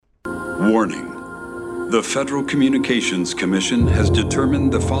Warning. The Federal Communications Commission has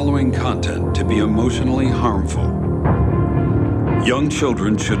determined the following content to be emotionally harmful. Young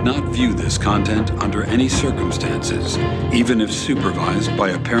children should not view this content under any circumstances, even if supervised by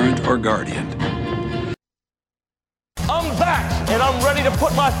a parent or guardian. I'm back, and I'm ready to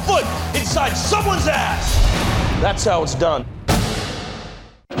put my foot inside someone's ass. That's how it's done.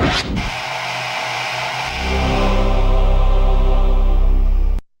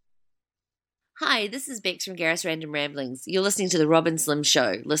 Hi, this is Bex from Gareth's Random Ramblings. You're listening to The Rob and Slim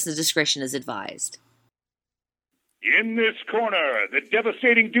Show. Listener discretion is advised. In this corner, the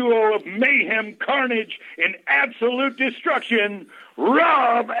devastating duo of mayhem, carnage, and absolute destruction,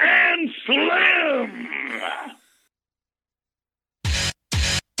 Rob and Slim!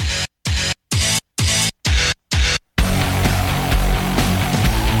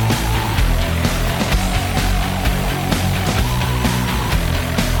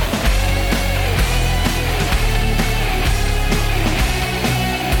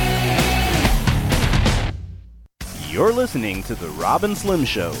 You're listening to The Rob and Slim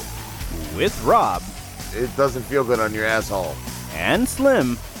Show with Rob. It doesn't feel good on your asshole. And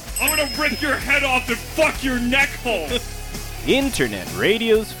Slim. I'm gonna rip your head off and fuck your neck hole. Internet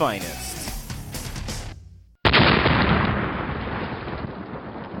radio's finest.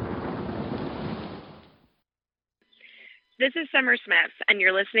 This is Summer Smith, and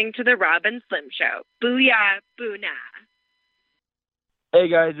you're listening to The Rob and Slim Show. Booyah, boona. Hey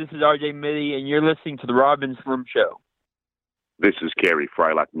guys, this is RJ Mitty, and you're listening to The Rob and Slim Show. This is Kerry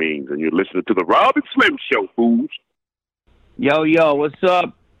Frylock Means, and you're listening to The Rob and Slim Show, fools. Yo, what's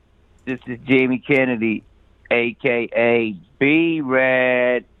up? This is Jamie Kennedy, a.k.a.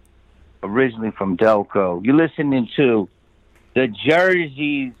 B-Red, originally from Delco. You're listening to the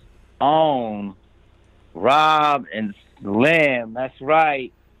Jersey's own Rob and Slim. That's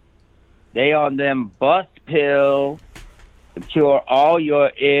right. They on them bus pills to cure all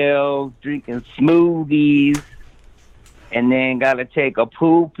your ills, drinking smoothies, and then gotta take a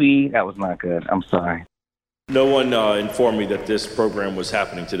poopy. That was not good. I'm sorry. No one informed me that this program was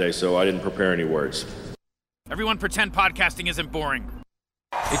happening today, so I didn't prepare any words. Everyone pretend podcasting isn't boring.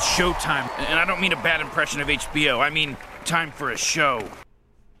 It's showtime, and I don't mean a bad impression of HBO. I mean time for a show.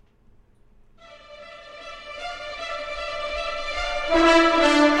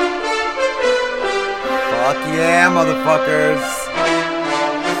 Fuck yeah, motherfuckers.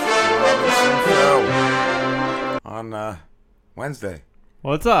 On Wednesday.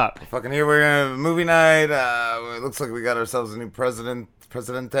 What's up? We're fucking here. We're gonna have a movie night. It looks like we got ourselves a new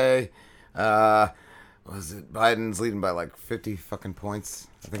presidente. Was it Biden's leading by like 50 fucking points?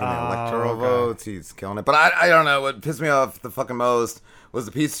 I think in the electoral votes, he's killing it. But I don't know. What pissed me off the fucking most was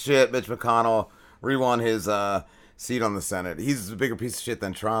the piece of shit Mitch McConnell re-won his seat on the Senate. He's a bigger piece of shit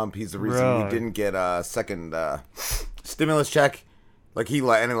than Trump. He's the reason he didn't get a second stimulus check. Like he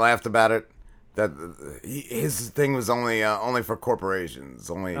laughed about it. That his thing was only for corporations,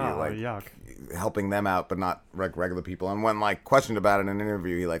 yuck. Helping them out, but not regular people. And when questioned about it in an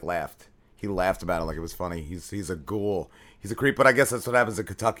interview, he laughed. He laughed about it like it was funny. He's a ghoul. He's a creep. But I guess that's what happens in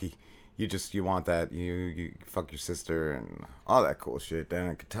Kentucky. You want that. You fuck your sister and all that cool shit down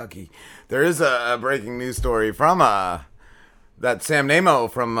in Kentucky. There is a breaking news story from that Sam Nemo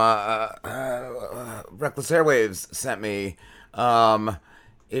from Reckless Airwaves sent me.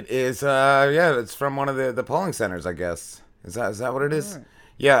 It is, it's from one of the polling centers, I guess. Is that what it is? Right.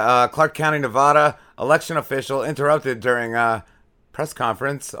 Yeah, Clark County, Nevada, election official interrupted during press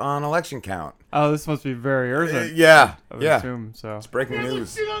conference on election count. Oh, this must be very urgent. I would assume so. It's breaking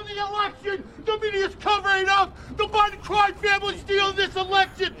news. On the election, the media's covering up. The Biden crime family's stealing this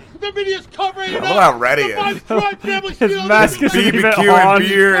election. The media's covering it up. How ready the Biden crime family's His stealing mask this isn't even BBQ on. and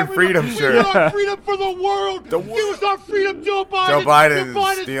beer and freedom shirt. We want freedom for the world. Give us our freedom, Joe Biden. Joe Biden's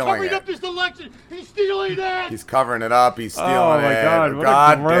Biden's stealing covering it. up this election. He's stealing it. He's covering it up. He's stealing it. Oh my God! What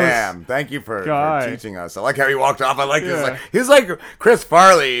God a gross damn! Thank you for teaching us. I like how he walked off. I like this. He's like Chris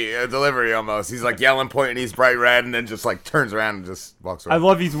Farley delivery almost. He's yelling, pointing. He's bright red, and then just turns around and just walks away. I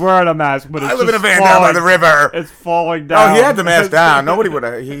love he's wearing a mask, but it's I live in a van down by the river. It's falling down. Oh, he had the mask down. Nobody would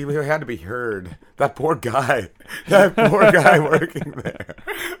have. He had to be heard. That poor guy. That poor guy working there.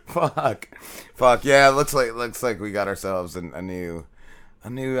 Fuck. Yeah, looks like we got ourselves a new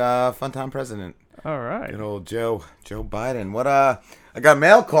fun time president. All right. Good old Joe Biden. What I got a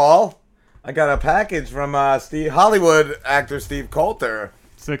mail call. I got a package from Hollywood actor Steve Coulter.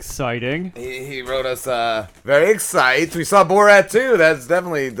 It's exciting. He wrote us very excited. We saw Borat too. That's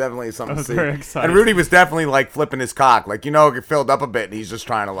definitely something to see. Very exciting. And Rudy was definitely like flipping his cock, like it filled up a bit, and he's just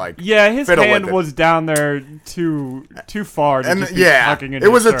trying to like his fiddle hand with it. was down there too far. To And just be tucking into it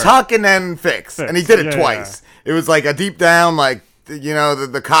was his a shirt. tuck and then fix, and he did it twice. It was like a deep down, like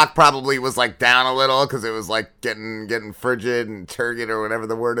the cock probably was like down a little because it was like getting frigid and turgid or whatever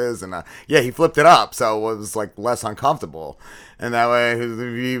the word is, and he flipped it up so it was like less uncomfortable. And that way,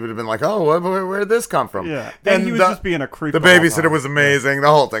 he would have been like, "Oh, where did this come from?" Yeah, and he was just being a creep. The babysitter was amazing. The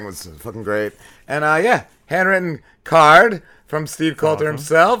whole thing was fucking great. And handwritten card from Steve Coulter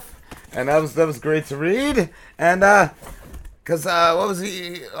himself, and that was great to read. And because what was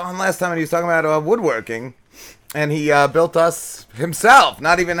he on last time? And he was talking about woodworking, and he built us himself,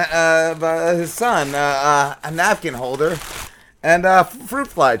 not even his son, a napkin holder and a fruit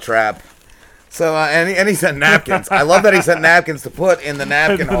fly trap. So, and he sent napkins. I love that he sent napkins to put in the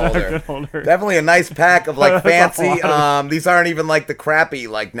napkin holder. Definitely a nice pack of, like, fancy, these aren't even, like, the crappy,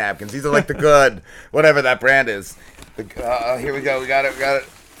 like, napkins. These are, like, the good, whatever that brand is. Here we go. We got it.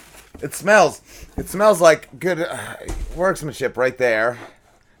 It smells like good workmanship right there.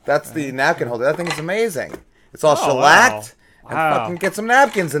 That's the napkin holder. That thing is amazing. It's all shellacked. And fucking get some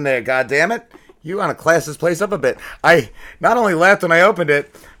napkins in there, goddammit. You want to class this place up a bit. I not only laughed when I opened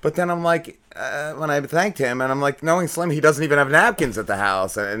it, but then I'm like, when I thanked him, and I'm like, knowing Slim, he doesn't even have napkins at the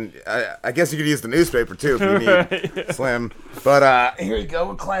house. And I guess you could use the newspaper, too, if you need Slim. But here you go.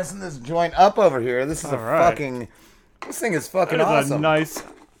 We're classing this joint up over here. This is this thing is fucking awesome. That is a nice,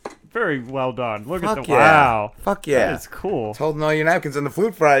 very well done. Look at the, yeah. wow. Fuck yeah. That is cool. It's holding all your napkins, and the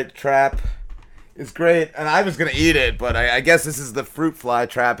fruit fly trap is great. And I was going to eat it, but I guess this is the fruit fly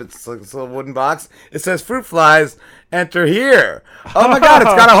trap. It's like this little wooden box. It says fruit flies enter here. Oh my God,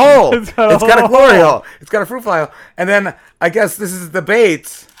 it's got a hole. It's got a glory hole. It's got a fruit fly hole. And then I guess this is the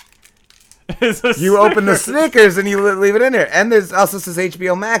bait. You open the Snickers and you leave it in here. And there's also says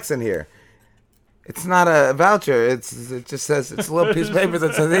HBO Max in here. It's not a voucher. It just says it's a little piece of paper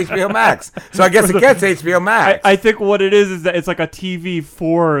that says HBO Max. So I guess it gets HBO Max. I think what it is that it's like a TV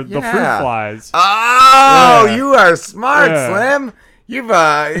for the fruit flies. Oh, yeah. You are smart, Slim. You've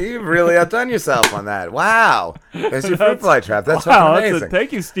really outdone yourself on that. Wow. There's your fruit fly trap. That's fucking amazing.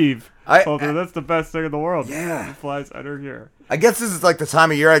 Thank you, Steve. That's the best thing in the world. Yeah. Fruit flies enter here. I guess this is like the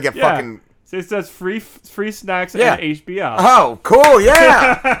time of year I get fucking... It says free snacks and HBO. Oh, cool,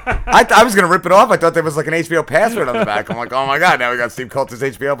 yeah. I was going to rip it off. I thought there was like an HBO password on the back. I'm like, oh my God, now we got Steve Coulter's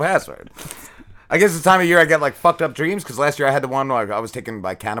HBO password. I guess it's the time of year I get like fucked up dreams, because last year I had the one where I was taken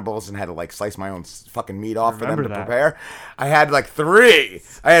by cannibals and had to like slice my own fucking meat off for them to prepare. I had like 3.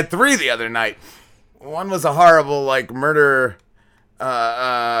 I had 3 the other night. One was a horrible like murder...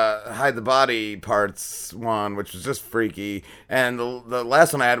 hide the body parts one, which was just freaky, and the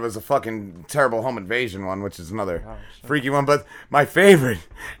last one I had was a fucking terrible home invasion one, which is another freaky one. But my favorite,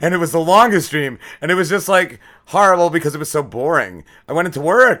 and it was the longest dream, and it was just like horrible because it was so boring. I went into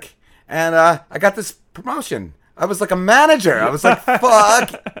work and I got this promotion. I was like a manager. I was like,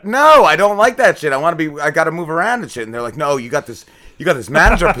 fuck no, I don't like that shit. I gotta move around and shit. And they're like, no, you got this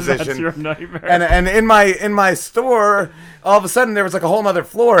manager position. That's your nightmare. And in my store, all of a sudden there was like a whole other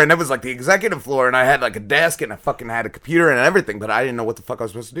floor, and it was like the executive floor, and I had like a desk, and I fucking had a computer and everything, but I didn't know what the fuck I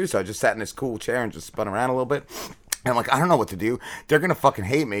was supposed to do, so I just sat in this cool chair and just spun around a little bit. And I'm like, I don't know what to do. They're gonna fucking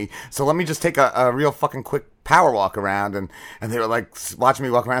hate me, so let me just take a real fucking quick power walk around. And they were like watching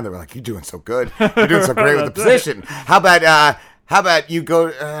me walk around. They were like, you're doing so good. You're doing so great with the position. How about you go?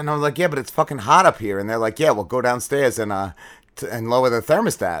 And I was like, yeah, but it's fucking hot up here. And they're like, yeah, well, go downstairs and lower the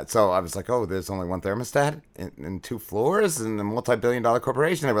thermostat. So I was like, oh, there's only one thermostat in 2 floors in a multi-billion-dollar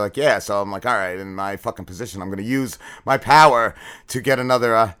corporation? They were like, yeah. So I'm like, all right, in my fucking position, I'm going to use my power to get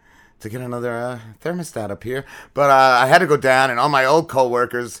another thermostat up here. But I had to go down, and all my old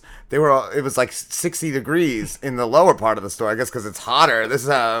coworkers, it was like 60 degrees in the lower part of the store, I guess because it's hotter. This is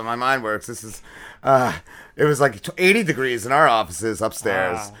how my mind works. It was like 80 degrees in our offices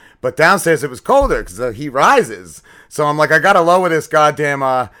upstairs. Wow. But downstairs it was colder because the heat rises. So I'm like, I got to lower this goddamn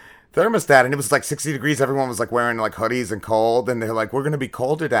thermostat. And it was like 60 degrees. Everyone was like wearing like hoodies and cold. And they're like, we're going to be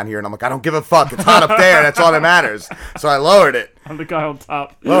colder down here. And I'm like, I don't give a fuck. It's hot up there. That's all that matters. So I lowered it. I'm the guy on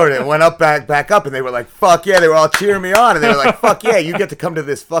top. Lowered it. Went up, back up. And they were like, fuck yeah. They were all cheering me on. And they were like, fuck yeah. You get to come to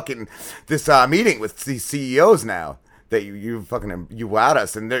this meeting with these CEOs now. That you wowed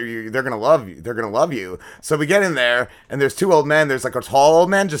us, and they're gonna love you. They're gonna love you. So we get in there, and there's 2 old men. There's like a tall old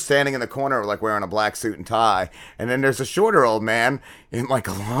man just standing in the corner, like wearing a black suit and tie, and then there's a shorter old man in like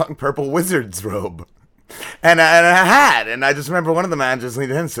a long purple wizard's robe. And I had, and I just remember one of the managers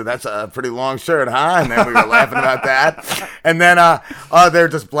leaned in, so that's a pretty long shirt, huh? And then we were laughing about that. And then they're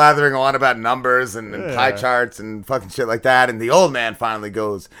just blathering on about numbers and pie charts and fucking shit like that. And the old man finally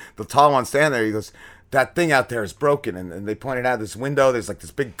goes, the tall one standing there, he goes, that thing out there is broken. And they pointed out this window, there's like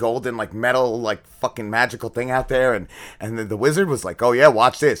this big golden, like metal, like fucking magical thing out there. And the wizard was like, oh yeah,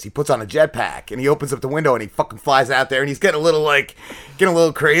 watch this. He puts on a jetpack and he opens up the window and he fucking flies out there and he's getting a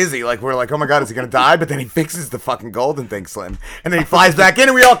little crazy. Like, we're like, oh my God, is he going to die? But then he fixes the fucking golden thing, Slim. And then he flies back in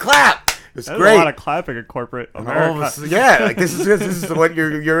and we all clap. It's great. A lot of clapping in corporate America. Like this is what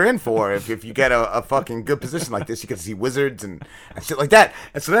you're in for. If you get a fucking good position like this, you get to see wizards and shit like that.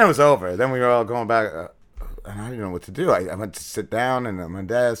 And so then it was over. Then we were all going back, and I didn't know what to do. I went to sit down and at my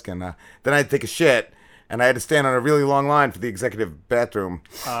desk, and then I had to take a shit, and I had to stand on a really long line for the executive bathroom.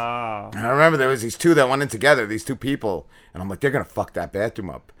 And I remember there was these two that went in together, these two people, and I'm like, they're gonna fuck that bathroom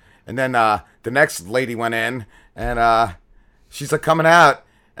up. And then the next lady went in, and she's like coming out.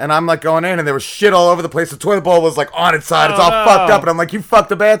 And I'm like going in, and there was shit all over the place. The toilet bowl was like on its side. It's all fucked up. And I'm like, you fucked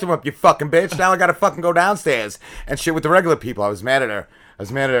the bathroom up, you fucking bitch. Now I gotta fucking go downstairs and shit with the regular people. I was mad at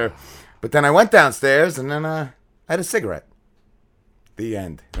her. But then I went downstairs, and then I had a cigarette. The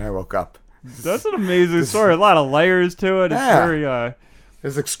end. And I woke up. That's an amazing story. A lot of layers to it. It's very...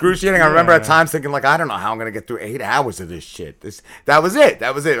 It's excruciating. I remember at times thinking, like, I don't know how I'm going to get through 8 hours of this shit. That was it.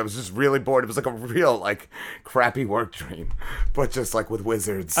 I was just really bored. It was like a real, like, crappy work dream, but just, like, with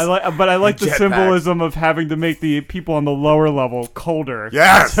wizards. I like the symbolism of having to make the people on the lower level colder.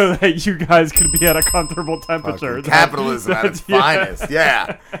 Yes! So that you guys could be at a comfortable temperature. Capitalism at its finest.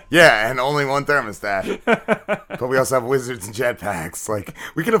 Yeah. Yeah, and only one thermostat. But we also have wizards and jetpacks. Like,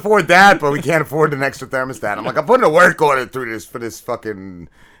 we can afford that, but we can't afford an extra thermostat. I'm like, I'm putting a work order through this for this fucking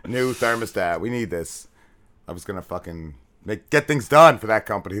new thermostat. We need this. I was gonna fucking get things done for that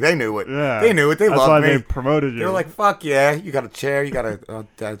company. They knew it. Yeah. They knew it. They That's loved why me. they promoted you. They were like, fuck yeah. You got a chair. You got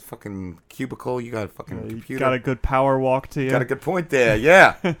a fucking cubicle. You got a fucking computer. You got a good power walk to you. Got a good point there.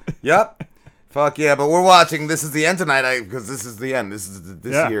 Yeah. Yep. Fuck yeah. But we're watching. This is the end tonight because this is the end.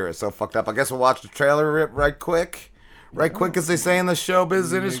 This year is so fucked up. I guess we'll watch the trailer right quick. Right quick, as they say in the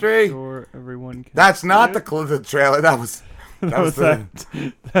showbiz industry. Sure everyone can That's not the trailer. That was that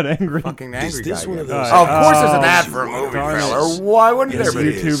angry fucking angry this guy. one of those? Of course, there's an ad for a movie trailer. Why wouldn't there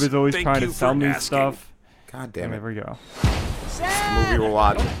be? YouTube is always trying to sell me stuff. God damn it! There we go. Movie we're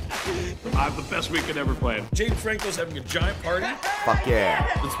watching. I have the best weekend ever planned. James Franco's having a giant party. Fuck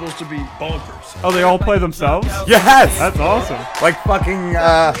yeah! It's supposed to be bonkers. Oh, they all play themselves? Yes! That's awesome. Like fucking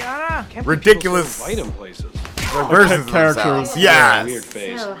ridiculous places. versions of characters. themselves. Yes. Weird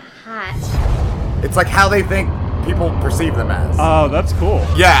face. So hot. It's like how they think people perceive them as. Oh, that's cool.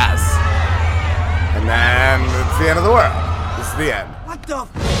 Yes. And then it's the end of the world. This is the end. What the?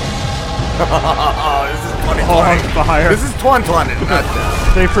 This is 2020. On fire. This is 2020. Not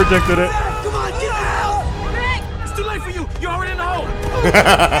They predicted it. Come on, get out! Rick! It's too late for you. You're already in the hole.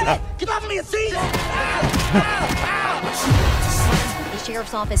 Get off me, see? The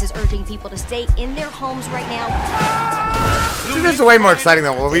sheriff's office is urging people to stay in their homes right now. This is way more exciting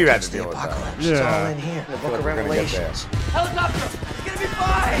than what we've had to deal with, though. It's all in here. The Book of Revelations. Helicopter! It's gonna be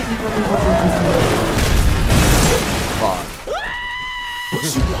fine! Fuck.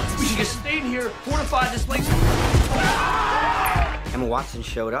 We should just stay in here, fortify this place. Emma Watson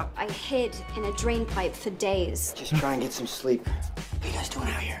showed up. I hid in a drain pipe for days. Just try and get some sleep. What are you guys doing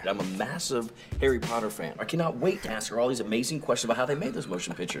out here? I'm a massive Harry Potter fan. I cannot wait to ask her all these amazing questions about how they made those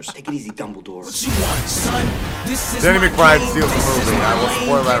motion pictures. Take it easy, Dumbledore. What you want, son? This is Danny my McBride game. steals the This is movie. my I will lane.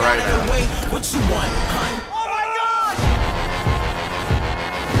 spoil that right Get out of now. the way. What you want, hun?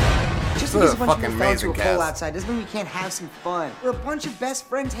 Just This because is a a bunch of fucking your fellas amazing are cold cast. outside doesn't mean we can't have some fun. We're a bunch of best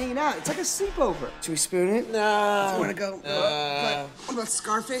friends hanging out. It's like a sleepover. Should we spoon it? No. You want to go? What about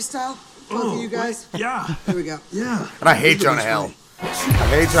Scarface style? Both of you guys? Yeah. Here we go. Yeah. And I hate Jonah Hill. I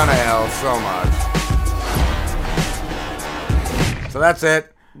hate Jonah Hill so much. So that's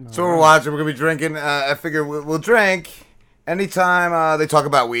it. So we're watching. We're going to be drinking. I figure we'll drink anytime they talk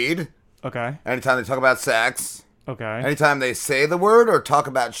about weed. Okay. Anytime they talk about sex. Okay. Anytime they say the word or talk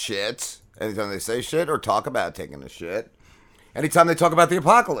about shit. Anytime they say shit or talk about taking a shit. Anytime they talk about the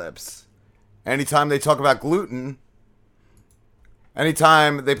apocalypse. Anytime they talk about gluten.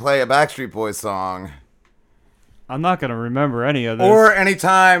 Anytime they play a Backstreet Boys song. I'm not gonna remember any of this. Or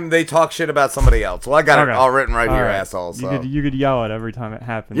anytime they talk shit about somebody else. Well, I got it all written right here, asshole. So. You could yell it every time it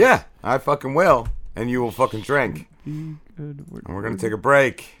happens. Yeah, I fucking will. And you will fucking drink. Good. And we're going to take a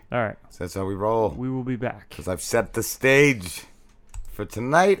break. All right. So that's how we roll. We will be back. Because I've set the stage for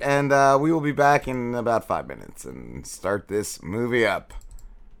tonight. And we will be back in about 5 minutes and start this movie up.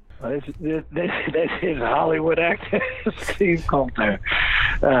 This is Hollywood actor Steve Coulter.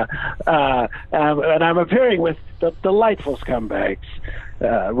 And I'm appearing with the delightful scumbags,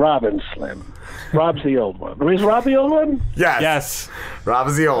 Rob and Slim. Rob's the old one. Is Rob the old one? Yes. Rob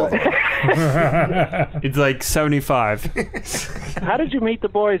is the old one. It's like 75. How did you meet the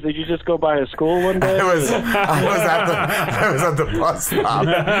boys? Did you just go by a school one day? I was at the bus stop.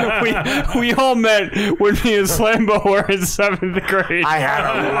 we all met when me and Slambo were in 7th grade. I had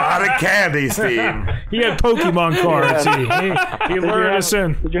a lot of candy, Steve. He had Pokemon cards. He lured us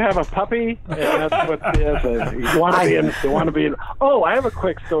in. Did you have a puppy? Yeah, that's what you want to be in. You want to be in. Oh, I have a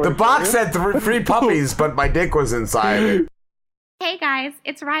quick story. The box had 3 puppies, but my dick was inside it. Hey guys,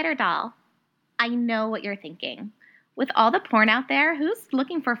 it's Ryder Doll. I know what you're thinking. With all the porn out there, who's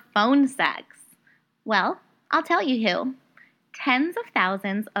looking for phone sex? Well, I'll tell you who. Tens of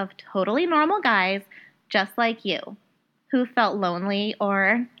thousands of totally normal guys just like you, who felt lonely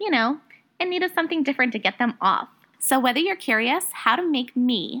or, in need of something different to get them off. So whether you're curious how to make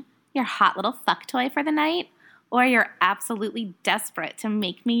me your hot little fuck toy for the night, or you're absolutely desperate to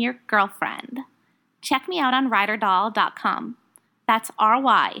make me your girlfriend, check me out on ryderdoll.com. That's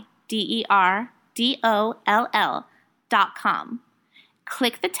RYDERDOLL.com.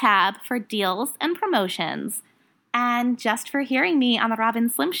 Click the tab for deals and promotions. And just for hearing me on the Robin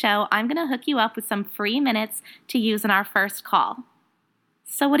Slim Show, I'm going to hook you up with some free minutes to use in our first call.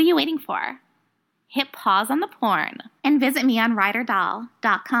 So what are you waiting for? Hit pause on the porn and visit me on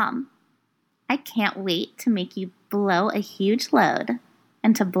ryderdoll.com. I can't wait to make you blow a huge load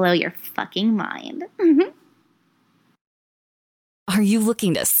and to blow your fucking mind. Are you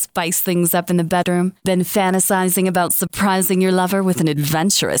looking to spice things up in the bedroom? Then fantasizing about surprising your lover with an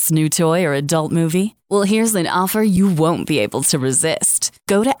adventurous new toy or adult movie? Well, here's an offer you won't be able to resist.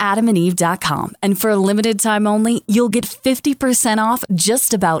 Go to adamandeve.com, and for a limited time only, you'll get 50% off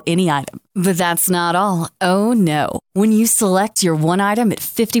just about any item. But that's not all. Oh, no. When you select your one item at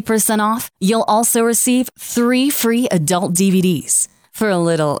 50% off, you'll also receive 3 free adult DVDs for a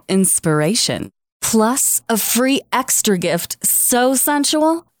little inspiration. Plus, a free extra gift so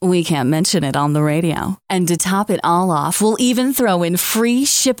sensual, we can't mention it on the radio. And to top it all off, we'll even throw in free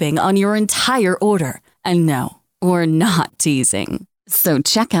shipping on your entire order. And no, we're not teasing. So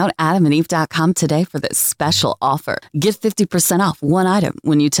check out adamandeve.com today for this special offer. Get 50% off one item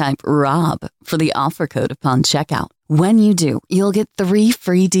when you type ROB for the offer code upon checkout. When you do, you'll get 3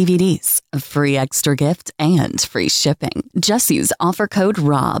 free DVDs, a free extra gift, and free shipping. Just use offer code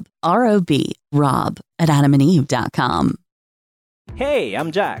ROB, R-O-B, ROB at adamandeve.com. Hey,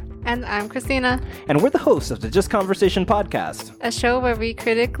 I'm Jack. And I'm Christina. And we're the hosts of the Just Conversation podcast, a show where we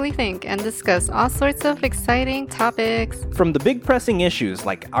critically think and discuss all sorts of exciting topics. From the big pressing issues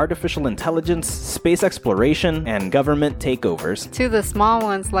like artificial intelligence, space exploration, and government takeovers, to the small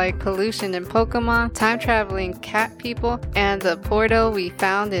ones like pollution in Pokemon, time-traveling cat people, and the portal we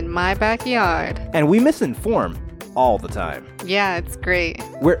found in my backyard. And we misinform all the time. Yeah, it's great.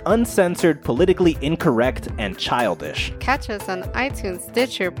 We're uncensored, politically incorrect, and childish. Catch us on iTunes,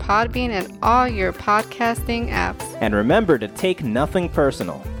 Stitcher, Podbean, and all your podcasting apps. And remember to take nothing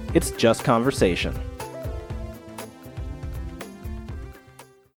personal. It's just conversation.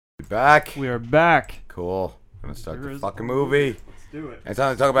 Back. We are back. Cool. I'm gonna start the fucking movie. Let's do it. It's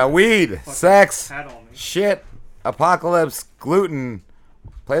time to talk about weed, sex, shit, apocalypse, gluten.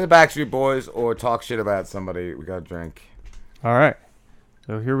 Play the Backstreet Boys or talk shit about somebody. We got a drink. All right.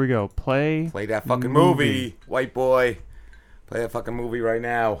 So here we go. Play that fucking movie, white boy. Play that fucking movie right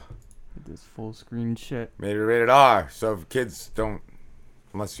now. This full screen shit. Made it rated R. So if kids don't,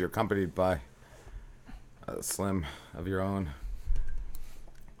 unless you're accompanied by a Slim of your own,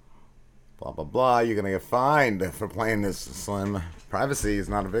 blah, blah, blah, you're going to get fined for playing this Slim. Piracy is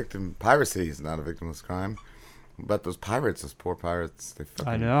not a victimless crime. But those pirates, those poor pirates, they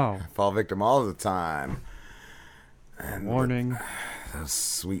fucking fall victim all the time. And warning. Those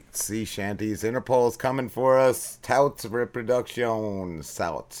sweet sea shanties. Interpol's coming for us. Touts reproduction.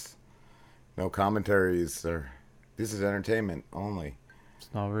 Souts. No commentaries, sir. This is entertainment only.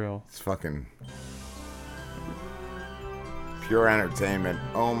 It's not real. It's fucking pure entertainment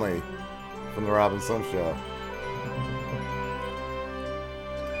only from the Robin Slim Show.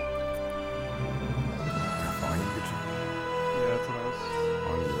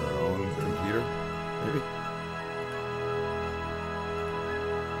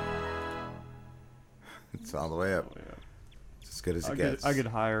 It's all the way up. It's as good as it gets. I could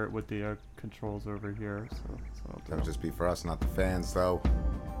hire it with the controls over here. So that would just be for us, not the fans, though.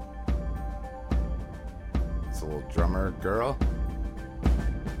 It's a little drummer girl.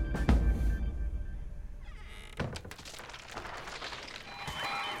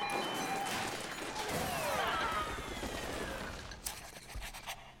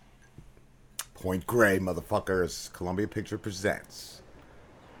 Point Grey, motherfuckers. Columbia Picture presents.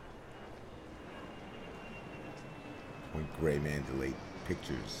 Point Grey Mandalay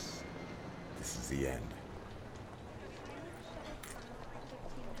Pictures. This is the end.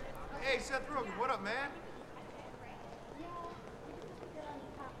 Hey, Seth Rogen, what up, man?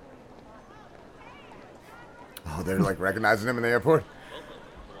 Oh, they're like recognizing him in the airport?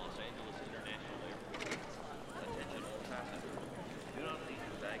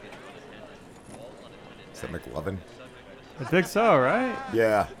 Is that McLovin? I think so, right?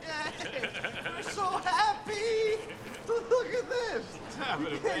 Yeah. We're so happy! Look at this! What's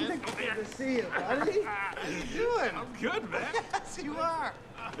happening, man? Good to see you, buddy. How you doing? I'm good, man. Yes, you are.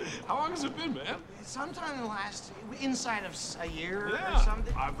 How long has it been, man? Sometime in the last, inside of a year or Yeah.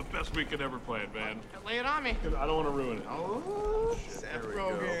 something. I have the best weekend ever planned, man. Lay it on me. I don't want to ruin it. Oh, Seth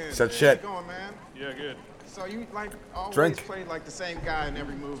Rogen. Said shit. How's it going, man? Yeah, good. So you like always Drink. played like the same guy in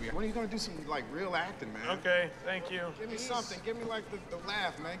every movie. When are you gonna do some like real acting, man? Okay, thank you. Give me something. Give me like the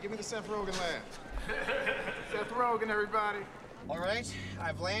laugh, man. Give me the Seth Rogen laugh. Seth Rogen, everybody. All right,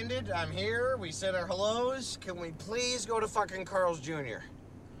 I've landed. I'm here. We said our hellos. Can we please go to fucking Carl's Jr.?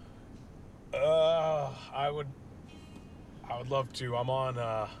 I would love to. I'm on.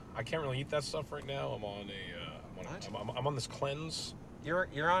 I can't really eat that stuff right now. I'm on a. I'm on this cleanse.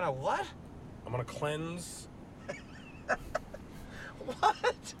 You're on a what? I'm on a cleanse.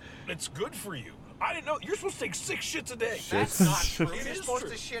 What? It's good for you. I didn't know. You're supposed to take 6 shits a day. That's not true. It You're is supposed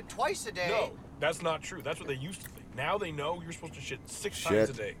true. to shit twice a day. No, that's not true. That's what they used to think. Now they know you're supposed to shit 6 Shit. times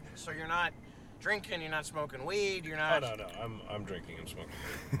a day. So you're not drinking. You're not smoking weed. You're not. Oh, no. I'm drinking. I'm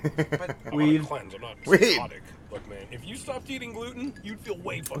smoking. But I'm Weed. on a cleanse. I'm not Weed. psychotic. Look, man, if you stopped eating gluten, you'd feel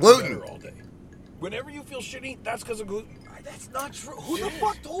way fucking Gluten. better all day. Whenever you feel shitty, that's because of gluten. That's not true. Who the It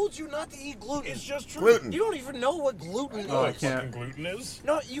fuck is. told you not to eat gluten? It's just true. Gluten. You don't even know what gluten You know I what can't. fucking gluten is?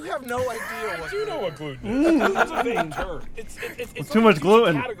 No, you have no idea I what. do know what gluten is. It's a vague term. It's Too like much you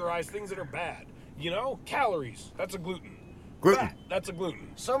gluten. Categorize things that are bad. You know, calories. That's a gluten. Gluten. Fat, that's a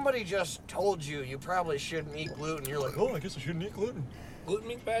gluten. Somebody just told you you probably shouldn't eat gluten. You're like, Oh, I guess I shouldn't eat gluten. Gluten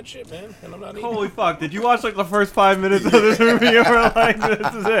means bad shit, man, and I'm not eating. Holy fuck, did you watch like the first 5 minutes of this movie and we're like,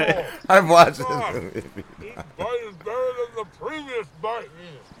 this is it? I've watched this movie. Each bite is better than the previous bite.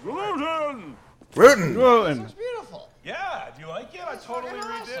 Gluten. Gluten. Gluten. it's beautiful. Yeah, do you like it? I totally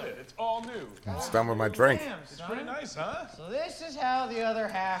redid it. It's all new. It's done with my drink. It's pretty nice, huh? So this is how the other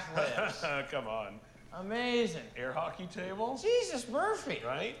half lives. Come on. Amazing. Air hockey table? Jesus Murphy.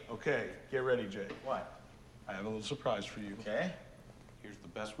 Right? Okay, get ready, Jay. What? I have a little surprise for you. Okay. Here's the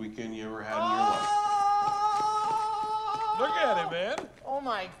best weekend you ever had in your life. Look at it, man. Oh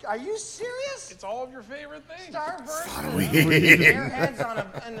my! Are you serious? It's all of your favorite things. Starburst. Halloween. Airheads on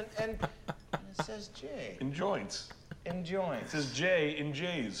a and it says J. In joints. In It joints. says J in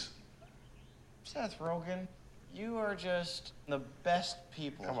J's. Seth Rogen, you are just the best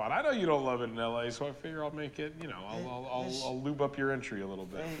people. Come on, I know you don't love it in LA, so I figure I'll make it, you know, I'll lube up your entry a little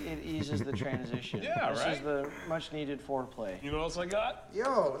bit. It eases the transition. Yeah, This is right? the much needed foreplay. You know what else I got?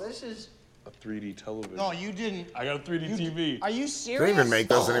 Yo, this is. A 3D television. No, you didn't. I got a 3D TV. Are you Do serious? they even make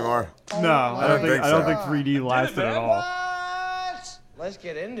those anymore? No, I don't think so. 3D lasted at all. What? Let's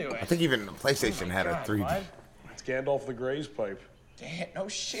get into it. I think even the PlayStation had a 3D. Bud. It's Gandalf the Grey's pipe. Damn, no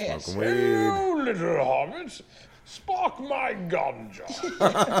shit. Smoking weed. You little hobbit, spark my ganja.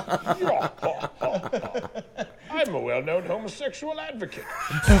 I'm a well-known homosexual advocate.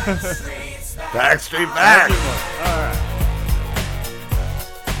 Backstreet Back. Alright.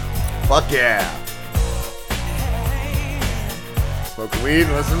 Fuck yeah. Smoking weed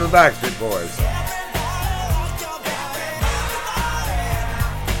and listen to the Backstreet Boys.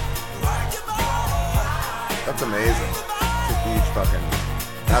 That's amazing. It's a huge fucking.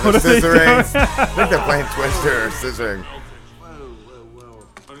 Now they're What are they scissoring. doing? I think they're playing Twister or scissoring. Whoa.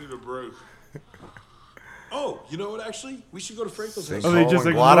 I need a break. Oh, you know what, actually? We should go to Franco's house. Oh, they just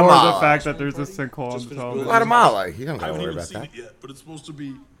in ignore Guatemala. the fact that there's a sinkhole Just on the finished top. building. Guatemala. You don't I gotta haven't worry even about seen that. it yet, but it's supposed to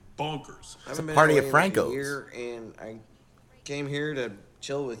be bonkers. I haven't been party away of like a Francos. year, and I came here to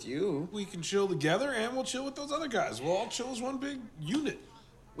chill with you. We can chill together, and we'll chill with those other guys. We'll all chill as one big unit.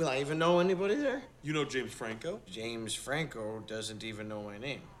 Will I even know anybody there? You know James Franco? James Franco doesn't even know my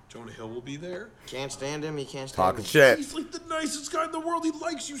name. Jonah Hill will be there. Can't stand him. He can't stand Talking me. shit. He's like the nicest guy in the world. He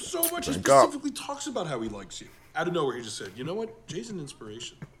likes you so much. He Drink up. specifically talks about how he likes you. Out of nowhere, he just said, you know what? Jay's an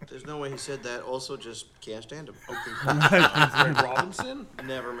inspiration. There's no way he said that. Also, just can't stand him. Okay. Craig Robinson?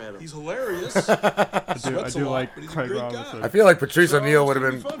 Never met him. He's hilarious. I Sweats a do lot, like but he's a Craig great Robinson. guy. I feel like Patrice So O'Neal it's would have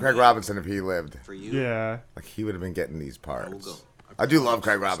gonna been be fun, Craig man. Robinson if he lived. For you. Yeah. Like he would have been getting these I will parts. go. I do love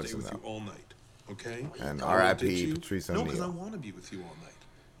Craig I'll Robinson stay with though. you all night, okay? And I won't ditch R.I.P. you. Patrice No, because I O'Neal. want to be with you all night.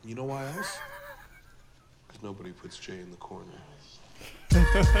 You know why else? nobody puts Jay in the corner.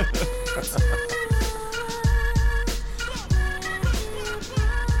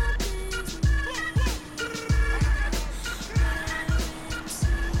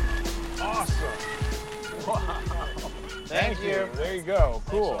 Awesome. Wow. Thank you. There you go.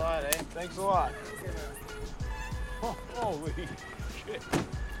 Cool. Thanks a lot, eh? Thanks a lot. Oh, holy shit.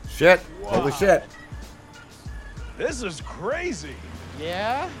 Shit. Wow. Holy shit. This is crazy.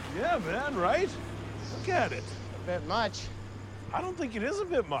 Yeah? Yeah, man, right? Look at it. A bit much. I don't think it is a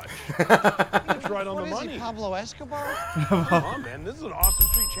bit much. It's right on What the is money. he, Pablo Escobar? Come on, man. This is an awesome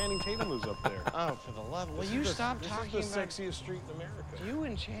street. Channing Tatum lives up there. Oh, for the love. Will you stop talking This is the about sexiest street in America. you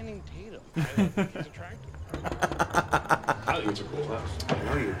and Channing Tatum? I think he's attractive. I think it's a cool house. I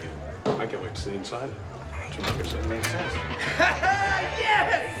know you do. I can't wait to see inside it. Tremendous. That makes sense.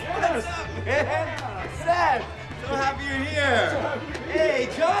 Yes! What's up, man? Seth! So happy you're here. Hey,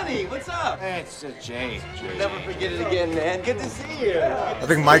 Johnny, what's up? Hey, it's Jay. Never forget it again, man. Good to see you. I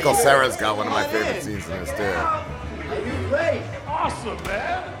think Michael Cera's got one of my favorite scenes in this, too. You're great. Awesome,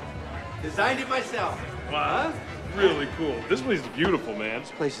 man. Designed it myself. Wow. Really cool. This place is beautiful, man.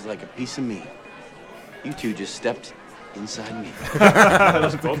 This place is like a piece of me. You two just stepped inside me.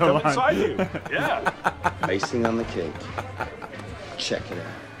 Let's both come inside you. Yeah. Icing on the cake. Check it out.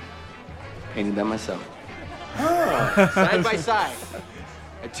 Painted that myself. Side by side.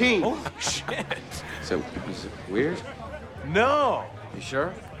 A team. Oh, shit. So, is it weird? No. You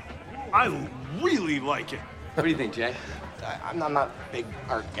sure? I really like it. What do you think, Jay? I'm not a big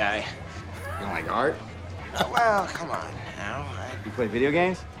art guy. You don't like art? Well, come on now. You play video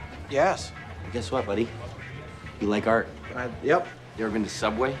games? Yes. Well, guess what, buddy? You like art. Yep. You ever been to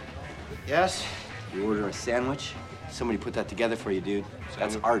Subway? Yes. You order a sandwich, somebody put that together for you, dude.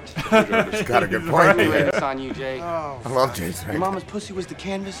 That's art. He's got a good point. It's on you, Jay. Oh. I love Jay's Your mama's pussy was the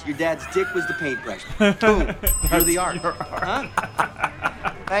canvas, your dad's dick was the paintbrush. Boom. You're the art. Huh?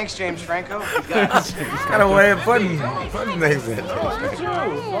 Thanks, James Franco. He's got a way of putting things in. Oh, you too.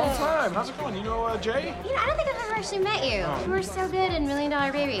 Long time. How's it going? You know Jay? You know, I don't think I've ever actually met you. You were so good in $1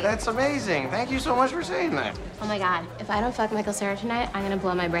 Million Baby. That's amazing. Thank you so much for saying that. Oh my God, if I don't fuck Michael Cera tonight, I'm gonna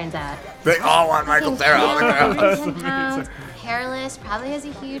blow my brains out. They all want Michael Cera. Fucking 10 pounds, hairless, probably has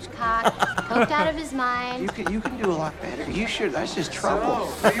a huge cock, coked out of his mind. You can do a lot better. You should. That's just trouble.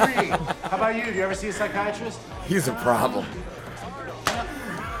 So, Riri, how about you? Do you ever see a psychiatrist? He's a problem.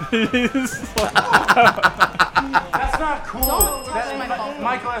 That's not cool.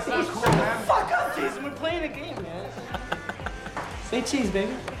 Michael, that's not cool, man. Fuck up, Jason. We're playing a game, man. Say cheese,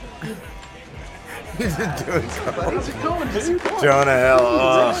 baby. He's doing How's it going, dude? Jonah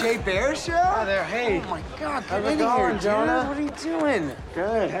Hill. Is it Jay Bear show? Hi there. Hey. Oh my God, come in here, Jonah. What are you doing?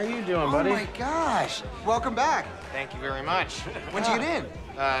 Good. How you doing, buddy? Oh my gosh. Welcome back. Thank you very much. When'd you get in?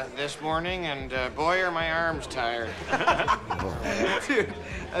 This morning, and boy, are my arms tired. Dude,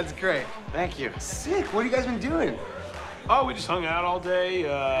 that's great. Thank you. Sick. What have you guys been doing? Oh, we just hung out all day.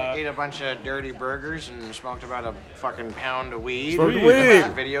 Ate a bunch of dirty burgers and smoked about a fucking pound of weed. Smoked weed.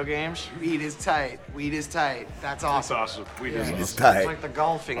 Video games. Weed is tight. Weed is tight. That's awesome. That's awesome. Weed is It's awesome. tight. It's like the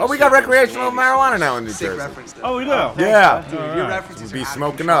golfing. Oh, we got sequence recreational in the Navy marijuana SEALs. now in New Sick Jersey. reference, though. Oh, we do? Yeah. Dude, your references Be are out of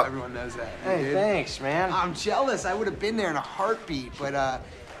smoking control. up. Everyone knows that. Hey, dude. thanks, man. I'm jealous. I would have been there in a heartbeat, but I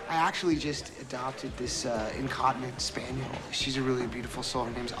actually just adopted this incontinent spaniel. She's a really beautiful soul.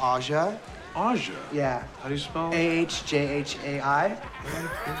 Her name's Aja. Aja? Yeah. How do you spell? Ahjhai.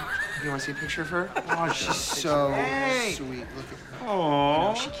 You want to see a picture of her? Aja. She's so sweet. Look at her. Aww. You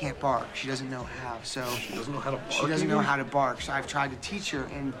know, she can't bark. She doesn't know how. So She doesn't know how to bark. she doesn't know how to bark. So I've tried to teach her,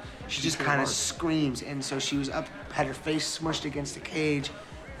 and she just can't kind of bark. screams. And so she was up, had her face smushed against a cage,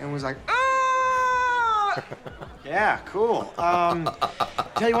 and was like, ah! Yeah, cool.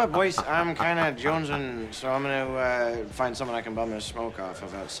 Tell you what, boys, I'm kind of jonesing, so I'm gonna find someone I can bum a smoke off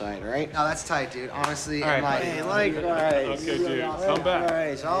of outside, all right? No, that's tight, dude. Honestly, All right, hey, buddy. likewise. Okay, dude. Come back.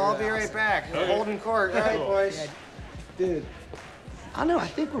 Likewise. I'll be right back. Okay. Holding court. All right, Cool. boys. Dude. I don't know. I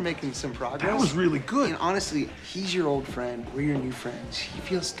think we're making some progress. That was really good. And honestly, he's your old friend. We're your new friends. He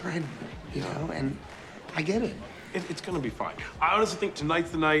feels threatened, you know, and I get it. It's gonna be fine. I honestly think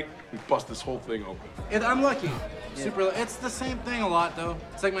tonight's the night we bust this whole thing open. I'm lucky. Super. It's the same thing a lot, though.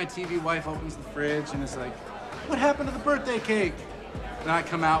 It's like my TV wife opens the fridge and it's like, what happened to the birthday cake? And I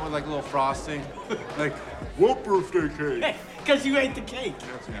come out with like a little frosting. Like, what birthday cake? because you ate the cake.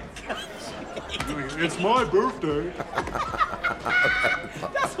 It's my birthday.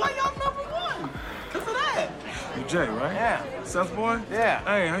 That's why y'all #1. Because of that. You Jay, right? Yeah. Seth boy? Yeah.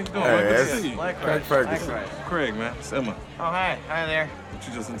 Hey, how you doing? Hey, man? Good it's to see you. Likewise. Craig Ferguson. Likewise. Craig, man. It's Emma. Oh, hi. Hi there. What,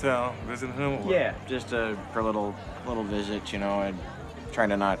 you just in town visiting him? Or what? Yeah, just for a little visit, you know. I try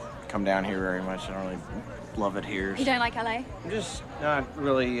to not come down here very much. I don't really love it here. You don't like LA? I'm just not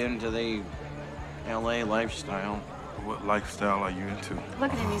really into the LA lifestyle. What lifestyle are you into?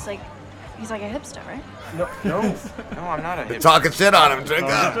 Look at him, he's like a hipster, right? No, I'm not a They're hipster. talking shit on him, drink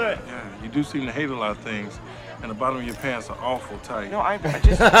up. Yeah, you do seem to hate a lot of things, and the bottom of your pants are awful tight. No, I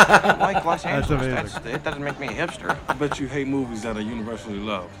just don't like Los Angeles. amazing. It doesn't make me a hipster. I bet you hate movies that are universally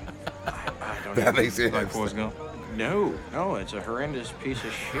loved. I don't That makes you a like hipster. Forrest Gump. No, it's a horrendous piece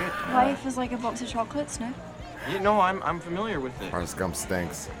of shit. Life is like a box of chocolates, no? You know, I'm familiar with it. Forrest Gump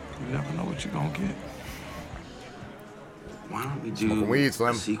stinks. You never know what you're gonna get. Why don't we Smoking do weed,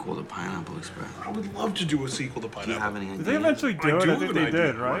 Slim. a sequel to Pineapple Express? I would love to do a sequel to Pineapple. Do you have any Did ideas? they eventually do it? I think they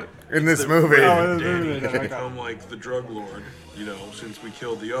did, right? In this movie. Oh, in this Danny movie. has Okay. become like the drug lord, you know, since we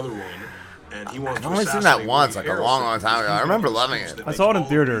killed the other one, and he wants I've to only seen that assassinate once, Woody like a long, long Harrelson. time ago. I remember loving it. I saw it in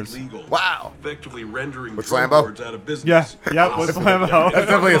theaters. Wow. Effectively rendering With drug Slambo? lords out of business. Yeah, with Slambo. That's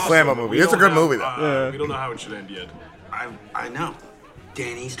definitely a Slambo movie. It's a good movie, though. Yeah. We don't know how it should end yet. I know.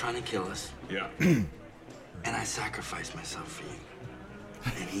 Danny's trying to kill us. Yeah. And I sacrificed myself for you.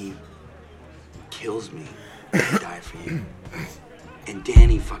 And he kills me and I die for you. And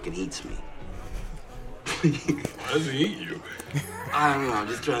Danny fucking eats me. Why does he eat you? I don't know. I'm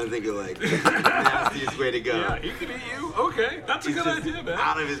just trying to think of like the nastiest way to go. Yeah, he could eat you. Okay, that's a good idea, man.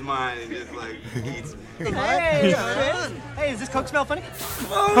 Out of his mind and just like eats me. Hey, hey, does this Coke smell funny?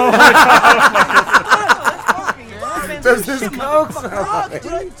 Does this Coke smell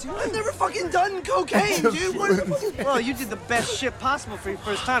funny? I've never fucking done cocaine, dude. Well, you did the best shit possible for your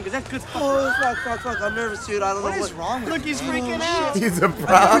first time, because that's good. Oh, fuck. I'm nervous, dude. I don't know what is wrong with you. Look, he's freaking out. He's a I've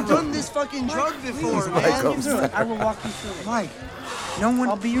problem. never done this fucking drug before, Michael. man. I will walk you through it. Mike, no one.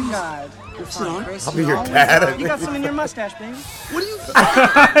 I'll be your guide. Sit on. I'll be your dad. You got some in your mustache, baby. What are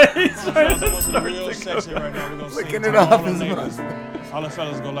you? Real sexy right now. We're gonna Licking sing it to off all his the ladies. mustache. All the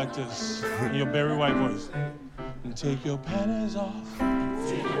fellas go like this in your Barry White voice. And take your panties off.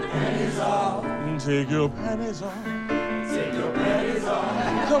 Take your panties off. And take your panties off. Take your panties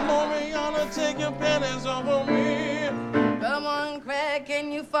off. Come on, Rihanna, take your panties off of me. Come on, Craig,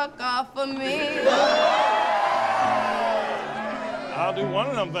 can you fuck off for me? I'll do one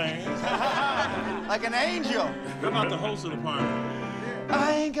of them things. Like an angel. How about the host of the party?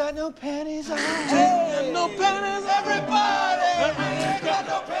 I ain't got no panties on. Hey, no panties, everybody. We ain't got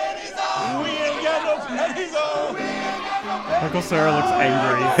no panties on. We ain't got no panties on. Michael Cera looks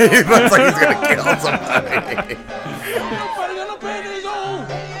angry. He looks like he's gonna kill somebody. Nobody got no panties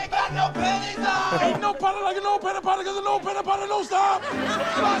on. Ain't got no panties on. Ain't no party like a no panty party, cause a no panty party don't stop.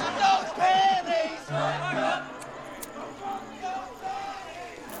 Fuck those panties.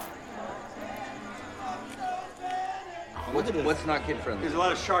 What's not kid friendly? There's a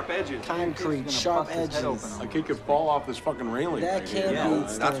lot of sharp edges. Concrete, sharp edges. Like he could fall off this fucking railing. That right here. can't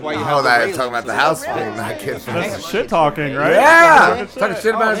be. That's why you Oh, have that the is talking about the house being not kid friendly. That's shit talking, right? Yeah! Talking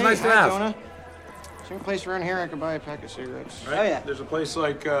shit about his nice house. Is there a place around here I could buy a pack of cigarettes? Right? Oh, yeah. There's a place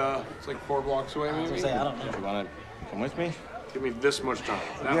like it's like 4 blocks away, maybe. I don't know. You wanna come with me? Give me this much time.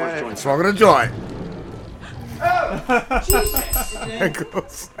 That Yeah. much joint. Smoking a joint.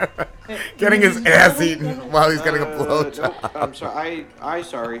 Getting his ass eaten while he's getting a blowjob. I'm sorry. I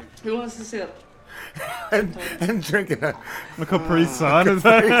sorry. Who wants to sip? and drinking a Capri Sun. Is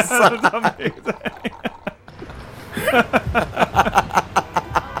Capri that Sun. that's amazing?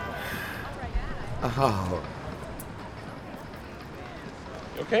 Oh.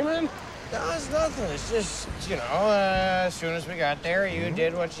 You okay, man? No, it's nothing. It's just, as soon as we got there, you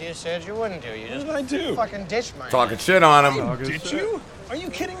did what you said you wouldn't do. You just What did I do? fucking ditched my Talking shit on him. Ditch you? Are you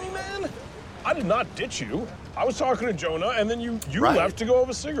kidding me, man? I did not ditch you. I was talking to Jonah, and then you Right. left to go have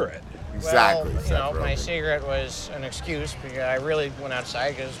a cigarette. Exactly. Well, my cigarette was an excuse because I really went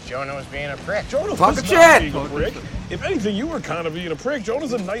outside because Jonah was being a prick. Jonah Talking was shit. not being a prick. If anything, you were kind of being a prick.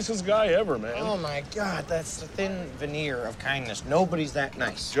 Jonah's the nicest guy ever, man. Oh my God, that's the thin veneer of kindness. Nobody's that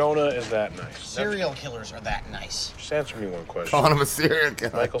nice. Jonah is that nice. Serial killers are that nice. Just answer me one question. Calling him a serial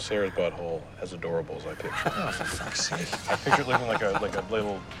killer. Michael Cera's butthole as adorable as I picture. Oh, for fuck's sake. I picture it looking like a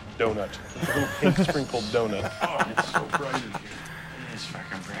little donut, a little pink sprinkled donut. Oh, it's so bright in here. It's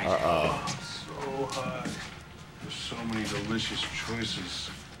fucking bright. Uh-oh. So hot. There's so many delicious choices.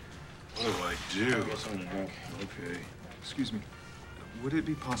 What do I do? Get something to drink. Okay. Excuse me. Would it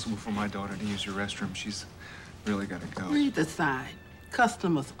be possible for my daughter to use your restroom? She's really got to go. Read the sign.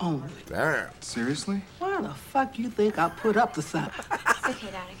 Customers only. Damn. Seriously? Why the fuck you think I put up the sign? It's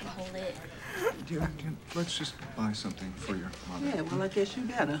okay, Dad. I can hold it. Dear, let's just buy something for your mother. Yeah, well, I guess you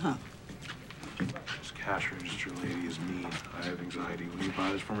better, huh? This cash register lady is mean. I have anxiety. Will you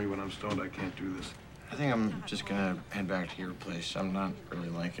buy this for me when I'm stoned? I can't do this. I think I'm just gonna head back to your place. I'm not really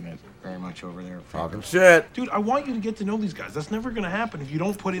liking it very much over there. Talking shit. Dude, I want you to get to know these guys. That's never gonna happen if you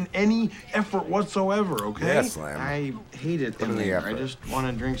don't put in any effort whatsoever, okay? Yeah, Slam. I hate it in in the there. effort. I just want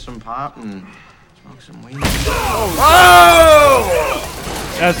to drink some pop and smoke some weed. Oh!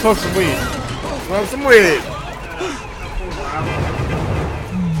 Yeah, smoke some weed. Smoke some weed.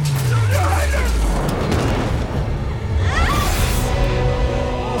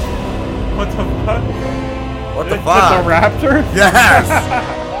 What the fuck? What the It's fuck? a raptor? Yes.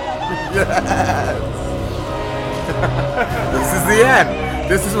 Yes. This is the end.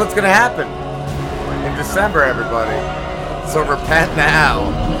 This is what's gonna happen in December, everybody. So repent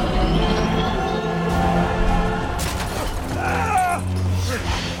now.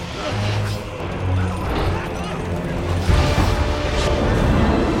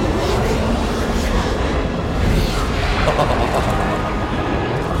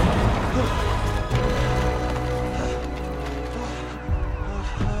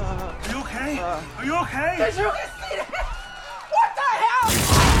 Are you okay? Did you just see that? What the hell?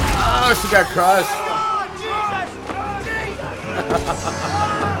 Oh, she got crushed.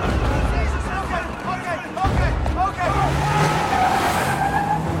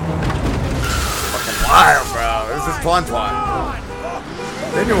 Fucking wild, bro. This is Twan.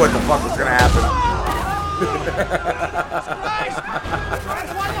 They knew what the fuck was gonna happen.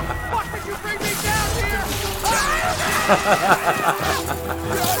 Why the fuck did you bring me down here?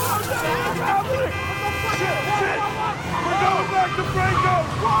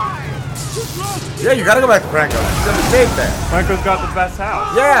 Yeah, you gotta go back to Franco. He's in the safe there. Franco's got the best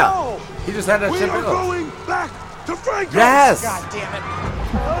house. Yeah. He just had that shit built. Going back to Franco. Yes. God damn it.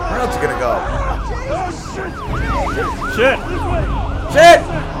 Where else you gonna go? Shit. Shit.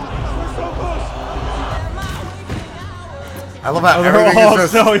 I love how everything is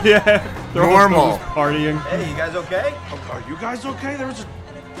just so yeah. They're normal. all just partying. Hey, you guys okay? Are you guys okay? There was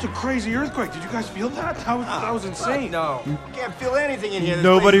a crazy earthquake. Did you guys feel that? That was insane. No, you can't feel anything in here. This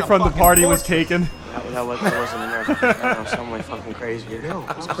Nobody place is a from the fucking party was fortress. taken. That wasn't an earthquake. That was some way fucking crazier. No,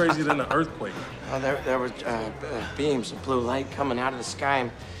 it was crazier than an earthquake. There was beams of blue light coming out of the sky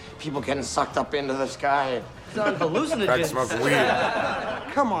and people getting sucked up into the sky. It's on hallucinogens. Crack smoking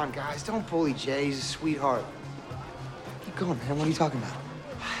weed. Come on, guys. Don't bully Jay. He's a sweetheart. Keep going, man. What are you talking about?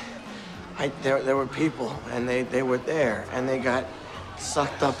 There were people, and they were there, and they got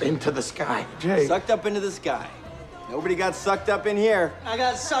sucked up into the sky. Jay. Sucked up into the sky. Nobody got sucked up in here. I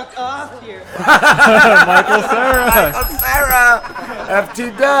got sucked off here. Michael Cera. Sarah.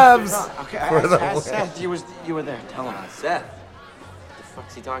 FT Dubs. Okay, For the I win. Seth, you were there. Tell him. Seth. What the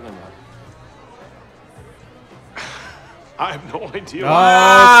fuck's he talking about? I have no idea.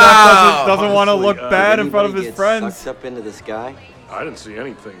 Seth doesn't want to look bad in front of his Anybody get friends. Sucked up into the sky. I didn't see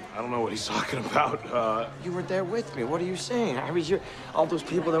anything. I don't know what he's talking about. You were there with me. What are you saying? I was all those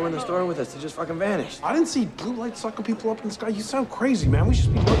people that were in the store with us, they just fucking vanished. I didn't see blue light sucking people up in the sky. You sound crazy, man. We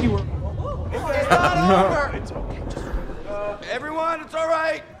should be lucky we're. It's okay. Everyone, it's all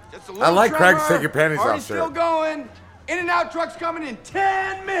right. Just a little I like tremor. Craig's take your panties off Party's shirt. still going. In-N-Out truck's coming in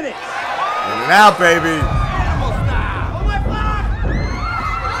 10 minutes. In and out, baby.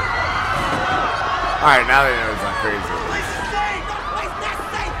 All right, now they know he's not crazy.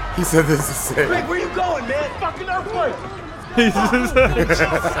 He said this is safe. Greg, where you going, man? Fucking earthquake. He's just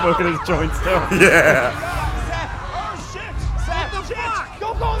smoking his joints down. Yeah. Oh, shit. What the fuck?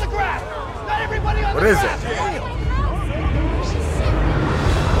 Don't go on the grass. Not everybody on What the is grass. it?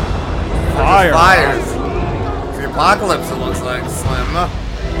 Fire. Fires. It's the apocalypse, it looks like. Slim.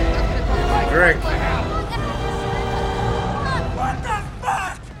 Drink. What the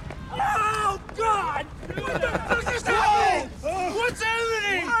fuck? Oh, God. What the fuck is happening? What's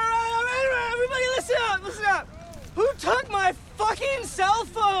happening? All right, everybody listen up. Who took my fucking cell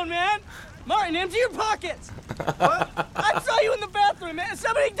phone, man? Martin, empty your pockets. What? I saw you in the bathroom, man.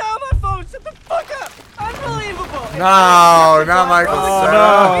 Somebody down my phone. Shut the fuck up. Unbelievable. No, not Michael Cera.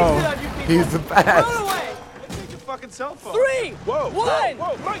 no. He's the Run best. away. Take your fucking cell phone. 3, Whoa. 1.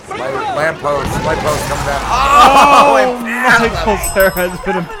 Lamppost come down. Oh, Michael Cera has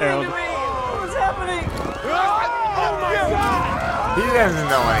been impaled. What's happening? Oh my God. He doesn't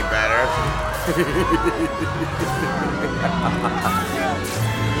know any better.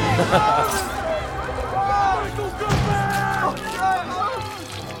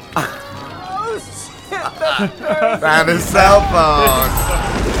 Oh, shit. Found his cell phone.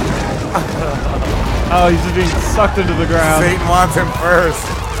 Oh, he's just being sucked into the ground. Satan wants him first.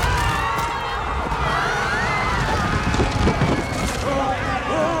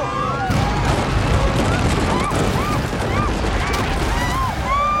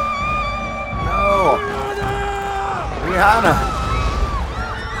 No. Donna.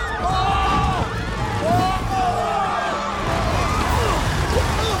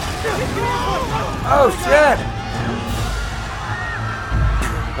 Oh shit!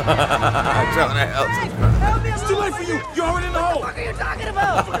 Jonah Hills. It's too late for you. You're already in the hole. What are you talking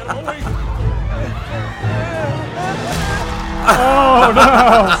about? Oh no!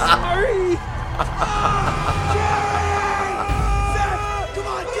 Sorry. Come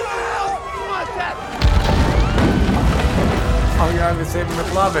on, get out! Come on, Seth. Oh, you're on the same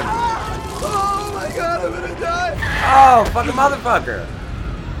McLovin. Oh my God, I'm gonna die. Oh, fucking motherfucker.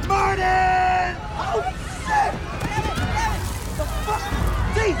 Martin! Oh shit! The fuck?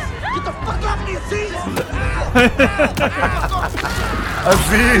 Seats! Get the fuck off me, Aziz!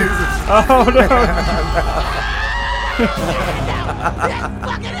 Aziz! Oh no!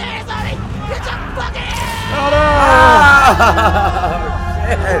 Fucking ass on me! Get your fucking ass! Oh no!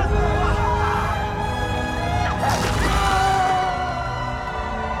 Oh, shit!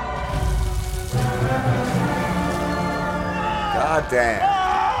 God damn.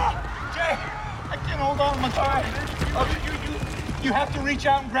 Jay, I can't hold on to my tie. Oh, you have to reach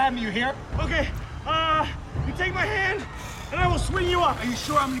out and grab me, you hear? Okay, you take my hand, and I will swing you up. Are you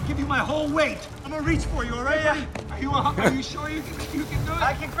sure I'm gonna give you my whole weight? I'm gonna reach for you, all right? Yeah. Are you sure you can do it?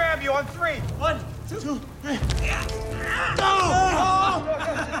 I can grab you on 3. 1, 2, 3. Yeah. Go! Oh!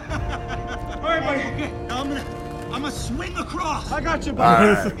 All right, buddy. Okay. Now I'm gonna swing across. I got you, buddy.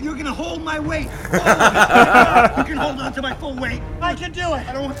 Right. You're gonna hold my weight. You can hold on to my full weight. I can do it.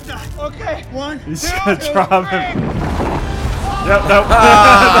 I don't want to die. Okay. 1, 2, 3. Drop him. Yep, nope.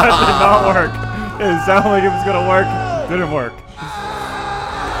 That did not work. It sounded like it was gonna work. Didn't work.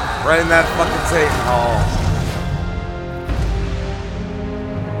 Right in that fucking Satan hole.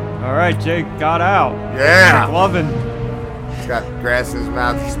 All right, Jake got out. Yeah. McLovin. He's got grass in his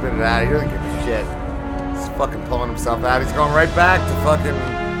mouth. He spit it out. He doesn't give a shit. He's fucking pulling himself out. He's going right back to fucking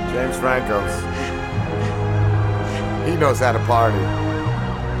James Franco's. He knows how to party.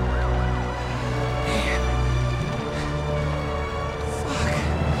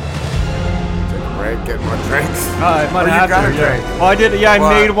 Get more drinks. I might have to. Drink. Well, I did. Yeah, I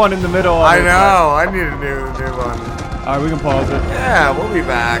made one in the middle. Of I know. I need a new one. All right, we can pause it. Yeah, we'll be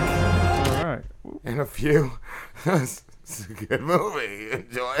back. All right. In a few. It's a good movie.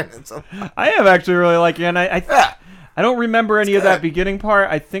 Enjoying it. I have actually really liked it, and I don't remember any of that beginning part.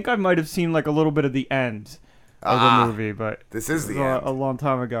 I think I might have seen like a little bit of the end of the movie, but this is the end. end. A long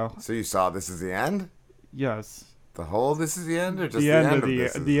time ago. So you saw This Is the End? Yes. The whole This Is the End, or just the end of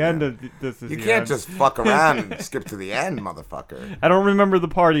This Is the End? This is you the can't end. just fuck around and skip to the end, motherfucker. I don't remember the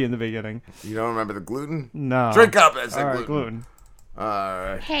party in the beginning. You don't remember the gluten? No. Drink up, I said All right, gluten. All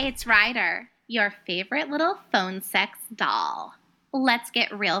right. Hey, it's Ryder, your favorite little phone sex doll. Let's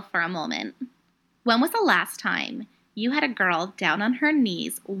get real for a moment. When was the last time you had a girl down on her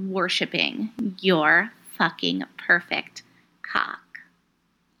knees worshiping your fucking perfect cock?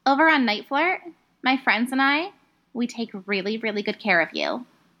 Over on Night Flirt, my friends and I, we take really, really good care of you.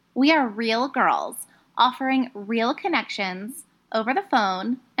 We are real girls offering real connections over the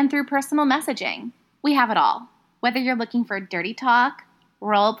phone and through personal messaging. We have it all. Whether you're looking for dirty talk,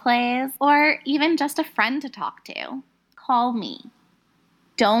 role plays, or even just a friend to talk to, call me.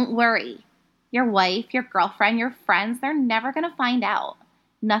 Don't worry. Your wife, your girlfriend, your friends, they're never going to find out.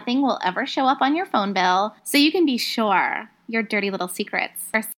 Nothing will ever show up on your phone bill, so you can be sure your dirty little secrets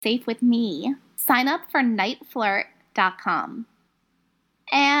are safe with me. Sign up for nightflirt.com.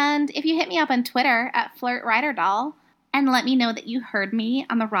 And if you hit me up on Twitter at FlirtRiderDoll and let me know that you heard me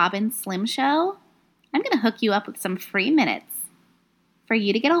on the Robin Slim Show, I'm going to hook you up with some free minutes for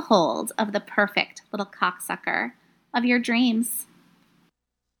you to get a hold of the perfect little cocksucker of your dreams.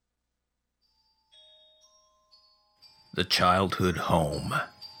 The childhood home.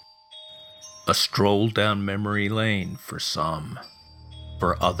 A stroll down memory lane for some.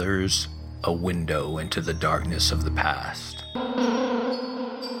 For others, a window into the darkness of the past.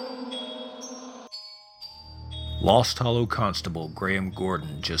 Lost Hollow Constable Graham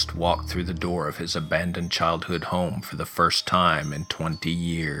Gordon just walked through the door of his abandoned childhood home for the first time in 20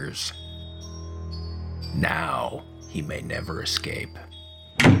 years. Now, he may never escape.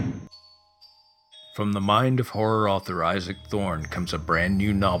 From the mind of horror author Isaac Thorne comes a brand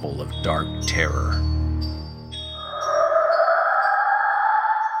new novel of dark terror.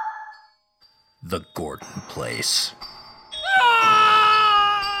 The Gordon Place.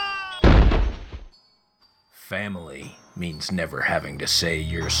 Family means never having to say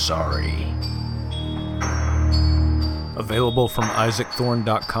you're sorry. Available from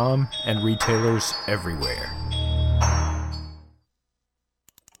isaacthorne.com and retailers everywhere.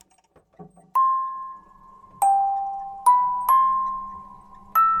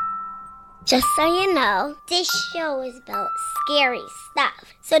 Just so you know, this show is about scary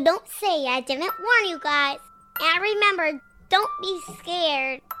stuff. So don't say I didn't warn you guys. And remember, don't be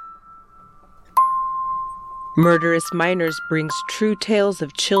scared. Murderous Minors brings true tales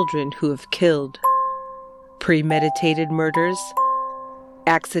of children who have killed. Premeditated murders,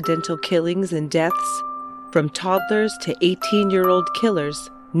 accidental killings and deaths, from toddlers to 18-year-old killers,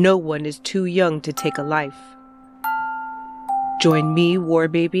 no one is too young to take a life. Join me, War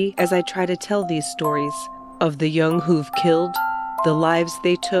Baby, as I try to tell these stories of the young who've killed, the lives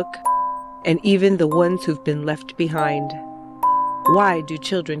they took, and even the ones who've been left behind. Why do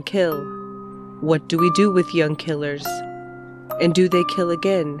children kill? What do we do with young killers? And do they kill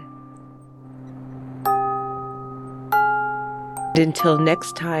again? Until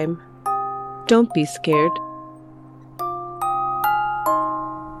next time, don't be scared.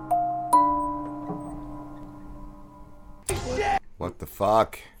 What the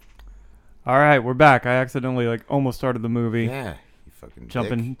fuck? All right, we're back. I accidentally almost started the movie. Yeah, you fucking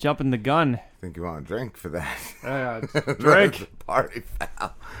jumping the gun. Think you want a drink for that? Yeah, drink. It's a party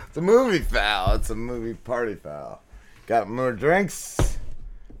foul. It's a movie foul. It's a movie party foul. Got more drinks?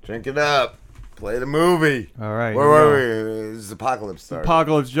 Drink it up. Play the movie. All right. Where were we? This is Apocalypse started.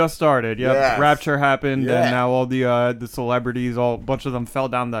 Apocalypse just started. Yep. Yes. Rapture happened, Yeah. and now all the celebrities, a bunch of them fell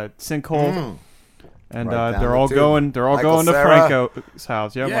down the sinkhole. And Right down they're the all tube. going. They're all Michael going to Cera. Franco's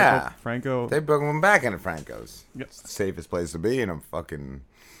house. Yeah, Yeah. Michael Franco. They brought him back into Franco's. Yep. It's the safest place to be in a fucking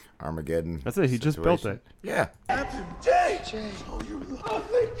Armageddon. That's it. He just built situation. it. Yeah. Jay! Oh,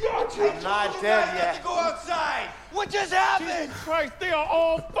 thank God, Jay. I'm not dead yet. To go outside. What just happened? Jesus Christ, they are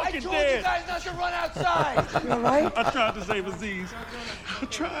all fucking I told dead. you guys not to run outside. You all right? I tried to save Aziz. I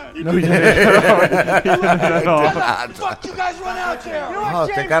tried. No, he didn't. He didn't at all. Fuck you guys run out there. You know Oh, what,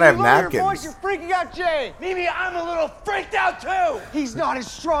 thank James? God I have You lower your napkins. voice, you're freaking out Jay. Mimi, I'm a little freaked out too. He's not as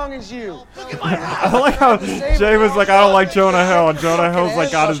strong as you. Look at my house. I like how Jay was like, I don't like Jonah Hill, and Jonah Hill's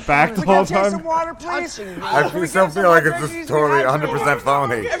like got his back the whole time. Water, please. I still feel like it's just totally 100%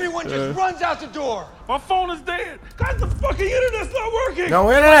 phony. Everyone just runs out the door. My phone is dead. Guys, the fucking internet's not working. No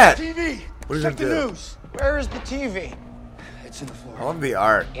internet. TV. What does Check it the do? news. Where is the TV? It's in the floor. I love the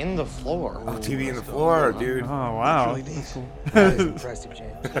art. In the floor. Oh, TV in the floor, dude. Oh wow. That is impressive,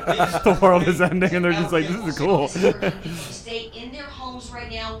 James. The world is ending, and they're just like, this is cool. Stay in their homes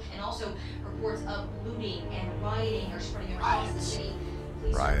right now, and also reports of looting and rioting are spreading across the city.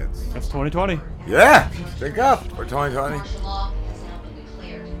 Please Riots. That's 2020. Yeah. Drink up. We're 2020. martial law has now been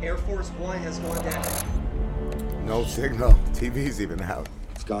declared. Air Force One has gone down. No signal. TV's even out.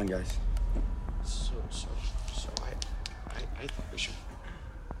 It's gone, guys. So I think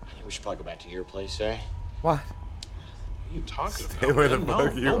we should probably go back to your place, eh? What? What are you talking Stay about? where the man?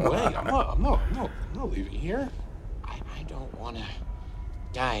 fuck you no way. are. I'm not leaving here. I don't want to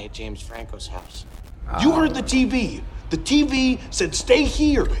die at James Franco's house. You heard the TV. The TV said stay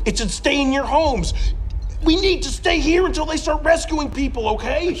here. It said stay in your homes. We need to stay here until they start rescuing people, A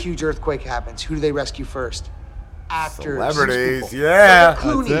okay? huge earthquake happens. Who do they rescue first? Actors. Celebrities, people. yeah.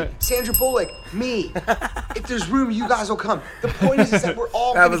 Clooney, That's it. Sandra Bullock, me. If there's room, you guys will come. The point is that we're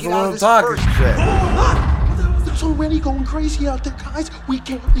all That gonna was a get out of little this talking first. shit. It's already going crazy out there, guys. We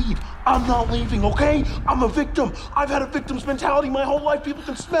can't leave. I'm not leaving, okay? I'm a victim. I've had a victim's mentality my whole life. People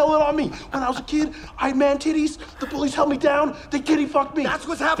can smell it on me. When I was a kid, I had man titties. The bullies held me down. They kitty fucked me. That's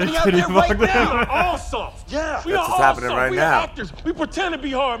what's happening They out kitty there right fucked them. now. We are all soft. Yeah. We That's are what's all happening soft. right we now. are actors. We pretend to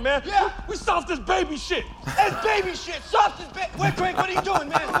be hard, man. Yeah. We soft as baby shit. That's baby shit. Soft as baby. Wait, Craig, what are you doing,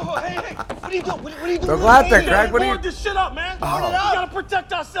 man? Oh, hey. What are you doing? What are you doing? Don't go out there, baby? Craig. What are you... Board this shit up, man. Oh. We gotta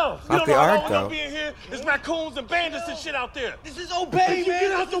protect ourselves. Not You the don't know art, how long though. I'll be in here. There's raccoons and bandits and shit out there. This is Obey, You man.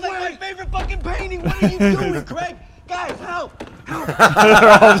 get out This the is like way. my favorite fucking painting. What are you doing, Craig? Guys, help.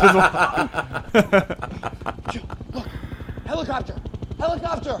 Look, helicopter.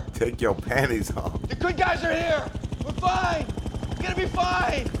 Helicopter. Take your panties off. The good guys are here. We're fine. We're gonna be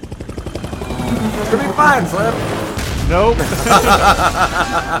fine. It's gonna be fine, Slim. Nope.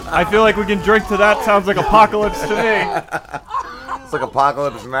 I feel like we can drink to that. Sounds like apocalypse to me. It's like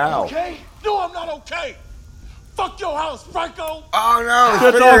Apocalypse Now. Okay? No, I'm not okay. Fuck your house, Franco. Oh no,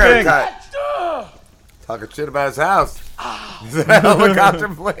 Good his video talking. got cut. Ugh. Talking shit about his house. Is that a helicopter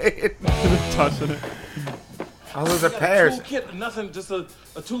blade? Touching it. Oh, those are Got a pears. toolkit, nothing, just a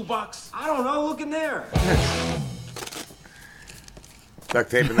toolbox. I don't know. Look in there.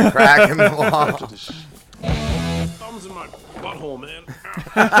 Duct taping the crack in the wall. Thumbs in my butthole, man.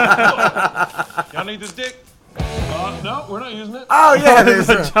 Y'all need this dick? No, we're not using it. Oh yeah, There's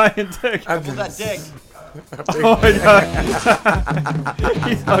there's a giant dick. Pull that dick. Oh my god.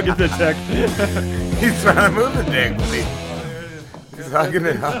 He's hugging the dick. He's trying to move the dick. He's hugging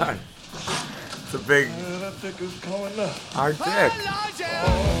it hard. It's a big That dick is going up. hard dick.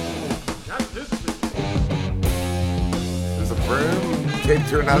 There's a broom taped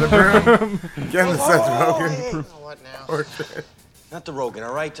to another broom. Again, the Seth Rogen. What now? portrait. Not the Rogan,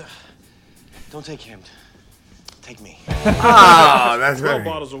 all right? Don't take him. Take me. Oh, that's 12 very...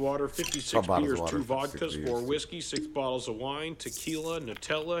 bottles of water, 56 beers, 2 56 vodkas, beers. 4 whiskey, 6 bottles of wine, tequila,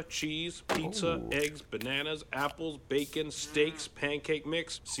 Nutella, cheese, pizza, eggs, bananas, apples, bacon, steaks, pancake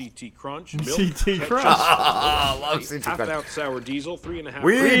mix, CT Crunch, milk, CT ketchup, Crunch. Love CT half Crunch. ounce sour diesel, 3.5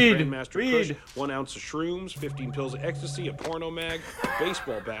 Weed. Grandmaster Kush, 1 ounce of shrooms, 15 pills of ecstasy, a porno mag, a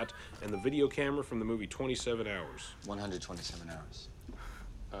baseball bat, and the video camera from the movie 27 Hours. 127 hours.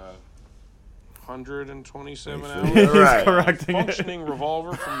 127 He's hours. right. Correcting it. Functioning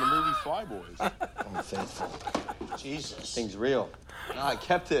revolver from the movie Flyboys. I'm faithful. Jesus. Thing's real. No, I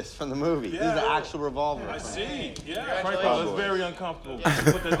kept this from the movie. This is the actual revolver. I see. Yeah. Franco, that's very uncomfortable.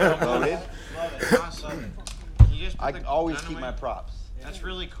 Put that down. Loaded? Love it. Awesome. You just I always keep my props. That's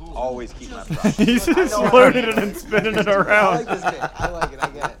really cool. Always keep my props. He's just loading it and spinning it I around. like this bit. I like it. I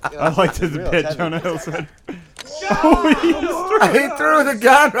get it. I liked his Real, bit, it's Jonah heavy. Hill said. He threw the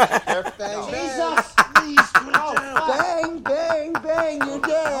gun right. Jesus, please put it down. Bang, bang, bang, you're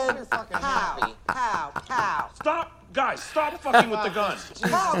dead. Pow, pow, pow. Stop, guys! Stop fucking with the gun.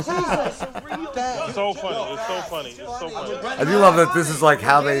 Pow, Jesus. It's so funny. It's so funny. It's so funny. I do love that this is like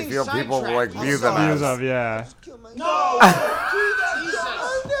how they feel people like view them Views as. of, yeah. No! Jesus!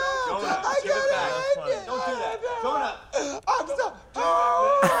 I got it! Don't do that. Jonah! I'm so...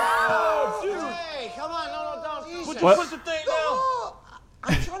 Oh! Hey, come on. No, don't. What? Put the thing down.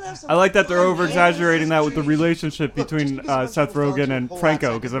 I'm trying to have some I like that they're fun, over man. exaggerating that with the Look, relationship between check this out. Seth Rogen and Hold on a Franco,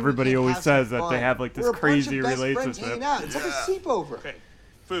 second. because everybody always Have some says that they fun. have like this We're a bunch crazy of best friends relationship. hanging out. It's like a sleepover. Okay,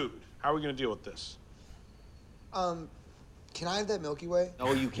 food. How are we gonna deal with this? Can I have that Milky Way?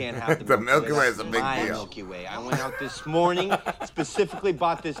 No, you can't have the The Milky Way is a That's big my deal. Milky Way. I went out this morning, specifically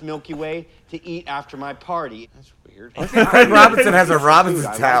bought this Milky Way to eat after my party. That's weird. Craig Robinson has a Robinson Dude,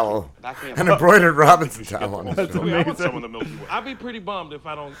 I like towel. it. Back me up. An embroidered Robinson towel on his That's shoulder. I want some of amazing. the Milky Way. I'd be pretty bummed if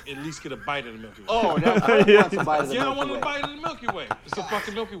I don't at least get a bite of the Milky Way. Oh, that's I want some bite of the Yeah, I Milky want a Way. bite of the Milky Way. It's the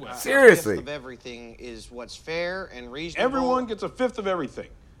fucking Milky Way. Seriously. Of everything is what's fair and reasonable. Everyone gets a fifth of everything.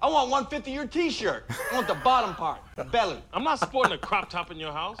 I want 1/5 of your T-shirt. I want the bottom part, the belly. I'm not sporting a crop top in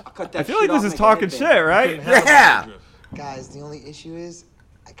your house. I'll cut that I feel like shit this off, is make a talking headband. shit, right? Yeah. Guys, the only issue is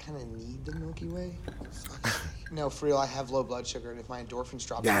I kind of need the Milky Way. No, for real, I have low blood sugar, and if my endorphins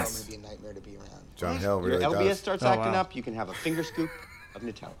drop, Yes. it's going to be a nightmare to be around. John Hill Your really LBS does. starts Oh, acting wow. up, you can have a finger scoop of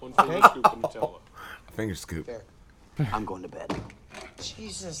Nutella. One finger scoop of Nutella. Finger scoop. Fair. I'm going to bed.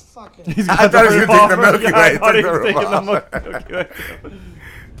 Jesus fucking... He's I got thought he was gonna take the revolver. Milky Yeah, I Way. thought he Took was the taking the revolver. Milky Way.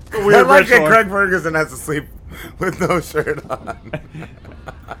 A I weird like that ritual. Craig Ferguson has to sleep with no shirt on.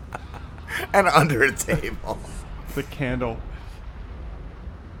 And under a table. The candle.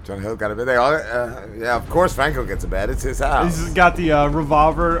 John Hill got a bed. They all, yeah, of course Franco gets a bed. It's his house. He's got the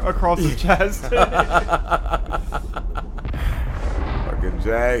revolver across the chest. Fucking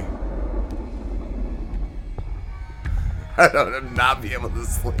Jay. I don't not be able to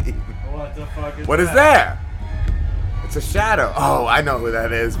sleep. What the fuck is What is that? It's a shadow. Oh, I know who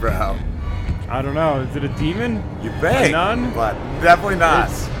that is, bro. I don't know. Is it a demon? You think? A nun? But definitely not.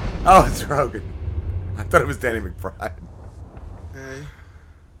 It's- Oh, it's Rogan. I thought it was Danny McBride. Hey,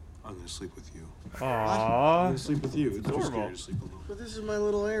 I'm gonna sleep with you. I'm Aww. gonna sleep with you. It's too Adorable. scary to sleep alone. But this is my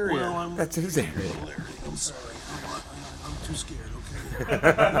little area. Well, That's his area. I'm sorry. I'm too scared, okay? Are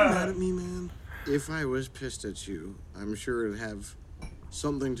you mad at me, man? If I was pissed at you, I'm sure it'd have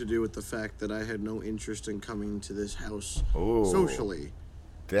something to do with the fact that I had no interest in coming to this house Ooh. socially.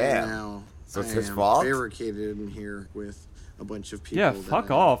 Damn. And now So it's I his am fault? barricaded in here with a bunch of people. Yeah, that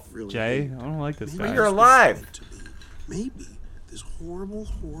fuck I off, really Jay. hate. I don't like this Maybe guy. You're this was alive. meant to be. Maybe this horrible,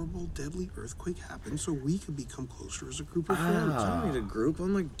 deadly earthquake happened so we could become closer as a group of friends. I don't need a group.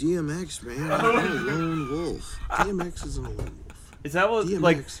 I'm like DMX, man. I'm a lone wolf. DMX isn't a lone wolf. Is that what, DMX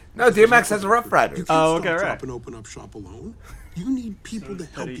like... No, DMX has a Rough You Riders. can't Oh, stop, okay, drop, right. and open up shop alone. You need people to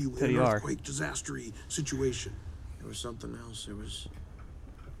help you in Teddy an R. earthquake, disastery situation. There was something else. It was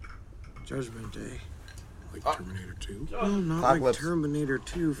Judgment Day. Like Terminator 2? No, not Apocalypse. like Terminator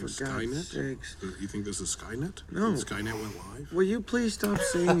 2, for God's Skynet? sakes. You think this is Skynet? No. Skynet went live? Will you please stop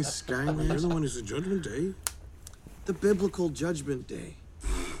saying Skynet? You're the one who's the Judgment Day? The biblical Judgment Day.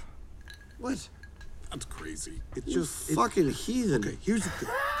 What? That's crazy. It's You just fucking heathen. Okay, here's the thing.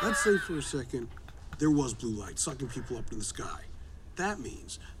 Let's say for a second there was blue light sucking people up in the sky. That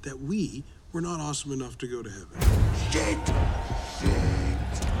means that we were not awesome enough to go to heaven. Shit!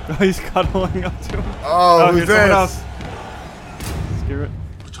 Oh, he's cuddling up to him. Oh, who's here's someone this? else. Scare it.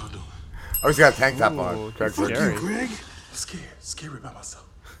 What y'all doing? Oh, he's got a tank top on. Ooh, Craig's that's like, scary. Greg, scared by myself.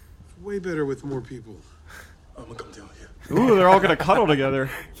 Way better with more people. I'm gonna come down here. Ooh, they're all gonna cuddle together.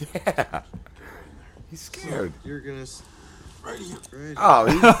 Yeah. He's scared. You're gonna. Right here. Right.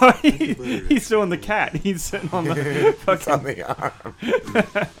 Oh, He's doing the cat. He's sitting on the fucking on the arm.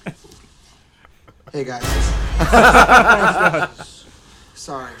 Hey guys.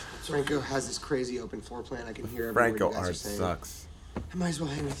 Sorry, Franco has this crazy open floor plan. I can hear every word Franco you guys are art saying. sucks. I might as well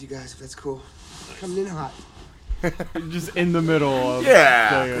hang with you guys if that's cool. Coming in hot. just in the middle of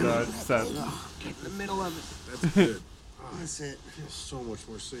Yeah. the set. In the middle of it. That's good. That's it. It's so much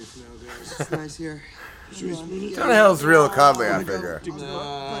more safe now, guys. It's nice here. John Hill's real cuddly, I figure.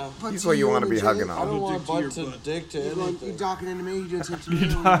 But He's do what you and want to be Jay- hugging I on. don't want butt to dick to anything. You docking into me? You doing tip to me? You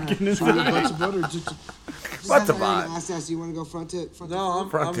docking into me? Butt to butt or dick to... Butt to butt. Ass, you want to go front to front? No, I'm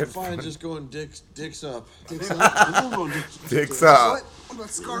Fronted fine front. just going dicks up. Dicks up. I'm going Dicks up. What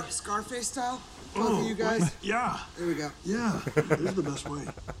about Scarface style? Both of you guys. Yeah. There we go. Yeah. This is the best way.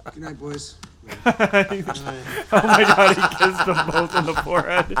 Good night, boys. Oh my god, he kissed them both on the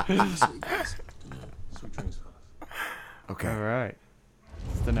forehead. Okay. All right.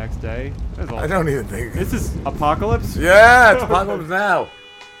 It's the next day. I don't even think. This is Apocalypse? Yeah, it's Apocalypse Now.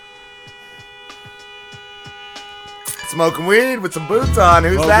 Smoking weed with some boots on.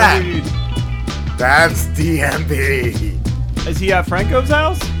 Who's that? That's DMB. Is he at Franco's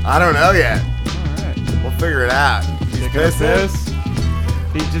house? I don't know yet. Alright. We'll figure it out. He's Look at pissed. this.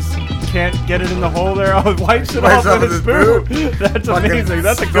 He just can't get it in the hole there. Oh, wipes it Wipes off off with his boot. That's Fucking amazing.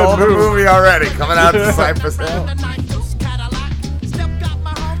 That's a stole good the move. movie already. Coming out to Cypress Hill.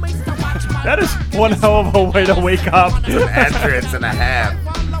 That is one hell of a way to wake up. It's an entrance and a half.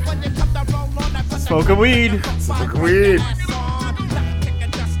 Smoking weed. Smoking weed.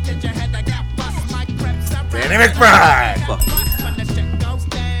 Danny McBride.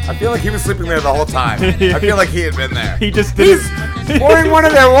 I feel like he was sleeping there the whole time. I feel like he had been there. He just did He's pouring one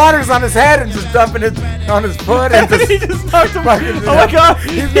of their waters on his head and just dumping it on his foot. And just he just knocked him. Oh my god.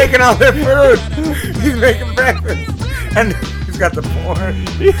 He's making all their food. He's making breakfast. And he's got the porn.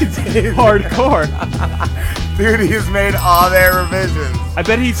 He's hardcore. Dude, he's made all their revisions. I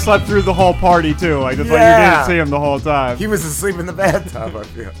bet he slept through the whole party too. Like, just like you Yeah. didn't see him the whole time. He was asleep in the bathtub, I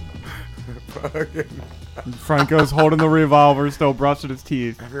feel. Franco's holding the revolver, still brushing his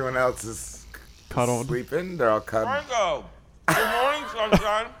teeth. Everyone else is cuddled. Sleeping. They're all cuddled. Franco! Good morning,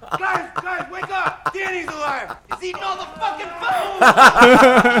 sunshine. Guys, wake up! Danny's alive! He's eating all the fucking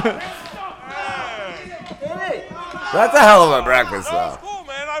food! That's a hell of a breakfast, though. Cool,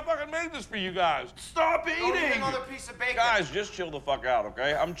 man. I fucking made this for you guys. Stop eating! Another piece of bacon. Guys, just chill the fuck out,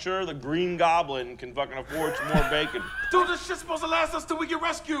 okay? I'm sure the Green Goblin can fucking afford some more bacon. Dude, this shit's supposed to last us till we get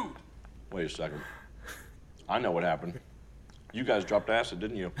rescued. Wait a second. I know what happened. You guys dropped acid,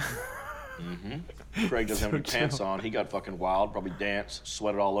 didn't you? Mm-hmm. Craig doesn't have any pants on. He got fucking wild, probably danced,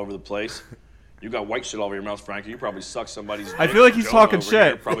 sweated all over the place. You got white shit all over your mouth, Frankie. You probably sucked somebody's I dick. feel like he's Jonah talking over shit.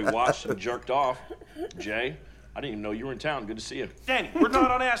 here Probably watched and jerked off. Jay, I didn't even know you were in town. Good to see you. Danny, we're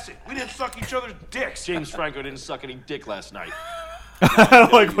not on acid. We didn't suck each other's dicks. James Franco didn't suck any dick last night.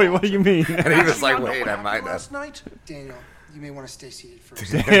 Like, wait, what do you mean? And he was like, wait, I might have. Last night, Daniel, you may want to stay seated for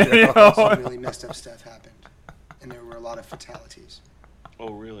a Daniel. second. Some really messed up stuff happened, and there were a lot of fatalities.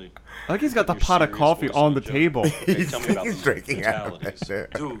 Oh, really? I think he's got the pot of coffee on the table. Okay, tell me about He's these drinking out of fatalities.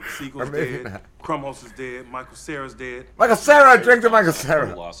 it. Dude, Or Siegel's maybe dead. not. Krumholz is dead. Michael Cera's dead. Michael Cera, drink to Michael Total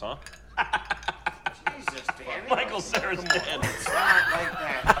Cera. loss, huh? Jesus, Danny. Michael Cera's dead. It's not like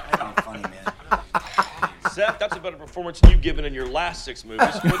that. That's not funny, man. Seth, that's a better performance than you've given in your last 6 movies.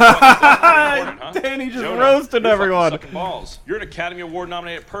 What the fuck is that? Important, huh? Danny just Jonah, roasted you're fucking everyone. sucking balls. You're an Academy Award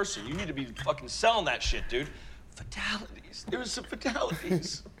nominated person. You need to be fucking selling that shit, dude. Fatalities. There was some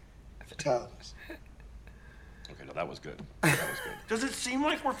fatalities. Fatalities. Okay, no, that was good. That was good. Does it seem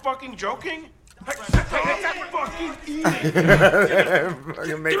like we're fucking joking? Hey, fucking eating.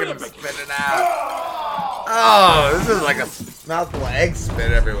 Fucking making him spit it out. Oh, this is like a mouthful of egg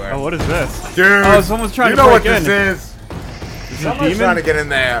spit everywhere. Oh, what is this? Dude, Oh, someone's trying you to know what break in. this is. Is it a Someone's demon? trying to get in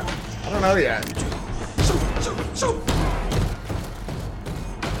there. I don't know yet.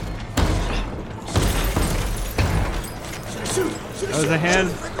 That was a hand.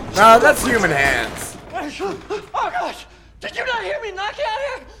 No, that's human hands. Oh gosh! Did you not hear me knocking out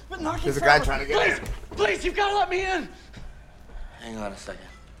here? But knocking There's a guy for trying to get please, in. Please, you've got to let me in. Hang on a second.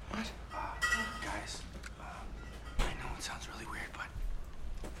 What? Guys, I know it sounds really weird, but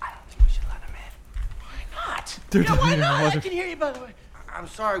I don't think we should let him in. Why not? Dude, yeah, why I not? I wasn't- can hear you, by the way. I'm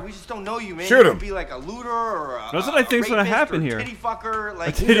sorry, we just don't know you, man. Shoot You him. could be like a looter or a That's what I think's gonna rapist happen or here. Titty fucker, like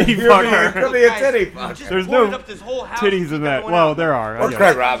A titty fucker. Could be a titty fucker. There's boarded no up this whole house, titties in that. Well, there are. Or I Craig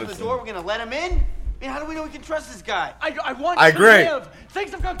guess. Robinson. The door, we're gonna let him in? I mean, how do we know we can trust this guy? I want I to agree. live.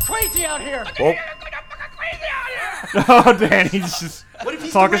 Things have gone crazy out here. Oh. Oh, Danny's just What if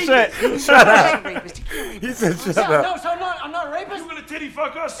he's talking the shit. rapist? Shut up. He said, "Shut No, up." no, so I'm not a rapist. You gonna titty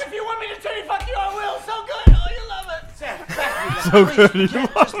fuck us? If you want me to titty fuck you, I will. So good. Oh, you love it. Sam, So good. You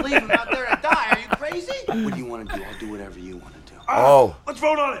can't just leave him out there to die. Are you crazy? What do you want to do? I'll do whatever you want to do. Oh, Let's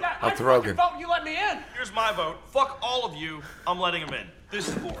vote on it. that's Rogan. Vote, you let me in. Here's my vote. Fuck all of you. I'm letting him in. This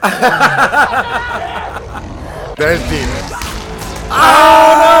is boring. There's Demon.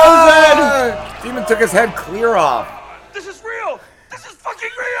 Oh, no, Demon took his head clear off. This is real. This is fucking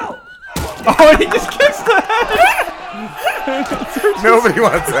real. Oh, and he just kicks the head. Nobody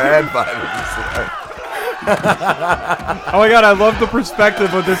wants a headbutt. Oh my god, I love the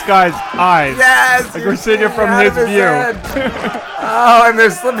perspective of this guy's eyes. Yes! Like we're seeing it from out his of his view. head. Oh, and they're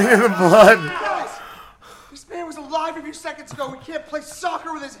slipping in the blood. This man was alive a few seconds ago. We can't play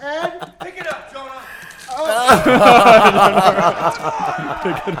soccer with his head. Pick it up, Jonah.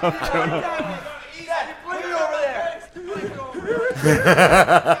 Pick it up, Jonah. Dad, put it over there. Put it over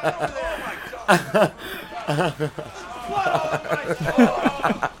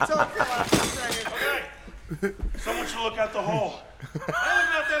Someone should look out the hole. I looked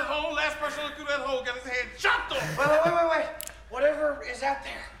out that hole. Last person looked through that hole got his head chopped off. Wait. Whatever is out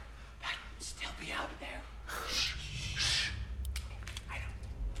there, that would still be out there.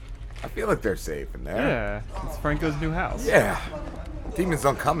 I feel like they're safe in there. Yeah, it's Franco's new house. Yeah. Demons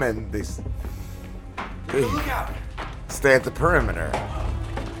don't come in. They stay at the perimeter.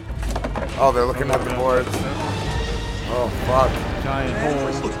 Oh, they're looking at the boards. Oh, fuck. Giant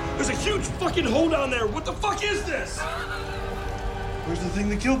hole. Look, there's a huge fucking hole down there. What the fuck is this? Where's the thing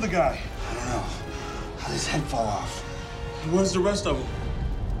that killed the guy? I don't know. How did his head fall off? Where's the rest of them?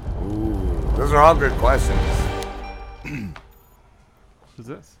 Ooh, those are all good questions. What's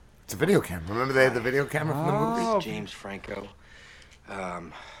this? It's a video camera. Remember they had the video camera from the movie? This is James Franco.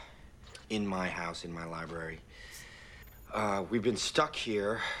 In my house, in my library. We've been stuck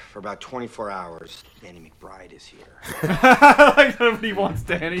here for about 24 hours. Danny McBride is here. Like nobody wants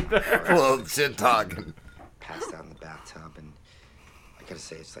Danny there. Well, shit talking. Passed out in the bathtub, and I gotta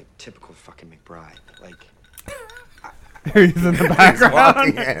say, it's like typical fucking McBride. Like, He's in the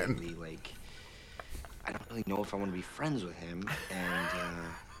background. Really, like, I don't really know if I want to be friends with him, and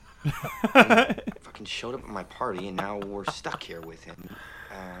fucking showed up at my party, and now we're stuck here with him.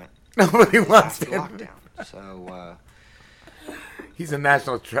 Nobody wants after him. lockdown. So, He's a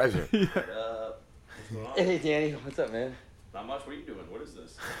national treasure. Hey, Danny, what's up, man? Not much. What are you doing? What is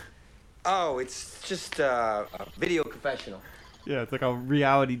this? Oh, it's just a video confessional. Yeah, it's like a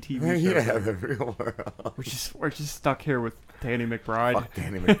reality TV show. Yeah, the real world. We're just stuck here with Danny McBride. Fuck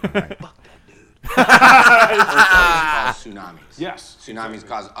Danny McBride. Cause tsunamis. Yes. Tsunamis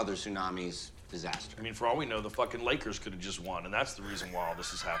cause other tsunamis. Disaster. I mean, for all we know, the fucking Lakers could have just won, and that's the reason why all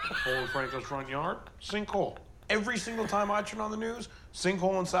this is happening. Hole in Franco's front yard, sinkhole. Every single time I turn on the news,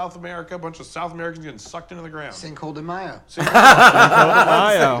 sinkhole in South America, a bunch of South Americans getting sucked into the ground. Sinkhole de Mayo.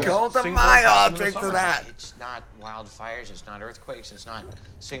 Sinkhole de Mayo. I'll drink to that. It's not wildfires. It's not earthquakes. It's not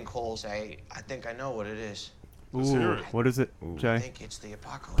sinkholes. I think I know what it is. Ooh, what is it, I Jay? think it's the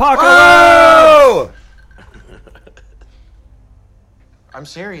apocalypse. Oh! I'm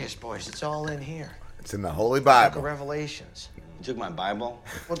serious, boys. It's all in here. It's in the Holy Book of Bible. Revelations. You took my Bible?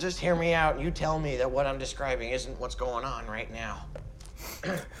 Well, just hear me out. You tell me that what I'm describing isn't what's going on right now.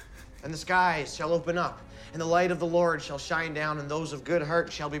 And the skies shall open up, and the light of the Lord shall shine down, and those of good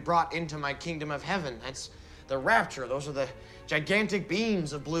heart shall be brought into my kingdom of heaven. That's the rapture. Those are the gigantic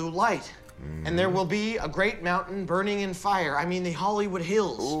beams of blue light. And there will be a great mountain burning in fire. I mean, the Hollywood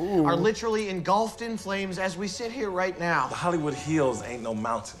Hills are literally engulfed in flames as we sit here right now. The Hollywood Hills ain't no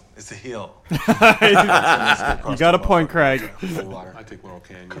mountain. It's a hill. You got a point, Craig. I take Laurel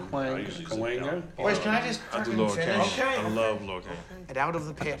Canyon. I usually Cahuenga. Boys, can I just I do fucking Laurel finish? Canyon. I love Laurel Canyon. And out of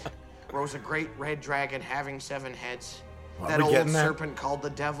the pit rose a great red dragon having 7 heads. Are That we old getting that? serpent called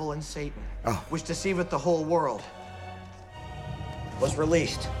the devil and Satan, Oh. which deceiveth the whole world, was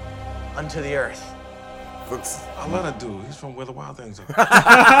released unto the earth. I love that dude. He's from Where the Wild Things Are. It's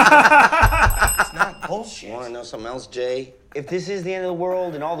not bullshit. You want to know something else, Jay? If this is the end of the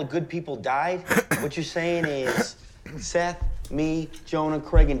world and all the good people died, what you're saying is Seth, me, Jonah,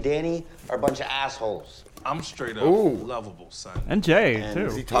 Craig, and Danny are a bunch of assholes. I'm straight up Ooh. lovable, son. And Jay, And too.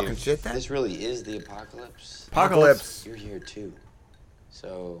 Is he talking if shit then? This really is the apocalypse. Apocalypse. You're here too.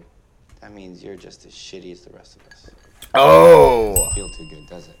 So that means you're just as shitty as the rest of us. Oh. Doesn't feel too good,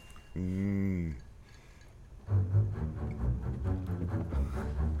 does it?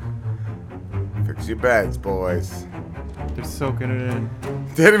 Fix your beds, boys. They're soaking it in.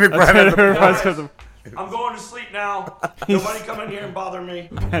 Danny McBride at the Everyone's bar. got I'm going to sleep now. Nobody come in here and bother me.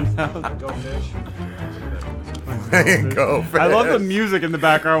 Go fish. Go I love the fish. music in the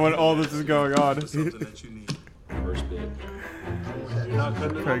background when all this is going on. Something that you need. First bit. You're not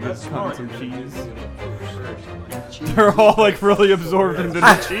cutting Craig it is off cutting that some smart. cheese. They're all like really absorbed into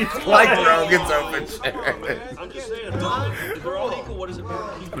the cheese. Like Rogan's open shirt. I'm just saying, if they're all equal, what does it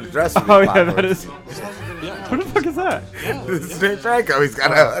matter? Dress would be Oh yeah, popular. that is. What the fuck is that? This is Dave Franco. He's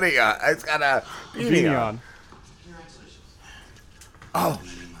got a hoodie on. He's got a beanie on. Oh,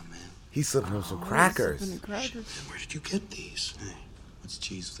 he's slipping him some crackers. Where did you get these? Hey, what's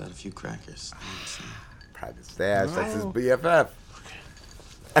cheese without a few crackers? Private stash. That's his BFF.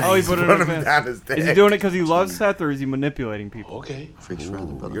 Oh, he He's put it putting in him his down pants. his dick. Is he doing it because he loves Seth, or is he manipulating people? Okay. Freaks around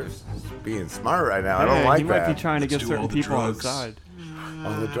the brother. You're being smart right now. I Yeah, don't like he that. might be trying to get do certain all the people on his drugs. side.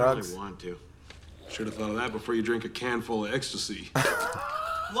 All the drugs. I want to. Should have thought of that before you drink a can full of ecstasy.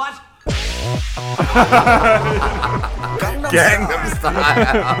 What? Gangnam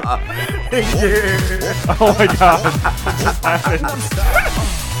Style. Yeah. Oh my god. What just happened?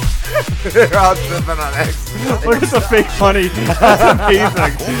 They're all tripping on ecstasy. Look at the fake money. That's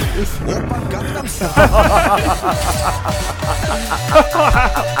amazing.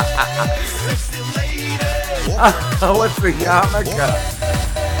 What's the yarmulke?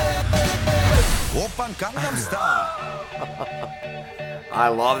 I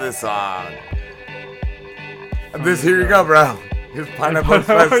love this song. This, here you go, bro. Here's Pineapple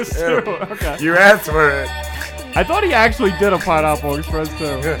Express too. Okay. You asked for it. I thought he actually did a Pineapple Express too.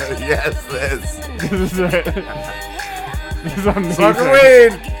 Yes, this. This is it. This is amazing. Smoking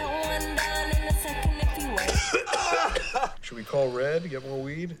weed. Should we call Red to get more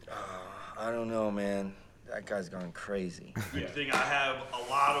weed? I don't know, man. That guy's gone crazy. Good thing I have a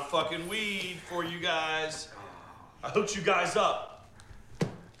lot of fucking weed for you guys. I hooked you guys up.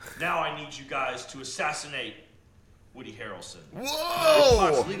 Now I need you guys to assassinate Woody Harrelson. If Whoa!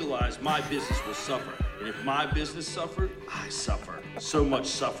 Fox legalized, my business will suffer. And if my business suffered, I suffer. So much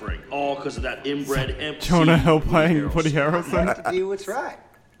suffering. All because of that inbred hemp Jonah seed, Hill Woody playing Harrelson. Woody You have Harrelson. to do what's right.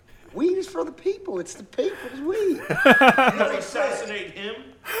 Weed is for the people. It's the people's weed. You're gonna assassinate him,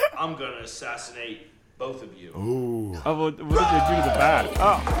 I'm gonna assassinate both of you. Ooh. Oh, what did you do to the bat?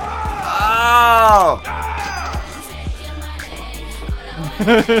 Oh. Oh!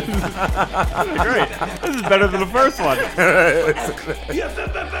 Great. This is better than the first one.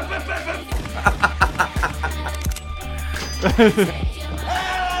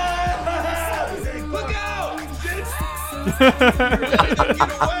 Look out!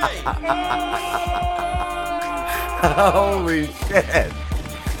 Holy shit.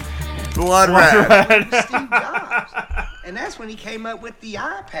 Blood red. Steve Jobs. And that's when he came up with the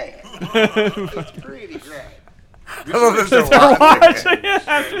iPad. It's pretty great. I love that They're they're watching it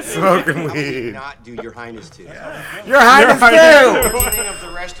after smoking weed. Not do your highness to. Your Highness too! Beginning of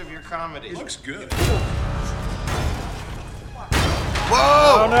the rest of your comedy. Looks good. Whoa!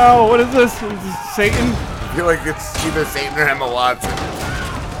 Oh no, what is this? Is this Satan? I feel like it's either Satan or Emma Watson.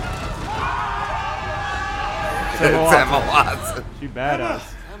 It's Emma Watson. She badass.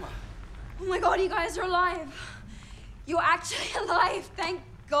 Oh my god, you guys are alive. You're actually alive, thank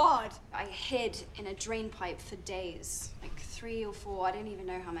God. I hid in a drain pipe for days, like 3 or 4, I don't even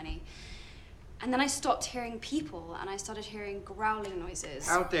know how many. And then I stopped hearing people and I started hearing growling noises.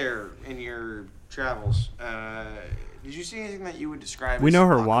 Out there in your travels, did you see anything that you would describe We as know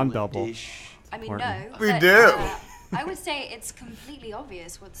her wand double. apocalyptic-ish? I mean, Important. no. We but, do. I would say it's completely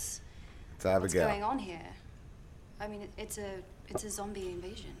obvious what's It's Abigail. going on here. I mean, it's a zombie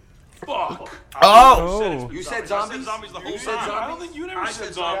invasion. Fuck! Oh! You said zombies? Zombies the whole said time. I don't zombies? think you never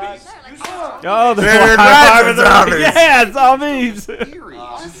said zombies. Oh, the They're high imagine five zombies. Yeah, zombies.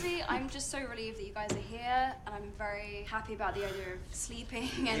 Honestly, I'm just so relieved that you guys are here, and I'm very happy about the idea of sleeping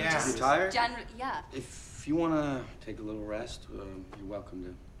and Yeah. just You tired? generally, yeah. If you want to take a little rest, you're welcome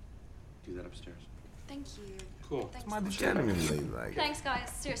to do that upstairs. Thank you. Cool. Thanks. Genuinely, like. Thanks,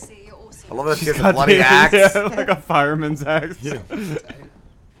 guys. Seriously, you're awesome. I love that she has a Got bloody the- axe. Yeah, like a fireman's axe.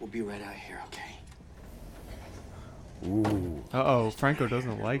 We'll be right out here, okay? Ooh. Uh-oh, Franco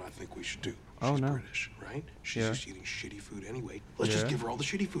doesn't like. I think we should do. Oh, no. British, right? She's Yeah. just eating shitty food anyway. Let's just Yeah. give her all the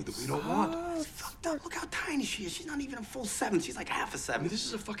shitty food that we don't want. It's fucked up. Look how tiny she is. She's not even a full 7. She's like half a 7. I mean, this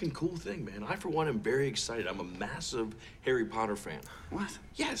is a fucking cool thing, man. I, for one, am very excited. I'm a massive Harry Potter fan. What?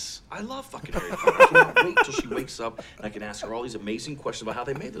 Yes, I love fucking Harry Potter. I cannot wait till she wakes up and I can ask her all these amazing questions about how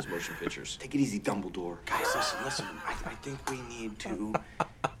they made those motion pictures. Take it easy, Dumbledore. Guys, listen. I think we need to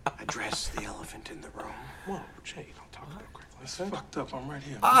address the elephant in the room. Whoa, Jay, don't talk about Greg. It's fucked up. I'm right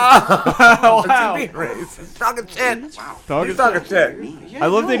here. Wow. Being racist. Talking shit. Wow. He's talking shit. I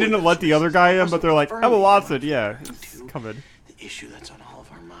love they didn't let the other guy in, but they're like, Emma Watson, yeah, he's coming. The issue that's on all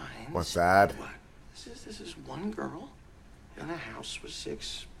of our minds. What's that? This is one girl in a house with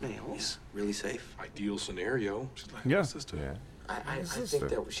 6 males. Really safe. Ideal scenario. She's like Yeah. my sister. Yeah. I think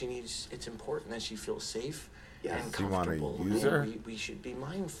that she needs. It's important that she feels safe and Do you want to comfortable. use and her? we should be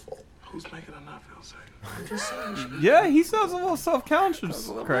mindful. Who's making her not feel safe? I'm just saying. Yeah, he sounds a little self-conscious,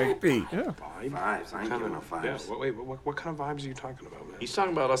 Craig. Yeah. Vibes. I ain't giving no vibes. Yeah, wait, what kind of vibes are you talking about, man? He's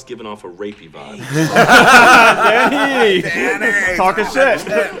talking about us giving off a rapey vibe. Danny! Talking shit.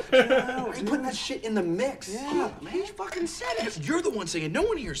 I ain't putting that shit in the mix. Yeah, man. He fucking said it. You're the one saying no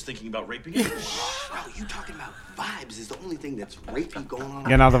one here is thinking about raping you. Bro, you talking about vibes is the only thing that's rapey going on.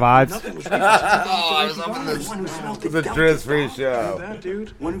 Getting all the vibes. Nothing was Oh, it's up in The one who smelled the Driz Free show. that, dude.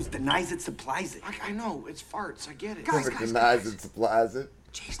 One who denies it, supplies it. I know, it's farts. I get it. Guys, Whoever denies it supplies it.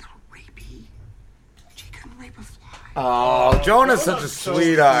 Jay's not rapey. Jay couldn't rape a fly. Oh, Jonah's such a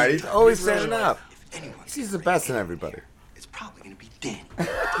sweetheart. He's always standing up. He sees the best in everybody. It's probably gonna be Danny.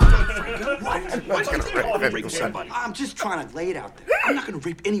 Why do you think I want to rape somebody? I'm just trying to lay it out there. I'm not going to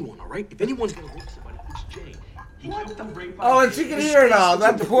rape anyone, all right? If anyone's going to rape somebody, it's Jay. He killed them, raped Oh, and she can hear it all.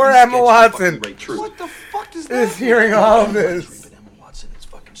 That poor Emma Watson What the fuck is that? is hearing all of this. Emma Watson, it's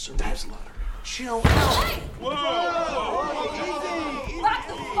fucking survival lottery. Chill out. Back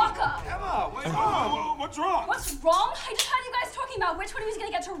the fuck up! Emma, what's wrong? What's wrong? I just had you guys talking about which one he was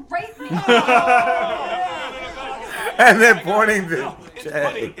gonna get to rape me. And they're pointing to It's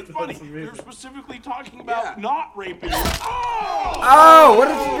Jay. funny. You're specifically talking about not raping. Oh, what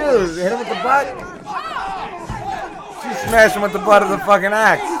did she do? Hit him with the butt? She smashed him with the butt of the fucking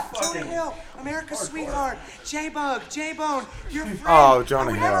axe. Jonah Hill, America's sweetheart. J-Bug, J-Bone, your friend. Oh,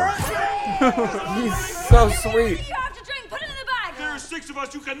 Jonah Hill. He's so sweet. You have to drink. Put it in the bag. There are 6 of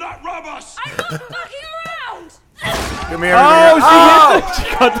us. You cannot rob us. I'm not fucking around. Give me everything. Oh, she hit the,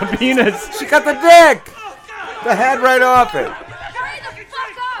 she cut the penis. She cut the dick. The head right off it. Hurry the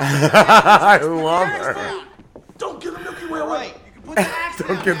fuck up. I love her. Don't give the Milky Way away.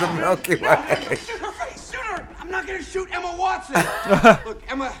 Don't give the Milky Way. Shoot her face, shoot her. I'm not gonna shoot Emma Watson. Look,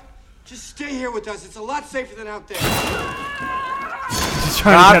 Emma, just stay here with us. It's a lot safer than out there. She's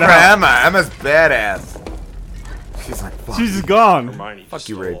trying Not to for get out. Emma. Emma's badass. She's like, fuck. She's gone. Hermione Fuck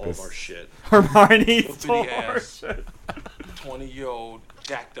you, stole all of rapist. our shit. Hermione Look to stole the our ass. shit. 20-year-old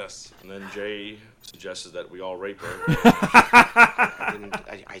jacked us. And then Jay suggested that we all rape her.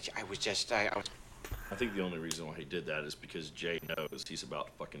 I was just. I was. I think the only reason why he did that is because Jay knows he's about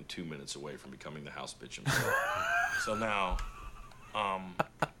fucking 2 minutes away from becoming the house bitch himself. So now,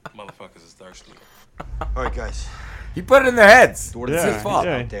 motherfuckers is thirsty. All right, guys. He put it in their heads. Door to It's the his fault.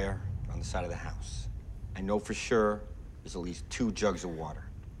 out there on the side of the house. I know for sure there's at least 2 jugs of water.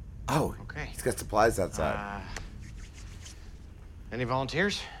 Oh, Okay. he's got supplies outside. Any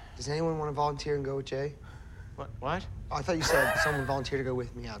volunteers? Does anyone want to volunteer and go with Jay? What? Oh, I thought you said someone volunteered to go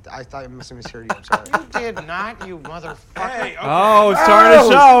with me out there. I thought I must have misheard you. I'm sorry. You did not, you motherfucker. Hey, okay. Oh, it's starting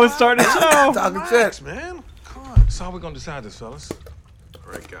to show. It's starting to show. Talking Relax, shit. man. Come on. So how we gonna decide this, fellas?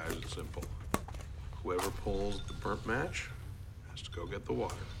 All right, guys. It's simple. Whoever pulls the burnt match has to go get the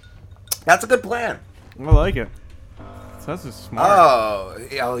water. That's a good plan. I like it. So that's just smart.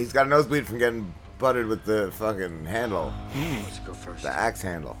 Oh, he's got a nosebleed from getting buttered with the fucking handle. Let's go first. The axe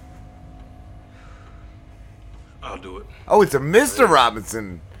handle. I'll do it. Oh, it's a Mr.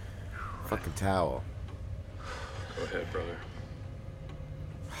 Robinson fucking towel. Go ahead, brother.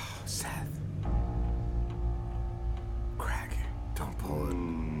 Seth. Crack it. Don't pull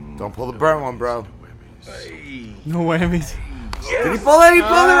it. Don't pull the burnt one, bro. No whammies. Did he pull it? He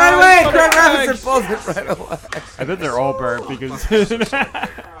pulled it right away. Craig Robinson pulled it right away. I bet they're all burnt because. There's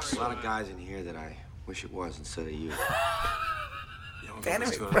a lot of guys in here that I wish it was instead of you. Danny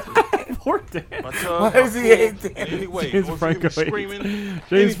Poor Dan. Why does he hate Danny? Anyway, James Franco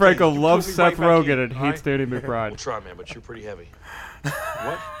James Franco loves Seth Rogen and hates Danny We'll McBride. try, man, but you're pretty heavy.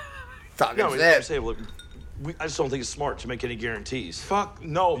 What? Talking No, I mean, shit. I'm saying, look, I just don't think it's smart to make any guarantees. Fuck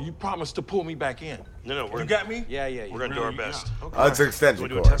no! You promised to pull me back in. No, we're You got me? Yeah, We're gonna do our best. Oh, it's an Can extension we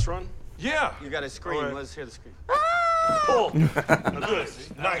do a cord. test run? Yeah. You gotta scream. All right. Let's hear the scream. Pull. Good.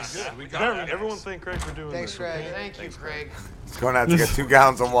 Nice. We got Everyone thank Craig for doing Thanks, this. Craig. okay? Thank you, Craig. He's going out to get 2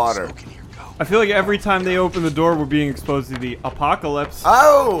 gallons of water. I feel like every time they open the door, we're being exposed to the apocalypse.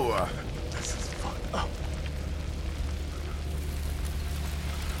 Oh!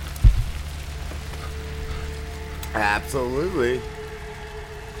 Absolutely.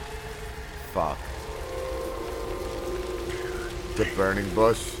 Fuck. The burning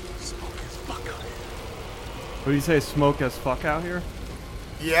bush. What do you say, smoke as fuck out here?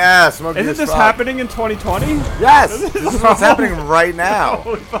 Yeah, smoke Isn't as this fuck. happening in 2020? Yes! This is what's happening right now.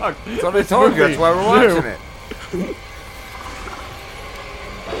 Holy fuck. That's what I told you. That's why we're watching it.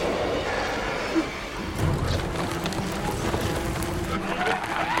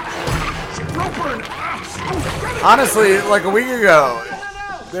 Honestly, like a week ago,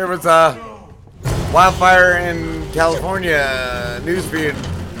 there was a wildfire in California newsfeed,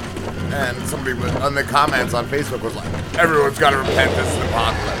 and somebody was, on the comments on Facebook was like, "Everyone's got to repent. This is the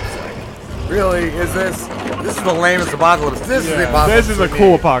apocalypse." Like, really? Is this? This is the lamest apocalypse. This is the apocalypse. This is a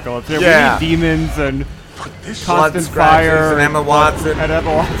cool apocalypse. Yeah, we need demons and constant fire. And Emma Watson. And Emma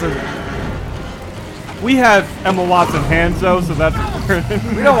Watson. We have Emma Watson hands though, so that's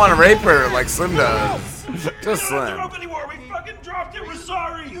important. We don't want to rape her like Slim does. Just Slim. We fucking dropped it. We're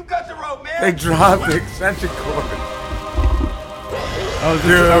sorry. You got the rope, man. They dropped the extension cord.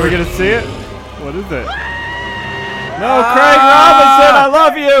 Oh, are we gonna see it? What is it? No, Craig Robinson, I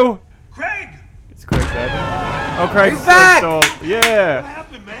love you. Craig. It's Craig dead. Oh, Craig's He's back. still. Yeah. What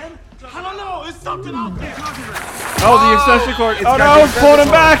happened, man? I don't know. It's something out there. Oh, the extension cord. It's Oh got no, the it's pulling him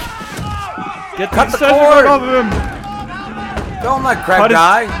extension back. Get Cut the extension cord. off of him. Don't let Craig Cut his-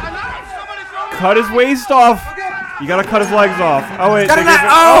 die. Cut his waist off. You gotta cut his legs off. Oh wait. Got they a gave knife.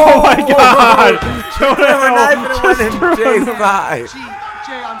 it- Oh my God. They were knifing it went in Jay's thigh.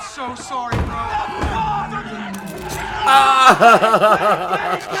 Jay, I'm so sorry, bro.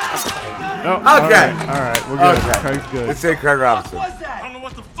 No, Okay. All right. We're good. Okay. Craig's good. Let's say Craig Robinson. I don't know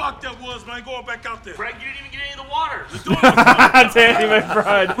what the fuck that was, man. Going back out there. Craig, you didn't even get any of the water. Danny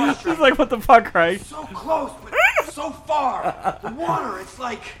McBride. He's like, what the fuck, Craig? So close, but so far. The water, it's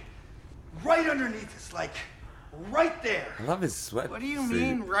like right underneath us, like right there. I love his sweat. What do you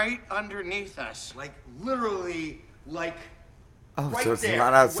mean right underneath us? Like literally, like Oh, right so it's there.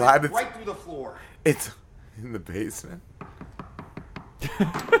 not outside. It's Right through the floor. It's in the basement.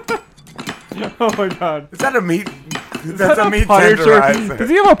 Oh my God. Is that a meat? Is That's that a meat Punisher? tenderizer. Does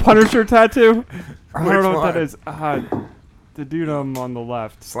he have a Punisher tattoo? I Which don't know what one? that is. The dude on the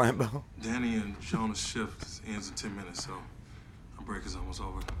left. Slambo. Danny and Jonah's shift ends in 10 minutes, so our break is almost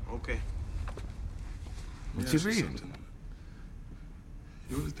over. Okay. What Let you me ask reading? something.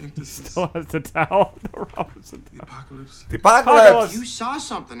 You really think this is Still has the towel. The Robinson the apocalypse? The apocalypse. You saw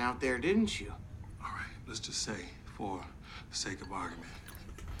something out there, didn't you? All right, let's just say, for the sake of argument,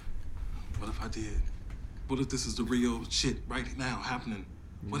 what if I did? What if this is the real shit right now happening?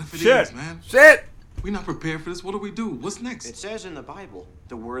 What if it is, man? Shit. We're not prepared for this. What do we do? What's next? It says in the Bible,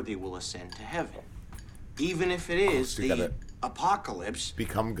 the worthy will ascend to heaven. Even if it is so you the gotta apocalypse,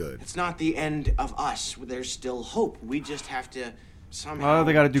 become good. it's not the end of us. There's still hope. We just have to somehow. Oh,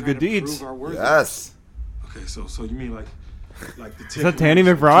 they gotta do try good to deeds. prove our worthiness. Yes. Okay, so you mean like the Is that Danny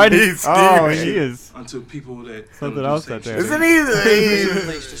McBride? He's Oh, Stevie. he is. unto people that Something don't do else same that shit. day. Isn't he? It's a good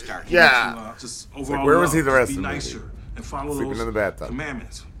place to start. Yeah. Just It's overall like, where was love, he the rest be of the movie? nicer and follow Sleeping those in the bathtub.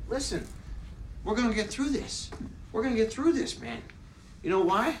 commandments. Listen, we're gonna get through this. We're gonna get through this, man. You know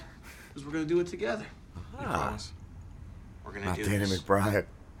why? Because we're gonna do it together. You promise? We're gonna Not do Danny this. McBride.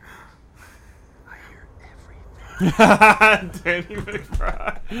 Danny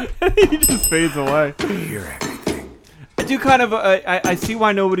McBride. He just fades away. Hear everything. I do kind of. I see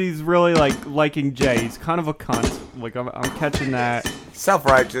why nobody's really liking Jay. He's kind of a cunt. Like I'm catching that.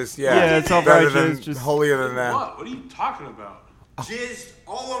 Self-righteous, yeah. Yeah, self-righteous, Better than, just- holier than that. What are you talking about? Jizzed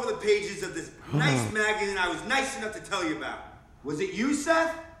all over the pages of this nice magazine I was nice enough to tell you about. Was it you,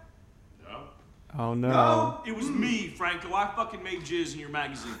 Seth? Oh no. It was me, Franco. I fucking made jizz in your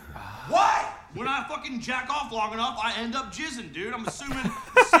magazine. Why? When I fucking jack off long enough, I end up jizzing, dude. I'm assuming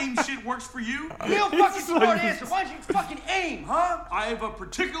the same shit works for you. Real fucking smart answer. Why don't you fucking aim, huh? I have a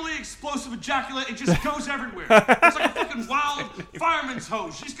particularly explosive ejaculate. It just goes everywhere. It's like a fucking wild fireman's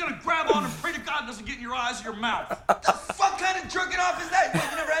hose. You're just gonna grab on and pray to God it doesn't get in your eyes or your mouth. The fuck kind of jerking off is that?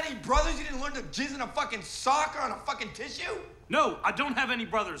 You never had any brothers? You didn't learn to jizz in a fucking sock or on a fucking tissue? No, I don't have any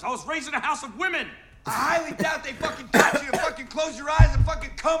brothers. I was raised in a house of women. I highly doubt they fucking touch you and fucking close your eyes and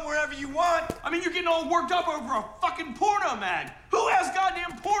fucking come wherever you want. I mean, you're getting all worked up over a fucking porno mag. Who has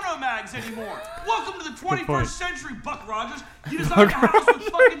goddamn porno mags anymore? Welcome to the 21st century, Buck Rogers. You designed a house with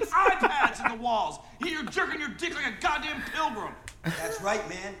fucking iPads in the walls. You're jerking your dick like a goddamn pilgrim. That's right,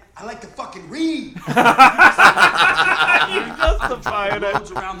 man. I like to fucking read. You justifying it. Roads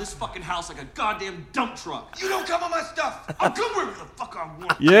around this fucking house like a goddamn dump truck. You don't come on my stuff. I'll come wherever the fuck I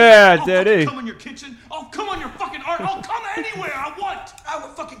want. Yeah, I'll Daddy. fucking come in your kitchen. I'll come on your fucking art. I'll come anywhere I want. I will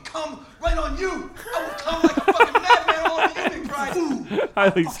fucking come right on you. I will come like a fucking madman all over you, Big Pride.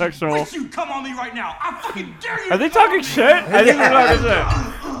 Highly sexual. Wait, you come on me right now. I fucking dare you. Are they to come talking on shit? me. I think they're talking shit.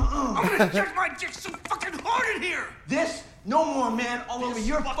 I'm gonna jerk my dick so fucking hard in here. This, no more, man, all over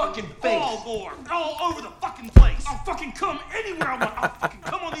your fucking face. All more. All over the fucking place. I'll fucking come anywhere I want. I'll fucking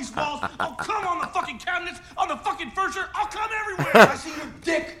come on these walls. I'll come on the fucking cabinets, on the fucking furniture. I'll come everywhere. If I see your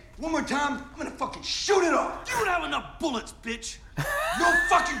dick one more time, I'm gonna fucking shoot it off. You don't have enough bullets, bitch. No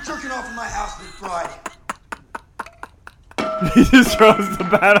fucking jerking off in my house, Big Pride. He just throws the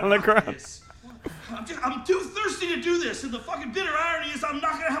bat on the ground. I'm too thirsty to do this, and the fucking bitter irony is I'm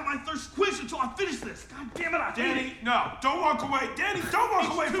not gonna have my thirst quenched until I finish this. God damn it, Danny, no, don't walk away. Danny, don't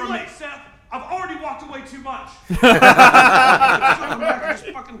walk away from me. Seth. I've already walked away too much. Come back and just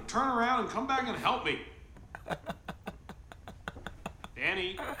fucking turn around and come back and help me.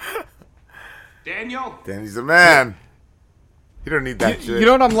 Danny. Daniel. Danny's a man. You don't need that shit. You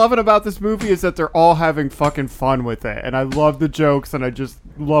know what I'm loving about this movie is that they're all having fucking fun with it, and I love the jokes, and I just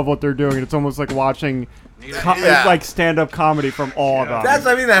love what they're doing. It's almost like watching like stand-up comedy from all of them. That's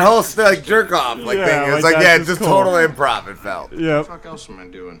what I mean. That whole like jerk off thing. It's like that's just cool. total improv. It felt. Yeah. What the fuck else am I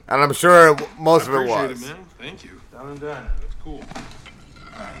doing? And I'm sure most of it Appreciate was. man. Thank you. Done and done. That's cool.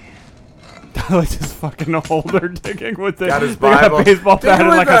 Like just fucking holder digging with it. Got his They got Bible. a baseball bat Digging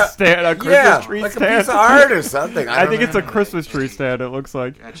and like with a stand, a Christmas tree like stand. a piece of art or something. I think it's a Christmas tree stand. It looks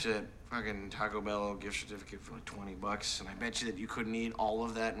like. Got you that fucking Taco Bell gift certificate for like $20, and I bet you that you couldn't eat all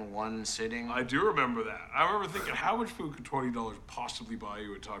of that in one sitting. I do remember that. I remember thinking, how much food could $20 possibly buy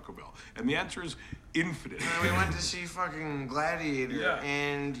you at Taco Bell? And the answer is infinite. And we went to see fucking Gladiator, Yeah.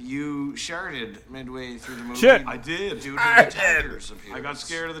 and you sharded midway through the movie. Shit. I did. Due to the tigers appearance. I got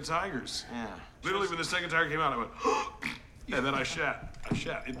scared of the tigers. Yeah. Literally, when the second tiger came out, I went, and then I shat. I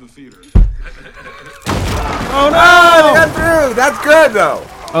shat in the theater. Oh no! They got through. That's good though.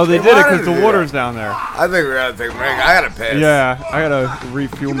 Oh, they did it because the water's down there. I think we gotta take a break. I gotta piss. Yeah, I gotta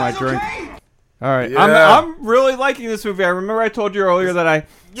refuel my drink. All right, Yeah. I'm really liking this movie. I remember I told you earlier that I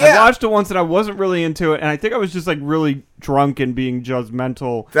watched it once and I wasn't really into it, and I think I was just like really drunk and being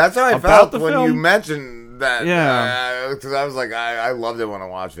judgmental. That's how I about felt the when film. you mentioned that. Yeah. Because I was like, I loved it when I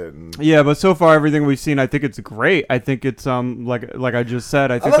watched it. And Yeah, but so far everything we've seen, I think it's great. I think it's like I just said,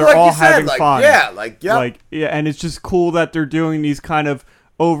 I think love they're like all you said, having like, fun. yeah, yeah, and it's just cool that they're doing these kind of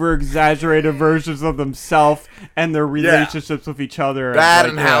over-exaggerated versions of themselves and their relationships with each other. that like,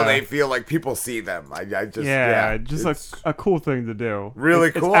 and how they feel like people see them. I just just a cool thing to do. Really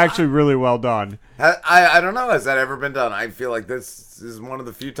It's cool. actually really well done. I don't know. Has that ever been done? I feel like this is one of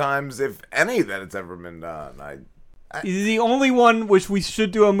the few times, if any, that it's ever been done. The only one which we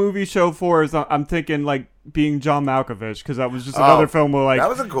should do a movie show for is I'm thinking like being John Malkovich, because that was just another film where like that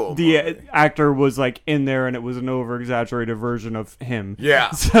was a cool the actor was like in there and it was an over-exaggerated version of him. Yeah,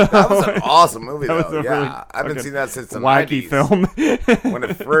 So- that was an awesome movie. That was Though. a Yeah, really I haven't fucking seen that since the wacky 90s, film when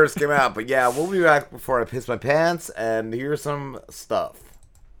it first came out. But yeah, we'll be back before I piss my pants, and here's some stuff.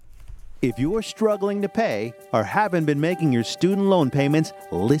 If you're struggling to pay or haven't been making your student loan payments,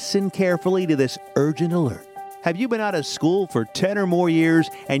 listen carefully to this urgent alert. Have you been out of school for 10 or more years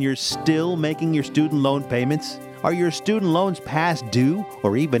and you're still making your student loan payments? Are your student loans past due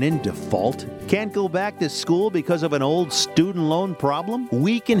or even in default? Can't go back to school because of an old student loan problem?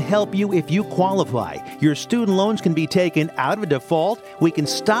 We can help you if you qualify. Your student loans can be taken out of default. We can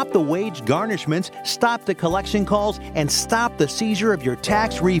stop the wage garnishments, stop the collection calls, and stop the seizure of your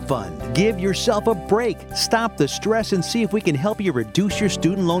tax refund. Give yourself a break. Stop the stress and see if we can help you reduce your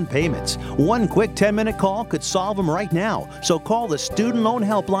student loan payments. One quick 10-minute call could solve them right now. So call the Student Loan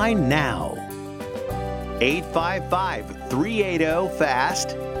Helpline now. 855-380-FAST,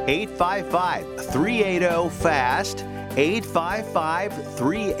 855-380-FAST,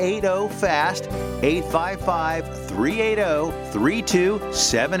 855-380-FAST,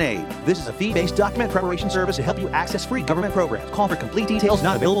 855-380-3278. This is a fee-based document preparation service to help you access free government programs. Call for complete details,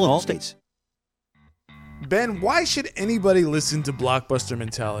 not available in all states. Ben, why should anybody listen to Blockbuster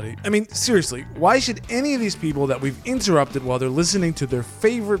Mentality? I mean, seriously, why should any of these people that we've interrupted while they're listening to their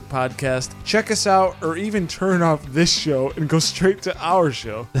favorite podcast check us out or even turn off this show and go straight to our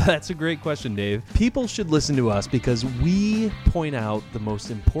show? That's a great question, Dave. People should listen to us because we point out the most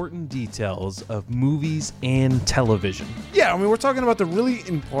important details of movies and television. Yeah, I mean, we're talking about the really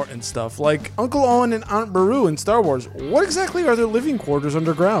important stuff, like Uncle Owen and Aunt Beru in Star Wars. What exactly are their living quarters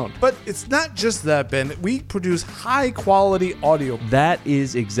underground? But it's not just that, Ben. We produce high-quality audio. That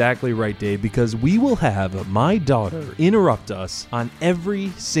is exactly right, Dave, because we will have my daughter interrupt us on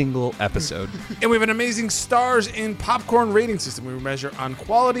every single episode. And we have an amazing stars and popcorn rating system we measure on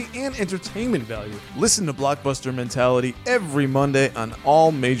quality and entertainment value. Listen to Blockbuster Mentality every Monday on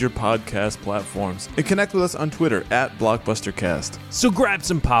all major podcast platforms. And connect with us on Twitter at BlockbusterCast. So grab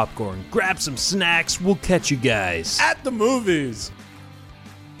some popcorn, grab some snacks, we'll catch you guys at the movies.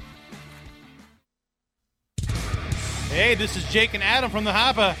 Hey, this is Jake and Adam from the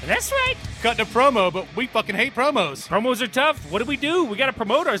Hopper. That's right. Cutting a promo, but we fucking hate promos. Promos are tough. What do? We gotta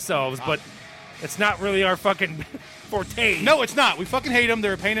promote ourselves, but it's not really our fucking forte. No, it's not. We fucking hate them.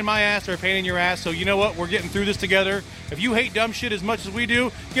 They're a pain in my ass. They're a pain in your ass. So you know what? We're getting through this together. If you hate dumb shit as much as we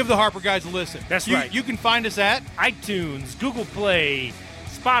do, give the Harper guys a listen. That's right. You can find us at iTunes, Google Play,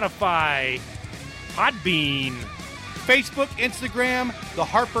 Spotify, Podbean, Facebook, Instagram,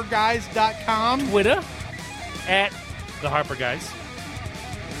 theharperguys.com, Twitter, at The Harper Guys.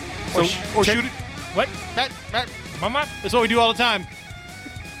 Or shoot it. What? Mama? That's what we do all the time.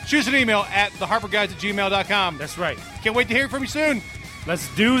 Shoot us an email at theharperguys@gmail.com. That's right. Can't wait to hear from you soon. Let's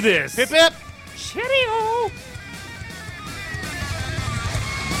do this. Hip hip. Cheerio.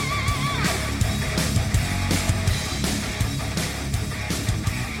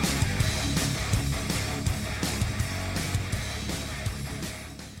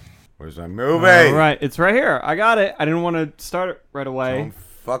 Where's my movie? All right, it's right here. I got it. I didn't want to start it right away. Don't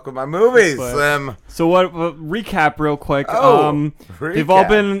fuck with my movies, Slim. So what recap real quick. Oh, they've all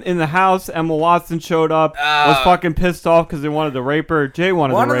been in the house. Emma Watson showed up. Was fucking pissed off because they wanted to rape her. Jay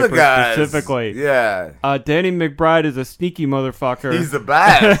wanted to rape her specifically. Yeah. Danny McBride is a sneaky motherfucker. He's the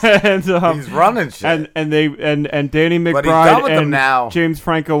best. And, he's running shit. And Danny But he's done McBride with them and now. James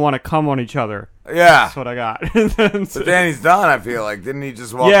Franco want to come on each other. Yeah. That's what I got. So Danny's done, I feel like. Didn't he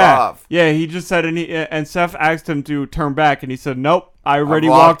just walk yeah. off? Yeah, he just said, and Seth asked him to turn back, and he said, nope, I already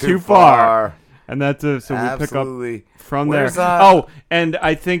walked too far. And that's it. So Absolutely. we pick up from Where's there. Oh, and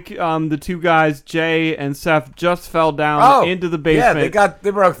I think the two guys, Jay and Seth, just fell down into the basement. Yeah, they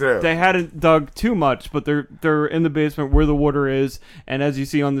broke through. They hadn't dug too much, but they're in the basement where the water is. And as you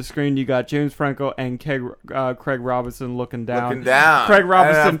see on the screen, you got James Franco and Craig Robinson looking down. Craig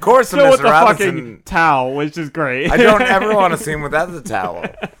Robinson, and of course, still Mr. with the Robinson, fucking towel, which is great. I don't ever want to see him without the towel.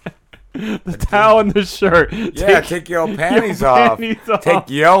 The towel and the shirt. Yeah, take your panties off. Take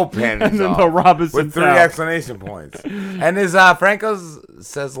your panties off. And then the Robinson with 3 towel. exclamation points. And his Franco's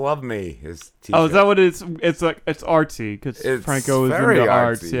says "Love Me." His t-shirt. Oh, is that what it's? It's like it's artsy because Franco is very into artsy.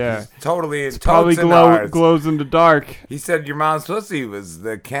 arts. Yeah, He's totally. It's probably glows in the dark. He said your mom's pussy was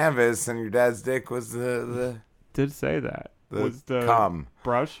the canvas and your dad's dick was the. Did say that. Was the cum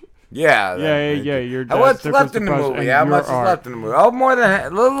brush? Yeah. Yeah. Your dad's what's dick left was the in the brush movie? and How your much is art. left in the movie? Oh, more than a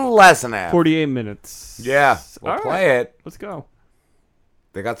little less than half. 48 minutes. Yeah, we'll All right. play it. Let's go.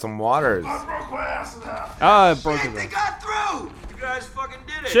 They got some waters. Ah, it broke it. They got through. You guys fucking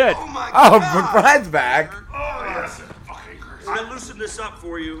did it. Shit. Oh my Oh, god. McBride's back. Oh yes. I loosened this up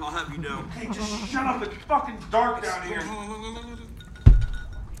for you. I'll have you know. Hey, just shut up. It's fucking dark down here.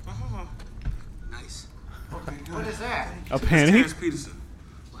 Nice. What is that? A panty? Terrence Peterson.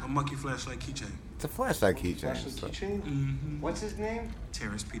 A monkey flashlight keychain. It's a flashlight keychain. What's his name?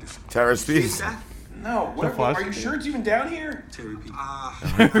 Terrence Peterson. Terrence Peterson. No, what, are you sure it's even down here? Terry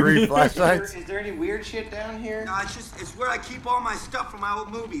Peterson. Green flashlights. Is there any weird shit down here? No, it's where I keep all my stuff from my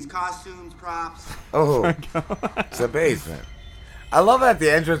old movies, costumes, props. Oh, it's a basement. I love that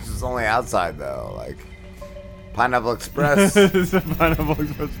the entrance is only outside though, like Pineapple Express. It's a Pineapple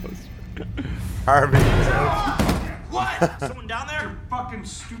Express. Harvey. What? Someone down there? Your fucking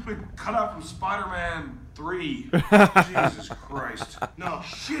stupid cutout from Spider-Man 3. Jesus Christ. No,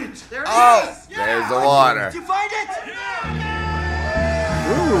 shit. There it Oh, is. there's the water. Did you find it?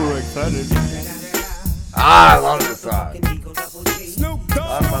 Ooh, excited. Ah, I love this song.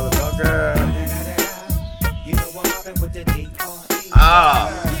 Oh, motherfucker. Ah,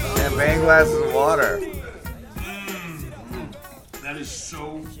 champagne glasses and water. That is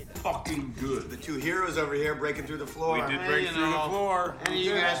so fucking good. The two heroes over here breaking through the floor. We did break through the floor. Any of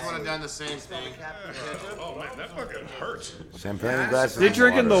you guys would have done the same thing. Oh man, that fucking hurts. Champagne glasses. They're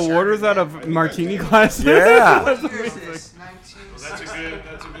drinking the waters out of martini glasses. Yeah. That's amazing. That's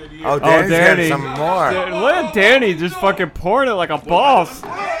a good year. Oh, Danny's Danny. got some more. Look at Danny just fucking pouring it like a boss.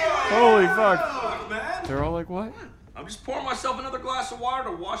 Holy fuck. They're all like, what? I'm just pouring myself another glass of water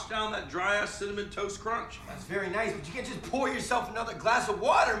to wash down that dry ass cinnamon toast crunch. That's very nice, but you can't just pour yourself another glass of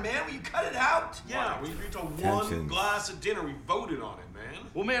water, man. Will you cut it out? Yeah, we agreed to one Tension. glass of dinner. We voted on it, man.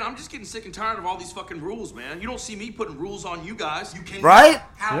 Well, man, I'm just getting sick and tired of all these fucking rules, man. You don't see me putting rules on you guys. You can't. Right?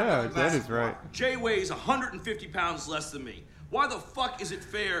 Yeah, that is right. Jay weighs 150 pounds less than me. Why the fuck is it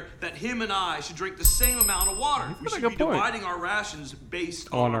fair that him and I should drink the same amount of water? We should be dividing our rations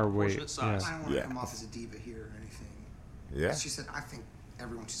based on our proportionate size. I don't want to come off as a diva here or anything. Yeah. She said, I think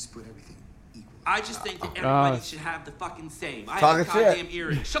everyone should split everything equally. I just think that everybody should have the fucking same. I Talking have a goddamn shit.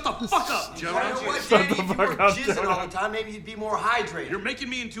 earring. Shut the fuck up, Joe. You know what, Danny? If you were jizzing all the time, maybe you'd be more hydrated. You're making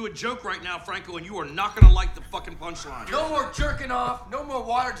me into a joke right now, Franco, and you are not gonna like the fucking punchline. No more jerking off, no more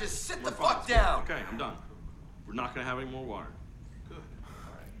water, just sit the fuck down. Okay, I'm done. We're not gonna have any more water.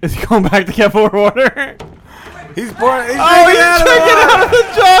 Is he going back to get more water? He's pouring. He's drinking out of the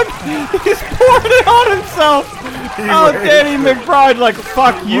jug. He's pouring it on himself. Oh, Danny McBride, like,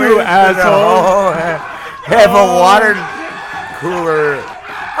 fuck you, asshole. Have a water cooler.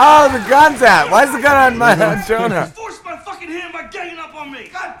 Oh, the gun's out. Why is the gun on Jonah? Forced my fucking hand by ganging up on me.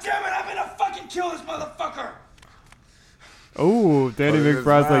 God damn it, I'm gonna fucking kill this motherfucker. Oh, Danny Put it in his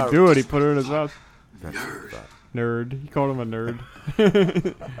McBride's like, mouth. do it. He put it in his mouth. Nerd. Nerd. He called him a nerd.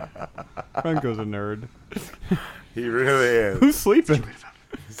 Franco's a nerd. He really is. Who's sleeping?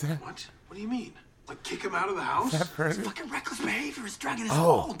 What? What do you mean? Like kick him out of the house? Is that Freddy? It's fucking reckless behavior. It's dragging us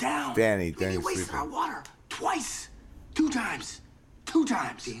Oh, all down. Danny We wasted sleeping. our water twice. 2 times. 2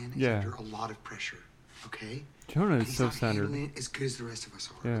 times. Dan is Yeah. under a lot of pressure, okay? Jonah is He's so not handling centered. it as good as the rest of us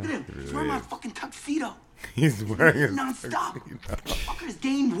are. Yeah. Look at him. He's wearing my fucking tuxedo. He's wearing his Non-stop. tuxedo. Fucker has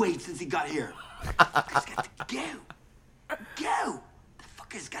gained weight since he got here. The fucker's got to go. Go. The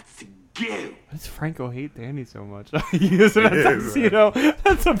fucker's got to go. Why does Franco hate Danny so much? He is in a It is, tuxedo.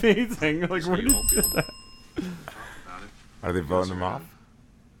 That's amazing. Like, where did you get that? Are they voting him off?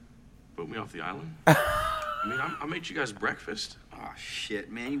 Vote me off the island? I mean, I made you guys breakfast. Oh,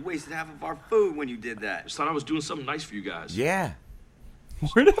 shit, man. You wasted half of our food when you did that. Just thought I was doing something nice for you guys. Yeah.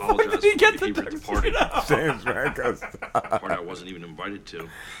 Where the fuck Apologize did he for get the behavior at the party. tuxedo? James Franco's. Party I wasn't even invited to.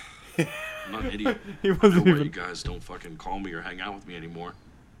 I'm not an idiot. He wasn't I know why even- you guys don't fucking call me or hang out with me anymore.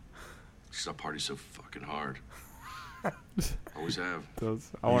 Because I party so fucking hard. Always have.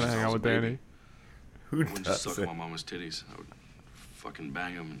 I want to hang out with Danny. Who I wouldn't just suck doesn't? my mama's titties. I would fucking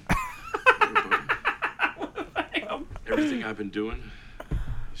bang them. Everything I've been doing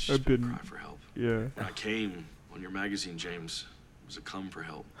is just been cry for help. Yeah. And I came on your magazine, James. It was a come for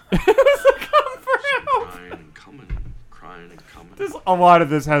help. Crying and coming, crying and coming. This, a lot of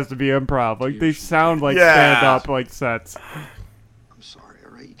this has to be improv. Like, they sound like Yeah. stand-up, like, sets. I'm sorry,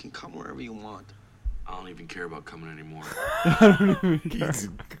 all right? You can come wherever you want. I don't even care about coming anymore. I don't even care.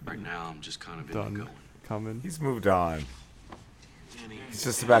 Right now, I'm just kind of in Done. going. Coming. He's moved on. He's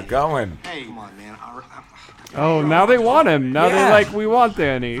just about going. Hey, come on, man. Oh, now they want him. Now Yeah. they like, we want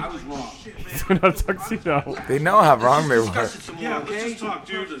Danny. I was wrong. He's in a tuxedo. They know how wrong they were. Yeah, let's just talk,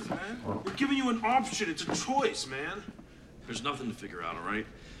 dude. We're giving you an option. It's a choice, man. There's nothing to figure out, all right?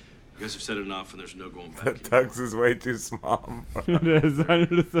 You guys have said enough, and there's no going back. The tux is way too small. It is. I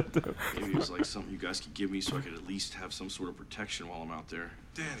noticed that too. Maybe it was like something you guys could give me so I could at least have some sort of protection while I'm out there.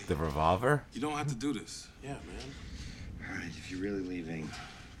 Danny, The revolver? you don't have to do this. Yeah, man. All right, if you're really leaving,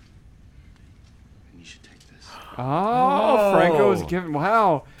 then you should take this. Oh, Franco's giving.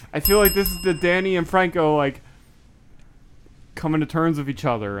 Wow. I feel like this is the Danny and Franco, like, coming to terms with each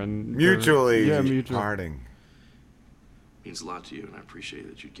other. And Mutually mutually. parting. Means a lot to you, and I appreciate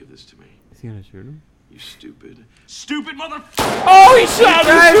that you'd give this to me. Is he gonna shoot him? You stupid mother. Oh, he shot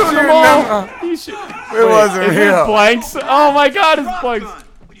him! Guys, He's shooting them you're all! not- He shoot. It wasn't is real. His blanks? Oh my God, his blanks!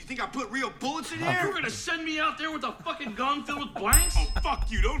 What, do you think I put real bullets in here? You're gonna send me out there with a fucking gun filled with blanks? Oh, fuck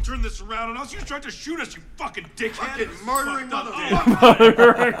you. Don't turn this around on us. You tried to shoot us, you fucking dickhead. Fucking murdering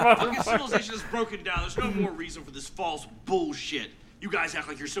motherfucker. Fucking civilization is broken down. There's no more reason for this false bullshit. You guys act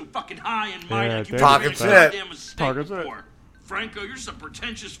like you're so fucking high and mighty. Yeah, Like you talking made a shit. goddamn mistake Talking shit. before. Franco, you're just a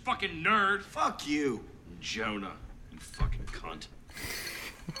pretentious fucking nerd. Fuck you. Jonah, you fucking cunt.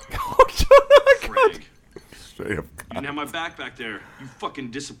 Oh, Jonah, Craig, Straight up. you can have my back there. You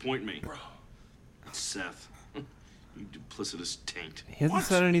fucking disappoint me. Seth, You duplicitous taint. He hasn't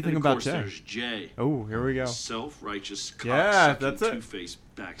said anything and of about course Jay. There's Jay. Oh, here we go. Self-righteous, Yeah, cocksucking, that's it. two-faced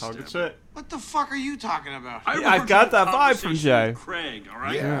Talking backstabber. shit. What the fuck are you talking about? I got that vibe from Jay. Craig, all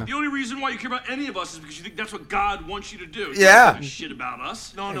right? Yeah. The only reason why you care about any of us is because you think that's what God wants you to do. You Yeah. don't give a shit about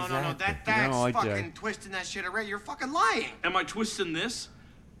us. No. That's like fucking Jay. twisting that shit around. You're fucking lying. Am I twisting this?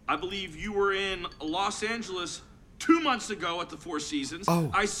 I believe you were in Los Angeles 2 months ago at the Four Seasons.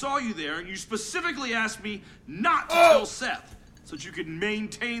 Oh. I saw you there, and you specifically asked me not to tell Seth, so that you could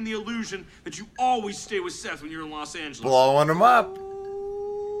maintain the illusion that you always stay with Seth when you're in Los Angeles. Blowing him up.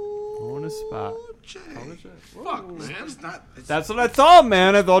 On a spot. Fuck, man. It's not. That's what I thought,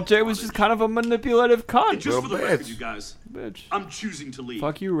 man. I thought Jay was just kind of a manipulative cunt. And just for the record, you guys, Bitch. I'm choosing to leave.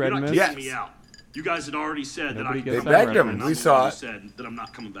 Fuck you, You're Redman. not kicking Yes. me out. You guys had already said Nobody that gets I. that, begged him. Redman. We saw it. Said that I'm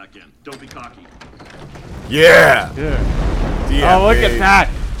not coming back in. Don't be cocky. Yeah. Yeah. Oh, look at DMV. that.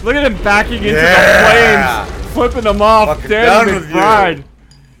 Look at him backing into Yeah. the flames, flipping them off. Fucking Danny done with you. McBride.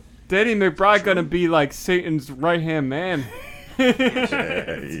 Danny McBride gonna be like Satan's right-hand man.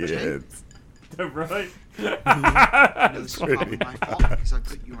 Yes. Right? It's probably my fault because I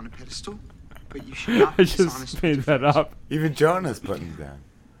put you on a pedestal, but you should not I be dishonest just with made your that friends. up. Even Jonah's putting him down.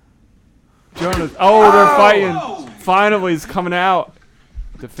 Jonas. Oh, they're fighting. Whoa. Finally, it's coming out.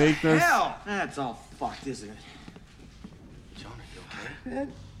 The fakeness. Hell, that's all fucked, isn't it? Jonah, you okay?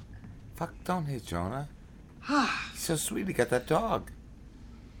 Fuck, don't hit Jonah. He's so sweet. He got that dog.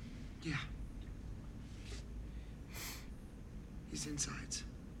 Yeah. His insides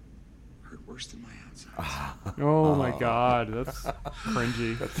hurt worse than my outsides. Oh my god, that's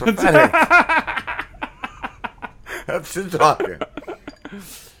cringy. That's pathetic. That's shit talking.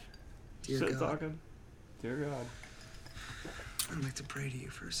 Dear Shit God, talking. Dear God. I'd like to pray to you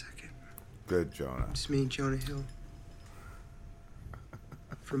for a second. Good, Jonah. Just me and Jonah Hill.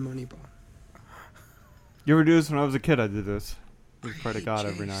 From Moneyball. You ever do this when I was a kid? I did this. I pray to hate God Jay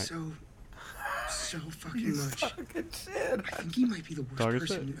every night. So fucking much. Fucking shit. I think he might be the worst Dog is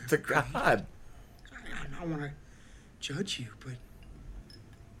person shit. to To ever breathe. God. I don't want to judge you, but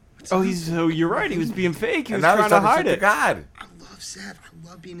Oh, so you're right. He was being fake. He was And now trying he's to talking hide shit to it. God. I love Seth. I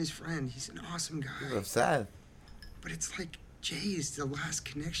love being his friend. He's an awesome guy. I'm sad. But it's like Jay is the last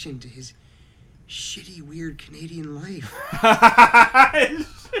connection to his shitty, weird Canadian life.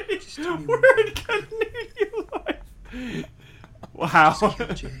 Just tell me Weird Canadian life. Wow. Just kill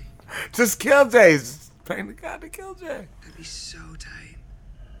Jay. Just kill Jay. He's praying to God to kill Jay. That'd be so tight.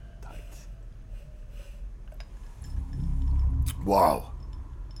 Whoa.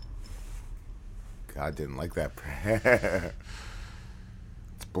 God didn't like that prayer.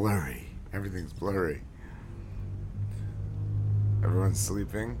 It's blurry. Everything's blurry. Everyone's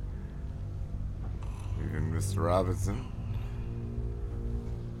sleeping. Even Mr. Robinson.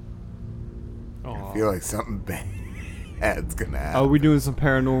 I feel like something bad's gonna happen. Are we doing some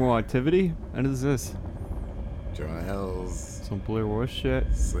paranormal activity? What is this? Jonah Hill's Some Blair Witch shit.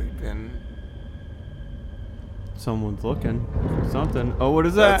 sleeping. Someone's looking for something. Oh, what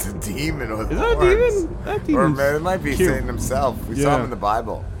is that? That's a demon with Is that a horns. demon? That Or demon's it might be cute. Satan himself. We saw Yeah. him in the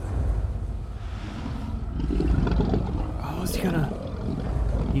Bible. Oh, is he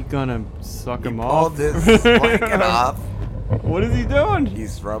gonna? He gonna suck him Pulled off? his blanket off. What is he doing?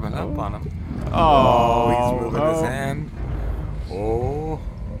 He's rubbing up on him. Oh, he's moving his hand. Oh.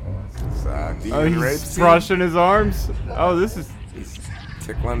 It's, demon rape he's scene. brushing his arms. Oh, this is. He's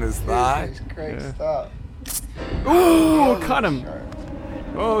tickling his thigh. Great Yeah. stuff. Ooh, cut him.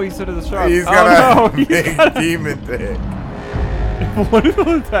 Oh, he said it was sharp. He's oh, got no, a he big got a- demon dick. What is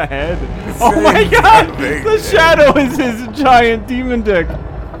with the head? It's Oh my saying he's god! got a big The dick. shadow is his giant demon dick.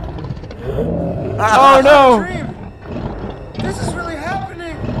 Oh no! This is really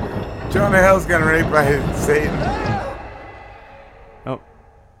happening. Jonah Hill's getting raped by Satan. Oh.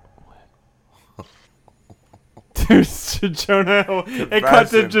 Dude, Jonah Hill. It cut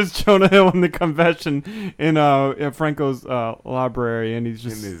to Confession. just Jonah Hill in the confession in Franco's library, and he's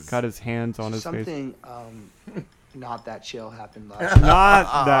just In his- got his hands on his face. Something not that chill happened last night.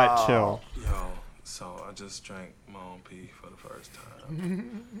 Not that chill. Yo, so I just drank my own pee for the first time.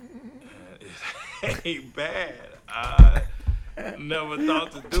 And it ain't bad. I never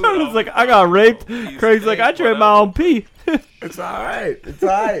thought to do it. Jonah's like, I got raped. Craig's like, I drank my own pee. It's alright. It's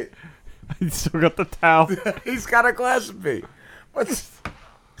alright. He's still got the towel. He's got a glass of pee. What's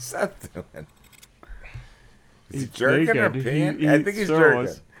Seth doing? Is he He's jerking or naked. peeing? I think he's sure jerking.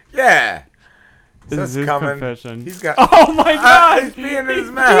 was. Yeah. This Seth's is his coming. confession. He's got. Oh my god! He's peeing in his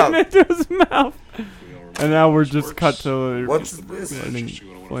He's mouth. peeing into his mouth. And now we're just cut to What's this? ending Just to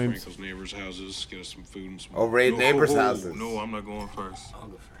go to one of flames. Franco's neighbors' houses, get us some food and some. Oh, raid neighbors' Oh, houses. No, I'm not going first. I'll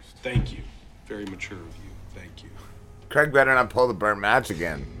go first. Thank you. Very mature of you. Thank you. Craig better not pull the burnt match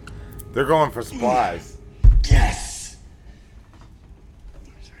again. They're going for supplies. Yes.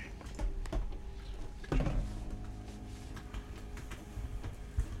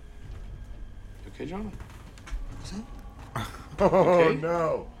 Okay, Jonah? Oh, Okay?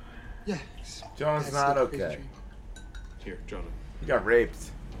 no. Yeah. Jonah's not okay. Here, Jonah. He got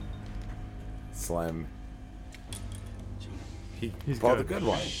raped. Slim. He's pulled a good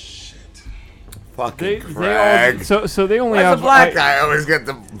one. Fucking Craig. So they only Why's have the black guy always get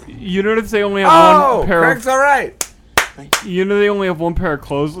the... You notice they only have one pair Craig's of... alright. You know they only have one pair of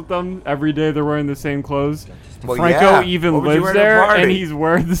clothes with them. Every day they're wearing the same clothes. Well, Franco yeah. even What would you lives wear to a there, party? and he's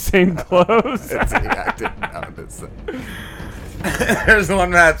wearing the same clothes. I didn't notice it. There's one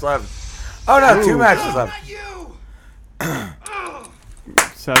match left. Oh no, two matches left.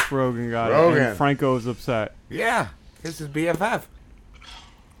 Seth Rogen got it, Rogen. and Franco is upset. Yeah, this is BFF.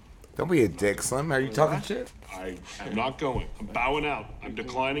 Don't be a dick, Slim. Are you talking shit? I am not going. I'm bowing out. I'm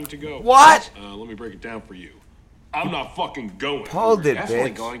declining to go. What? Let me break it down for you. I'm not fucking going. Hold it,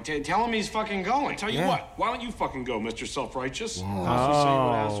 Definitely bitch. going. Tell him he's fucking going. Tell you Yeah. what, why don't you fucking go, Mr. Self-Righteous? Whoa. Constantly saying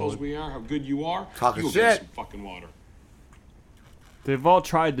what Oh. assholes we are, how good you are. Talking You'll get shit. some fucking water. They've all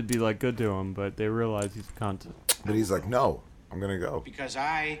tried to be like good to him, but they realize he's a cunt. But he's like, no, I'm gonna go. Because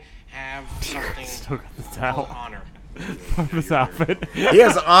I have something Still got the towel. called honor. Of his outfit. He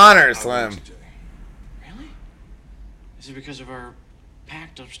has honor, Slim. Is it because of our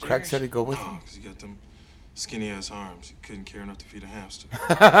pact upstairs? Craig said he'd go with Oh, him. because you got them skinny ass arms. You couldn't care enough to feed a hamster.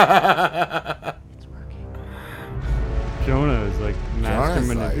 Jonah is like master Jonah's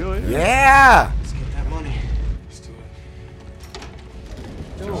like, manipulator. yeah. Let's get that money.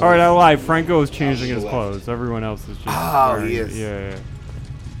 All right, I lied. Franco is changing his clothes. Everyone else is just. Oh, wearing, he is. Yeah.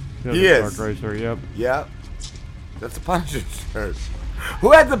 He is. Dark gray shirt. Yep. Yep. That's the Punisher shirt.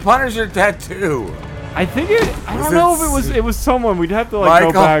 Who had the Punisher tattoo? I think it. I Was don't know it if it was someone. We'd have to like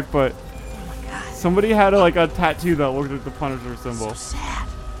Michael? go back, but somebody had like a tattoo that looked like the Punisher symbol. Sad.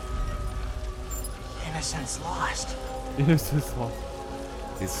 Innocence lost. Innocence lost.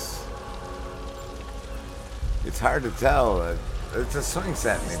 It's hard to tell. It's a swing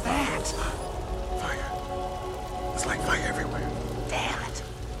set. What's that? Fire. It's like fire everywhere. Damn it.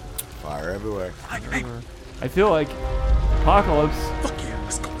 Fire everywhere. I feel like Apocalypse. Fuck yeah.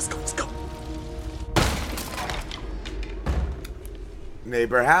 Let's go, let's go, let's go.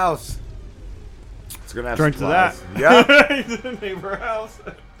 Neighbor house. It's gonna have Drink to that. supplies. Yep. He's in a neighbor house.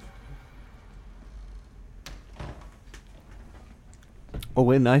 Oh,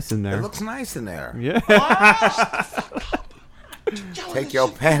 wait, nice in there. It looks nice in there. Yeah. Take your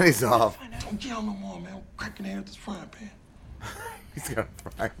panties off. Don't yell no more, man. I'm cracking air at this frying pan. He's got a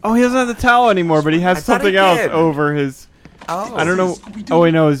fry. Oh, he doesn't have the towel anymore, but he has I thought something he else did. over his. Oh. I don't know. Oh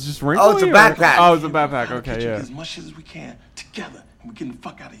wait, no, it's just wrinkly. Oh, it's a or- backpack. Oh, it's a backpack. Get Okay, you yeah. as much shit as we can together, and we're getting the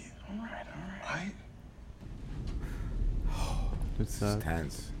fuck out of here. All right. It's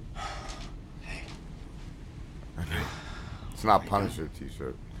tense. It's not Punisher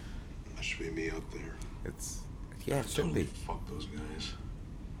t-shirt. That should be me up there. It's it should be. Fuck those guys.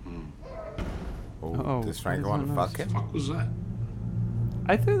 Oh, Uh-oh, does Franco what want is to that fuck him? What was that?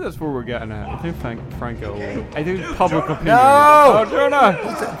 I think that's where we're getting at. I think Franco. I think public opinion. No! Oh,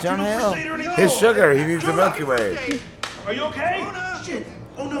 Jonah! Jonah Hill. His sugar. He needs the Milky Way. Are you okay? Shit.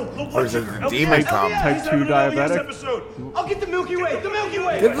 Oh no. Or is it the demon come? Type 2 diabetic. I'll get the Milky Way. The Milky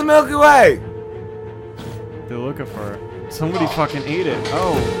Way. Get the Milky Way. They're looking for it. Somebody fucking ate it.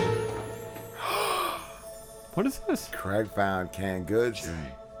 Oh. What is this? Craig found canned goods and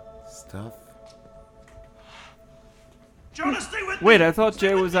stuff. Jonah, stay with me. Wait, I thought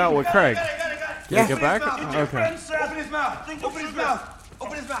Jay was out with Craig. Did Yeah. he get back? Okay. Open his mouth. Open his mouth.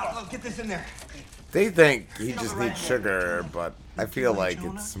 Open his mouth. Oh, get this in there. They think he just needs sugar, but I feel like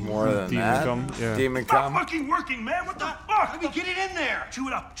it's more than Demon that. cum, yeah. Demon Stop cum. fucking working, man. What the fuck? Let me get it in there. Chew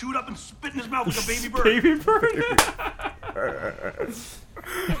it up and spit in his mouth like a baby bird. Baby bird.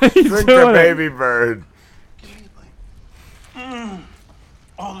 Drink the baby bird.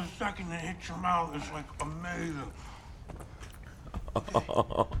 Oh, the second it hits your mouth is like amazing.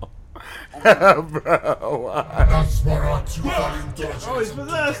 Bro, what? Oh, he's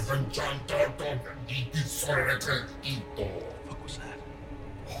possessed. Fuck was that?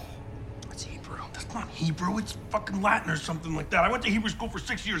 That's Hebrew. That's not Hebrew. It's fucking Latin or something like that. I went to Hebrew school for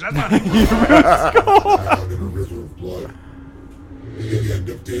 6 years. That's not Hebrew. Out in a river of blood. The end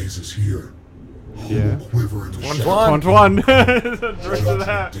of days is here. Yeah. Quiver in the One. Drink to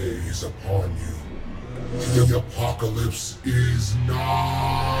that. day is upon you. The apocalypse is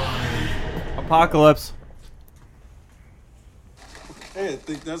nigh. Apocalypse. Hey, I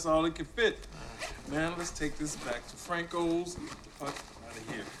think that's all it can fit. Man, let's take this back to Franco's. Get the fuck out of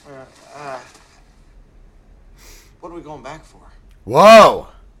here. What are we going back for? Whoa!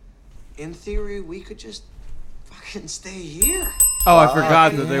 In theory, we could just fucking stay here. Oh, I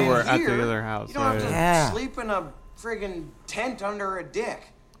forgot that they were at the other house. You don't have to Yeah. sleep in a friggin' tent under a dick.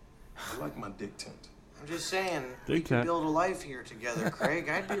 I like my dick tent. I'm just saying, we Dick could tent. build a life here together, Craig.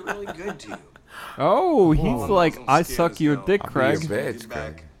 I'd be really good to you. Oh, he's Well, like, I'm I scared suck as your hell. dick, I'll be Craig. your bitch, Get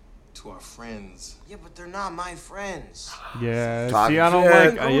back Craig. to our friends. Yeah, but they're not my friends. Yeah, Talking see, I don't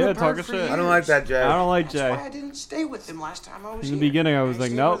shit. like, yeah, talking shit. I don't like that, Jay. I don't like That's why Jay. I didn't stay with them last time I was In the here. beginning, I was like,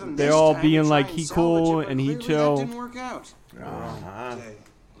 stayed nope, with them they this all time being to like, try he and salvage cool it, but and he clearly chill. That didn't work out. Jay,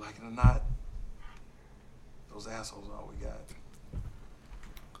 like it or not, those assholes are all we got.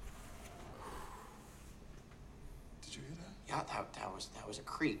 Did you hear that? Yeah, that was a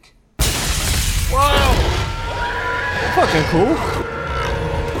creak. Fucking cool.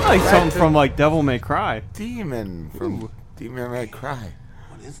 Like something from like Devil May Cry. Demon from Demon May Cry.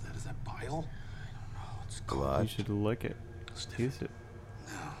 What is that? Is that bile? You Blood. should lick it. Taste it.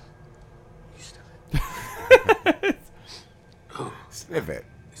 Sniff it.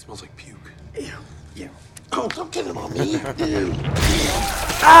 It smells like puke. Yeah. Oh, don't get it on me. Ew.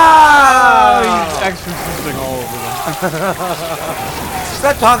 Oh, he's exorcising all over them.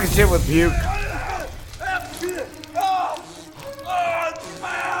 Stop talking shit with puke.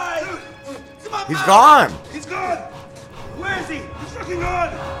 He's gone. He's gone! Where is he? He's fucking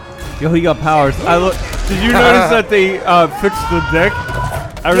gone! Yo, he got powers. Did you notice that they fixed the dick?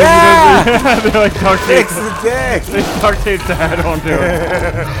 I really Yeah! did. They like duct taped Fix the dick. They duct taped the head onto it.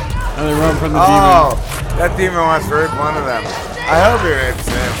 And they run from the Oh, demon. that demon wants to rip one of them. I hope he rips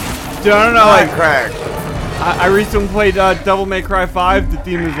him. Dude, I don't know, Like like, Craig. I recently played Devil May Cry 5. The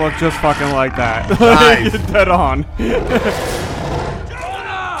demons look just fucking like that. Nice. Dead on.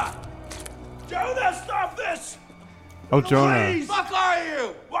 Jonah! Jonah, stop this! Oh, Jonah. Please! Fuck are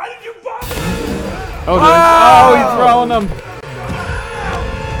you? Why did you bother? Oh, he's throwing them.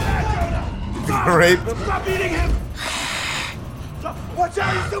 Rape him. Stop eating him! Stop. Watch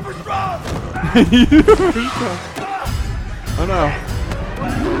out, he's super strong! Oh no.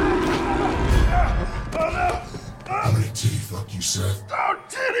 How many titty fuck you, Seth? Oh,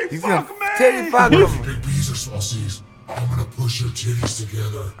 titty He's fuck gonna me! titty fuck him. Big B's or small C's? I'm gonna push your titties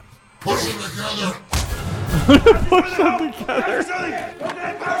together. Push them together. Push them together.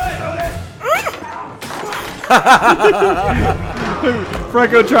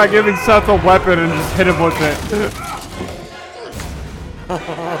 Franco tried giving Seth a weapon and just hit him with it.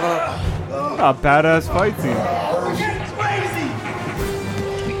 A badass fight scene.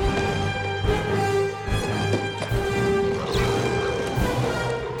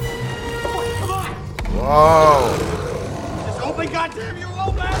 Whoa. Just open, goddamn you,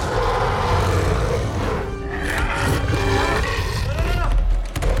 old man!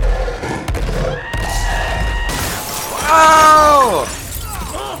 Oh!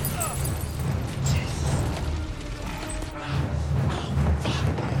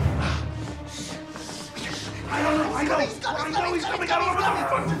 I know he's coming! I don't know what the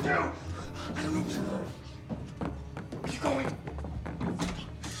fuck to do! I don't know. Where you going?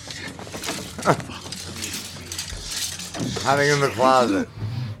 Hiding in the closet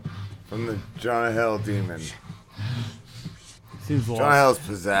from the Jonah Hill demon. Seems lost. Jonah Hill's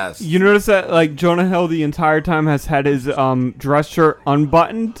possessed. You notice that like Jonah Hill the entire time has had his dress shirt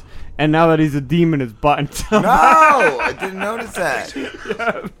unbuttoned, and now that he's a demon, it's buttoned. No, I didn't notice that.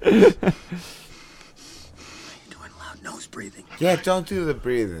 Nose breathing. Yeah, don't do the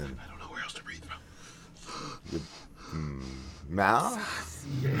breathing. I don't know where else to breathe from. Your mouth?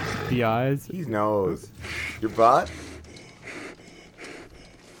 The eyes. His nose. Your butt?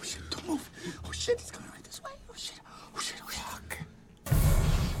 Oh shit, don't move. Oh shit, he's coming right this way. Oh shit. Oh shit, oh fuck.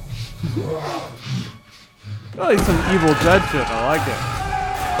 Oh, like some Evil Dead shit. I like it.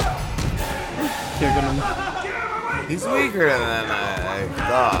 Kicking him. He's weaker than I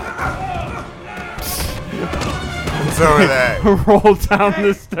thought. What's over there? Roll down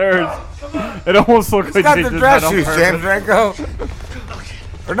the stairs. It almost looked He's like got they the did dress that on shoes, purpose. James Franco.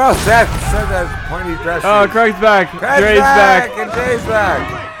 Or no, Seth has pointy dress Oh, shoes. Craig's back. Craig's Dre's back. And Jay's back.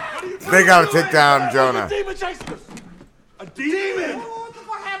 They gotta take down Jonah. Demon chasing us! A demon! What the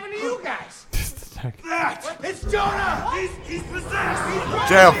fuck happened to you guys? That! It's Jonah! He's possessed!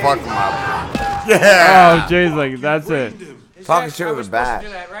 Jay'll fuck him up. Yeah. Oh, Jay's like, that's it. Talking shit with a bat.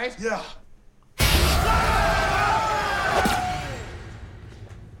 that, right? Yeah.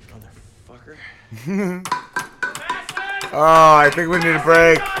 Oh, I think we need a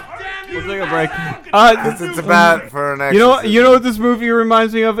break. We'll take a break. It's about for an You know what this movie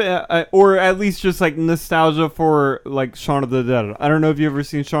reminds me of, or at least just like nostalgia for like Shaun of the Dead. I don't know if you've ever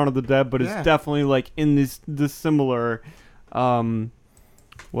seen Shaun of the Dead, but it's definitely like in this similar.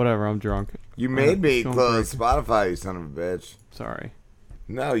 Whatever. I'm drunk. You made me close Spotify, you son of a bitch. Sorry.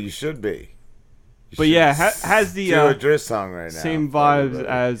 No, you should be. But yeah, has the do a Driss song right now. same vibes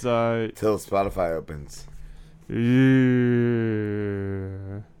as till Spotify opens. Yeah,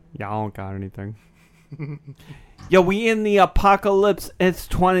 I don't got anything. Yo, we in the apocalypse. It's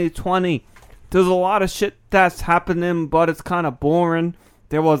 2020. There's a lot of shit that's happening, but it's kind of boring.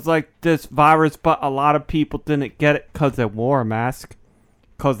 There was like this virus, but a lot of people didn't get it because they wore a mask.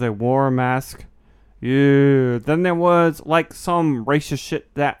 Yeah. Then there was like some racist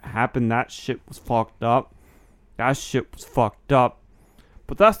shit that happened. That shit was fucked up. But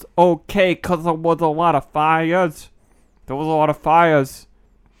that's okay because there was a lot of fires.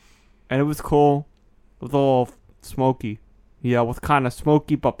 And it was cool. It was a little smoky. Yeah, it was kind of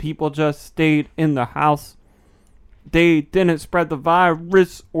smoky, but people just stayed in the house. They didn't spread the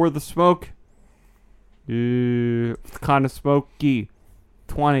virus or the smoke. Yeah, it was kind of smoky.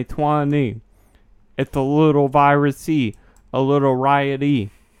 2020. It's a little virusy, a little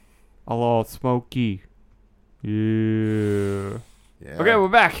rioty, a little smoky. Yeah. Okay, we're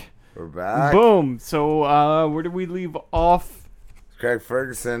back. Boom. So, where did we leave off? Craig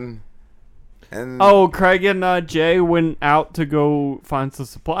Ferguson. And Craig and Jay went out to go find some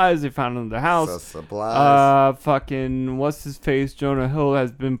supplies. They found them in the house. Some supplies. Fucking what's his face? Jonah Hill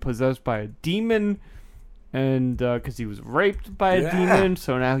has been possessed by a demon. And because he was raped by a demon,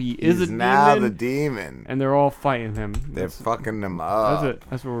 so now he's a demon. Now the demon. And they're all fighting him. They're fucking him up. That's it.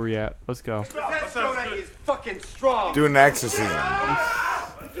 That's where we're at. Let's go. That Jonah is fucking strong. Do an exorcism. All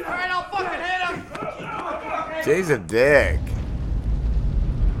right, I'll fucking hit him. Jay's a dick.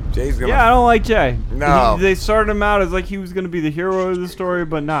 Jay's gonna. Yeah, I don't like Jay. No. They started him out as like he was gonna be the hero of the story,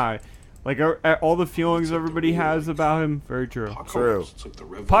 but nah. Like all the feelings everybody has about him, very true. True. It's like the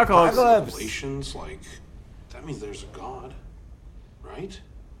Apocalypse. Revelations, like that means there's a God, right?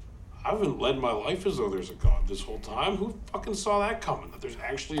 I haven't led my life as though there's a God this whole time. Who fucking saw that coming? That there's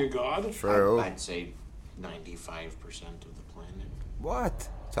actually a God? True. I'd say 95% of the planet. What?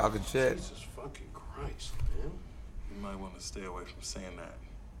 Talking shit. Jesus fucking Christ, man. You might want to stay away from saying that.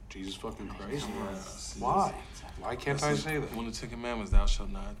 Jesus fucking Christ? Why? Why can't I say that? One of the 10 Commandments, thou shalt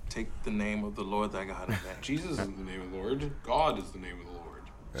not take the name of the Lord thy God in vain. Jesus is the name of the Lord. God is the name of the Lord.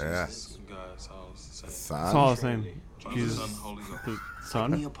 Yeah. Jesus, God, it's all the same. It's all the same. Jesus, Son, Holy Ghost. The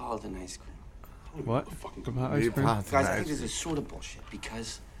Son? Neapolitan ice cream. What? About ice cream? Guys, I think this is sort of bullshit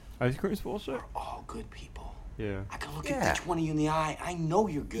because ice cream's bullshit. we're all good people. Yeah. I can look at each one of you in the eye. I know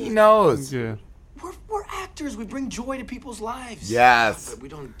you're good. He knows. Yeah. We're actors. We bring joy to people's lives. Yes. But we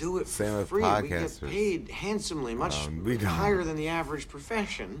don't do it Same for with free. We podcasters. get paid handsomely, much we don't. higher than the average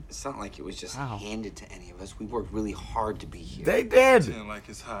profession. It's not like it was just handed to any of us. We worked really hard to be here. They did. Pretend like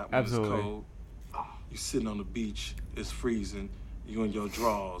it's hot when Absolutely. it's cold. You sitting on the beach, it's freezing. You in your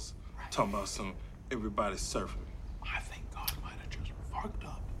drawers, talking about everybody surfing. I think God might have just fucked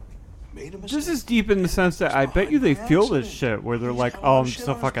up. Made a mistake. Just as deep in the sense that I bet you they feel this shit where they're like, oh, I'm just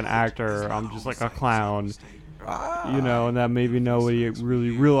a fucking actor. I'm just like a clown. You know, and that maybe nobody really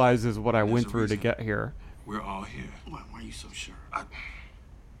realizes what I went through to get here. We're all here. Why are you so sure?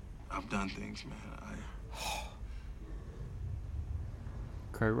 I've done things, man.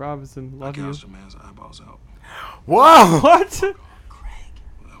 Craig Robinson, love you. gouged a man's eyeballs out. Whoa! What?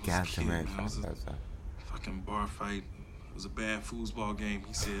 Gotcha, man. It was a fucking bar fight. It was a bad foosball game.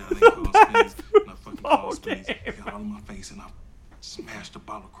 He said, I didn't call spins. And I fucking called spins. He got all in my face and I smashed the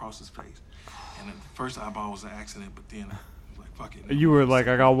bottle across his face. And the first eyeball was an accident, but then I was like, fuck it. You were like,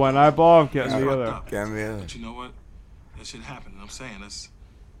 I got one eyeball, I'm getting It's the fucked other. up. Getting the other. But you know what? That shit happened. And I'm saying I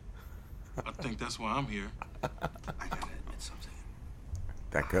think that's why I'm here. I gotta admit something.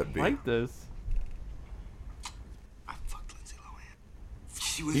 That could be. Like this. I fucked Lindsay Lohan.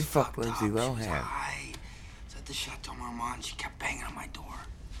 She was You fucked fucked Lindsay up. She was Lohan. high. She was at the Chateau Marmont. She kept banging on my door.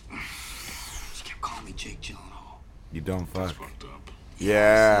 She kept calling me Jake Gyllenhaal. You don't fuck. Fucked up.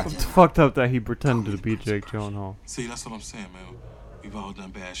 Yeah. It's fucked up that he pretended to be Jake Gyllenhaal. See, that's what I'm saying, man. We've all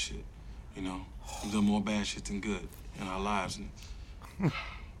done bad shit, you know? We've done more bad shit than good in our lives. And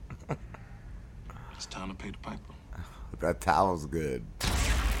it's time to pay the piper. That towel's good.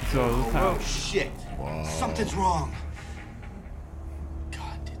 So Oh, shit. Whoa. Something's wrong.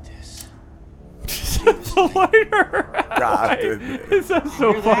 God did this. the lighter. God did this. Is that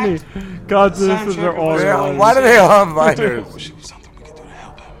so funny? God, this is their all. Yeah, why do they all have lighters?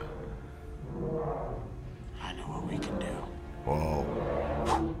 I know what we can do.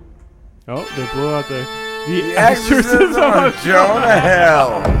 Whoa. Oh, they blew out the Exorcism of Jonah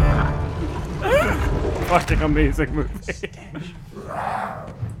Hill. Fucking amazing movie.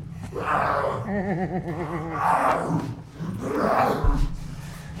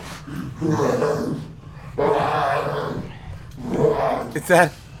 Is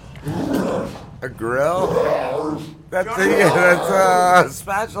that a grill? That's a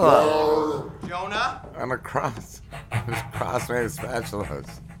spatula. Jonah? On a cross. Cross made of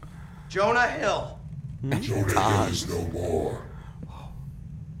spatulas. Jonah Hill. Jonah is no more.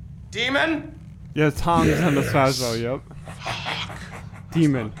 Demon? Yeah, Tom's in the spatula, yep.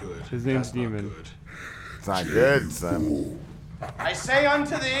 Demon. His name's Demon. It's not good, son. I say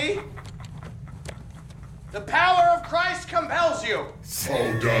unto thee, the power of Christ compels you.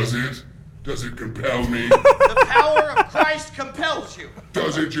 Oh, does it? Does it compel me? The power of Christ compels you.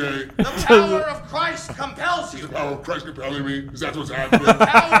 Does it, Jay? The power of Christ compels you. The power of Christ compelling me? Is that what's happening? The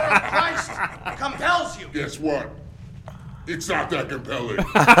power of Christ compels you. Guess what? It's not that compelling.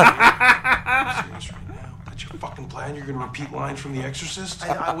 Seriously now? That's your fucking plan? You're gonna repeat lines from The Exorcist?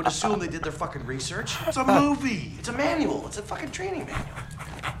 I would assume they did their fucking research. It's a movie. It's a manual. It's a fucking training manual.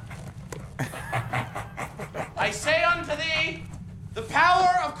 I say unto thee, the power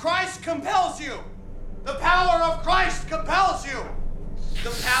of Christ compels you. The power of Christ compels you. The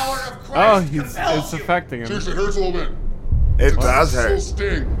power of Christ compels it's you. affecting him. Seriously, it hurts a little bit. It does It'll hurt.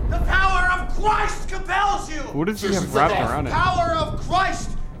 sting. The power of Christ compels you. What does he have wrapped around it? Power of Christ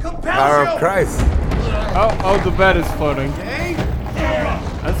compels Power you. of Christ. Oh, the bed is floating. Okay?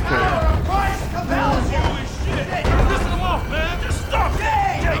 That's cool. Power of Christ compels you. Holy shit! Hey, listen them off, man. Just stop.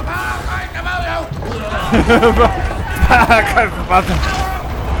 Hey, power of Christ compels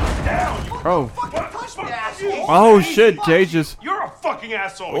Oh. Oh shit, Jay just. You're a fucking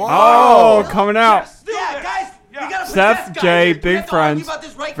asshole. Oh, coming out. Yeah, guys, we gotta put Seth, this guy Jay, here. We big have to argue friends, about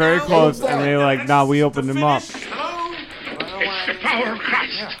this right very now. close, and they like, nah, we opened him up. It's the power of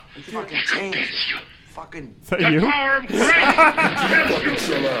Christ. Yeah, you fucking changed. Fucking. Is that you? Fucking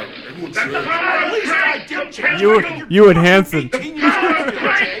chill out. Everyone chill out. At least I did change. You and Hanson.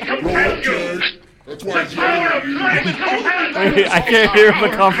 That's why it's yelling at you. I can't hear the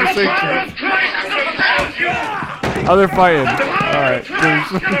conversation. Oh, they're fighting. Alright.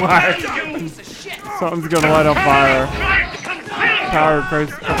 Something's gonna light on fire. Power of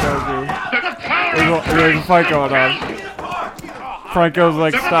Christ compels you. There's a fight going on. Franco's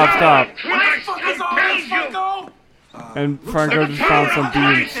like, stop. And Franco just found some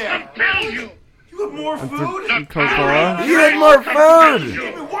beans. You have more And food? some Coca-Cola. You had more food!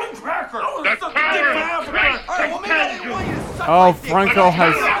 Give me one cracker. Oh, that's such a dick for Africa. All right, well, maybe I didn't want you to suck Oh, Franco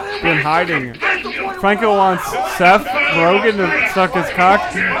has been hiding. Franco wants Seth Rogen to suck his cock.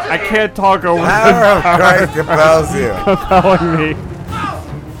 I can't talk over Power of his Christ compels you. compelling me.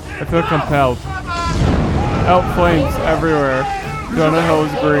 I feel compelled. Out flames everywhere. Jonah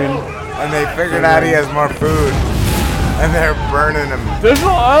Hill's green. And they figured out he has more food. And they're burning him. There's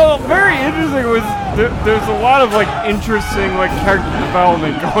very interesting was there's a lot of like interesting like character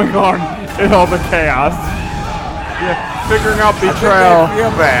development going on in all the chaos. Yeah, figuring out betrayal. I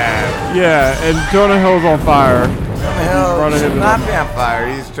feel bad. Yeah, and Jonah Hill's on fire. Jonah Hill should not be on fire.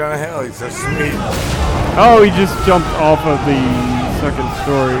 He's Jonah Hill. He's so sweet. Oh, he just jumped off of the second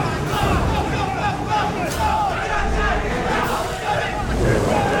story.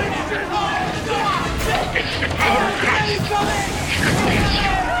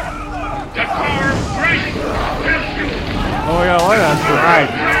 Oh my god, look at that right.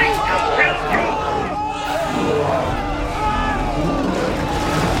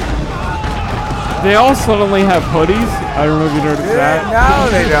 They all suddenly have hoodies. I don't know if you noticed that. No,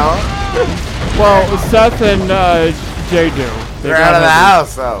 they don't. Well, Seth and Jay do. They're out of the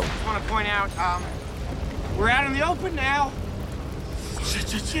house, though. I just want to point out, we're out in the open now.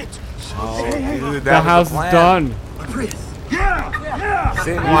 Shit. Oh, dude, The house is done. Yeah.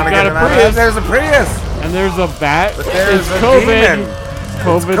 See, He's want to got get a him out? Prius. There's a Prius. And there's a bat. But there's It's a COVID. demon.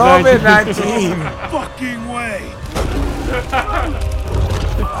 COVID-19. Fucking way.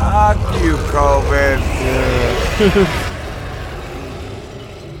 Fuck you, COVID.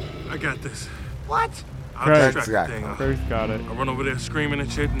 I got this. What? I'll Craig's distract the thing. Craig's got it. I'll run over there screaming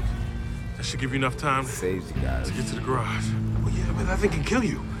and shit, and that should give you enough time Saves you guys to get to the garage. Well, yeah, but that thing can kill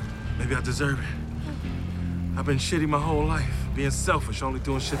you. Maybe I deserve it. I've been shitty my whole life, being selfish, only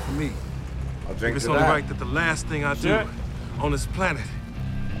doing shit for me. I'll drink It's to only that. right that the last thing I do Shit. on this planet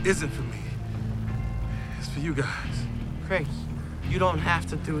isn't for me. It's for you guys. Craig, you don't have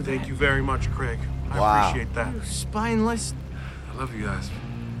to do that. Thank you very much, Craig. I Wow. appreciate that. You spineless. I love you guys.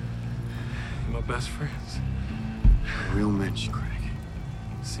 You're my best friends. Real mensch, Craig.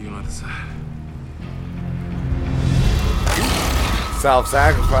 See you on the other side.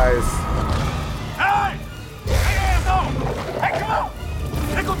 Self-sacrifice. Hey! Hey, asshole! Hey, come on!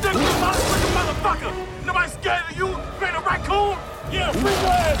 Nickel dick, you motherfucker! Nobody scared of you? You ain't a raccoon? Yeah, free your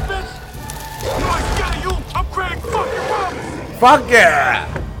ass, bitch! Nobody scared of you? I'm Craig fucking Robinson! Fuck yeah!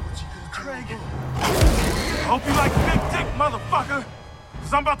 Craig. I hope you like big dick, motherfucker!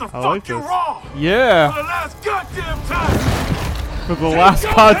 Cause I'm about to fuck like you this. raw! Yeah. For the last goddamn time! For the last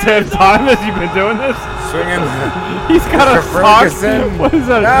goddamn time has he been doing this? Swinging. He's got a sock. Ferguson. What is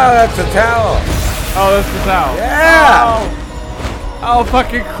that? No, that's a towel. Oh, that's the towel. Yeah. Oh,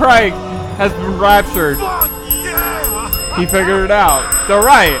 fucking Craig has been raptured. He figured it out. They're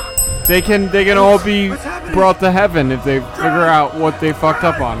right. They can all be brought to heaven if they figure out what they fucked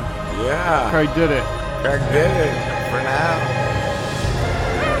up on. Yeah. Craig did it. Craig did it. For now.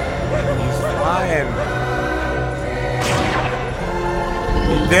 He's flying.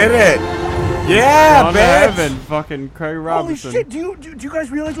 He did it. Yeah, Gone to bitch. heaven, fucking Craig Robinson. Holy shit, do you guys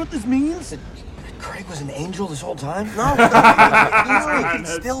realize what this means? Craig was an angel this whole time? No, he can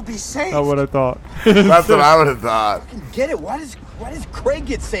still be saved. That's what I thought. That's what I would have thought. Get it? Why does Craig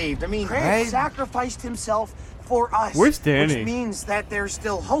get saved? I mean, Craig sacrificed himself for us. Where's Danny? Which means that there's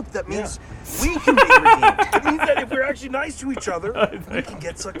still hope. That means we can be redeemed. It means that if we're actually nice to each other, we can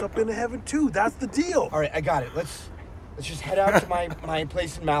get sucked up into heaven too. That's the deal. All right, I got it. Let's just head out to my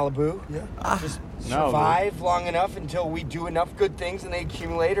place in Malibu. Yeah. Just survive long enough until we do enough good things and they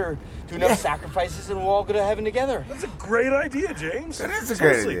accumulate, or do enough sacrifices, and we'll all go to heaven together. That's a great idea, James. That is a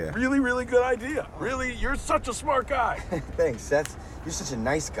great Seriously, idea. Really, really good idea. Really, you're such a smart guy. Thanks. You're such a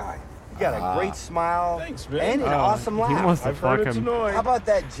nice guy. You got a great smile. Thanks, man. And an awesome laugh. He wants to I've heard fuck it's him. annoying. How about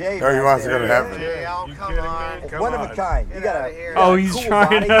that Jay? Oh, he back wants to there? go to heaven. Jay, oh, come on. One of a kind. You got a Oh, he's cool trying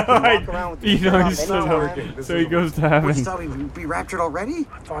body. to. You can walk around with You your know, shirt he's off so anytime. so he goes to What, you heaven. thought we'd be raptured already?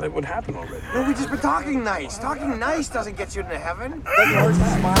 I thought it would happen already. No, we just been talking nice. Talking nice doesn't get you into heaven. Doesn't hurt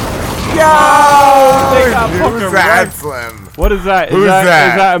to smile. Yo! Who's that, Slim? What is that? Who's that?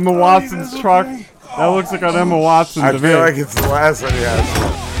 Is that Emma Watson's truck? That looks like an Emma Watson I to feel me. like it's the last one he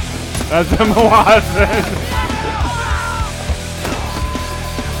has. That's Emma Watson.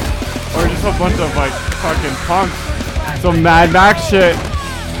 Or just a bunch of like fucking punks. Some Mad Max shit.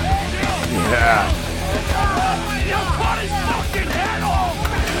 Yeah.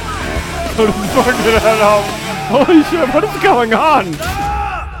 Put his fucking head off. Holy shit, what is going on?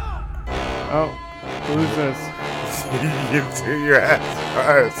 Oh, who's this? You do your ass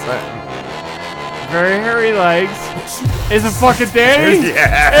first. Very hairy legs. Is it fucking Danny?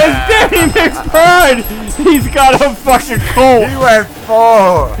 Yeah. It's Danny McBride! He's got a fucking colt. He went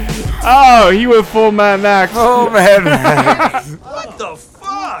full. Oh, he went full Mad Max. Full Mad Max. What the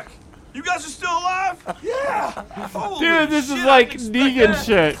fuck? You guys are still alive? Yeah. Holy Dude, this shit, is I like didn't Negan expect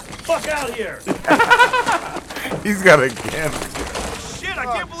shit. that. Fuck out of here. He's got a gift. Shit, I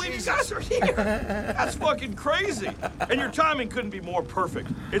can't believe you guys are here. That's fucking crazy. And your timing couldn't be more perfect.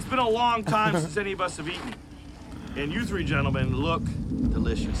 It's been a long time since any of us have eaten. And you three gentlemen look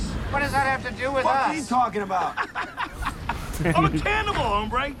delicious. What does that have to do with What us? are you talking about? I'm a cannibal,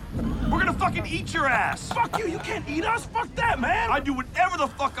 hombre. We're gonna fucking eat your ass. Fuck you. You can't eat us. Fuck that, man. I do whatever the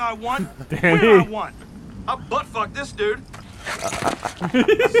fuck I want, Danny. where I want. I butt fuck this dude.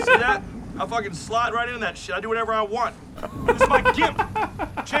 See that? I fucking slide right into that shit. I do whatever I want. This is my gimp.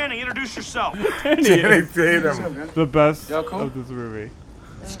 Channing, introduce yourself. Channing Tatum. The best of this movie.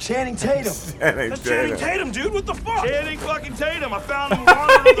 It's Channing Tatum. That's Channing Tatum, dude. What the fuck? Channing fucking Tatum. I found him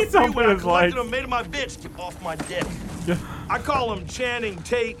wandering on the He's opened freeway. I his collected legs. him, made him my bitch. Get off my dick. I call him Channing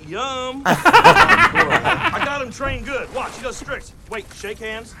Tate Yum. I got him trained good. Watch, he does tricks. Wait, shake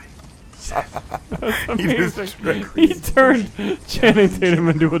hands. Amazing. He turned Channing Tatum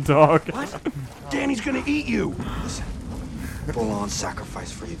into a dog. What? Danny's gonna eat you. Listen, full-on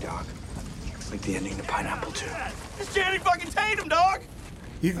sacrifice for you, dog. Like the ending to Pineapple 2. It's Channing fucking Tatum, dog.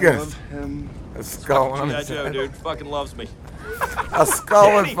 He's got him. a skull on G.I. his Joe, head. dude. Fucking loves me. A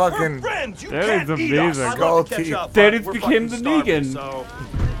skull and Danny, fucking we're friends. You Danny's can't eat us. amazing. I'd Skull love to catch teeth. up, but Danny's we're became fucking the starving, Negan. So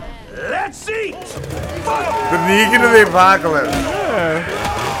let's eat. The Negan of the Apocalypse. Yeah.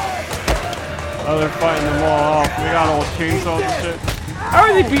 Oh, they're fighting them all off. They got all chainsaws and shit. How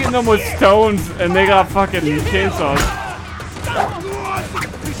are they beating them with stones and they got fucking chainsaws?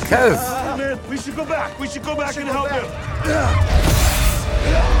 Man, we should go back. We should go back and help him.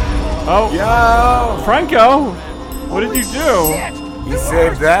 Oh, Yo! Franco, what did you do? He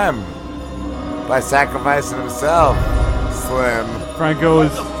saved them by sacrificing himself. Slim. Franco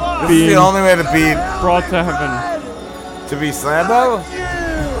is This is being the only way to beat. brought to heaven. To be Slambo?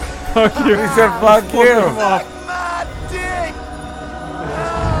 Fuck you. He said fuck Fuck him you. off.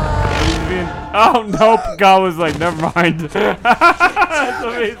 Oh, nope. God was like, never mind. That's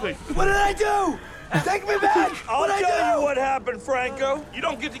amazing. What did I do? Take me back. I'll tell you what happened, Franco. You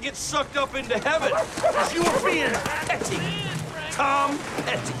don't get to get sucked up into heaven because you were being petty. Tom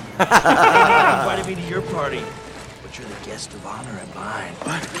Petty. You invited me to your party, but you're the guest of honor at mine.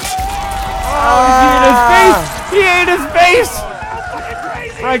 Oh, he ate his face!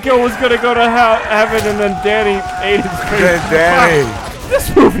 Franco was gonna go to heaven and then Danny ate his face. Good Danny. This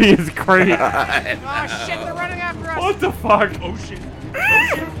movie is great. Oh shit, they're running after us. What the fuck? Oh shit.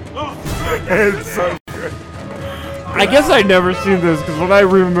 It's so good. I guess I'd never seen this because when I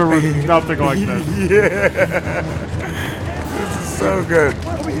remember it was nothing like this. Yeah. This is so good.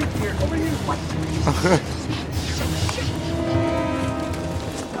 Over here.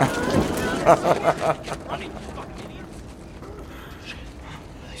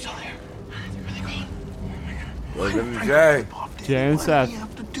 Look at Jay. Jay and Seth. You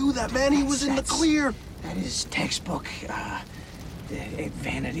have to do that, man. He was in the clear. That is textbook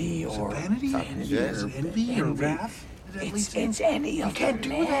vanity or vanity or envy or wrath. It's any. You can't do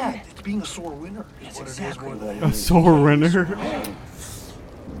that. It's being a sore winner. It's exactly what it A is. sore winner.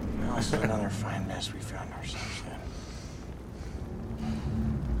 Well, this is another fine mess we found ourselves in.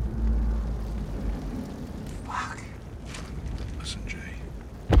 Fuck. Listen, Jay.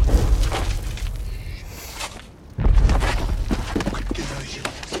 Get out of here.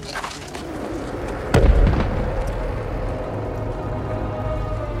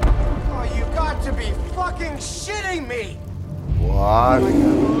 Oh, you've got to be fucking shitting me! What?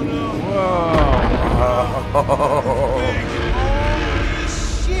 Whoa.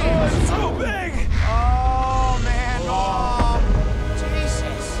 Shit! It's so big! Oh, man. Oh,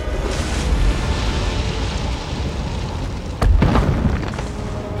 Jesus.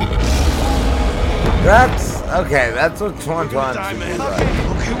 That's okay. That's what Twan should be like.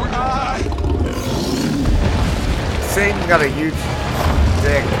 Okay, we're gonna die. Satan got a huge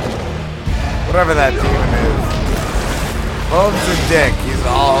dick. Whatever that demon is. Hope's a dick. He's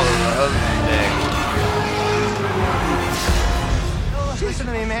all of Listen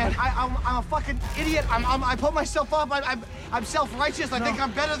to me, man. I'm a fucking idiot. I put myself up. I'm self-righteous. I think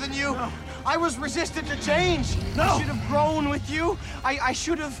I'm better than you. No. I was resistant to change. No. I should have grown with you. I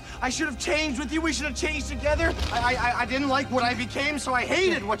should have changed with you. We should have changed together. I didn't like what I became, so I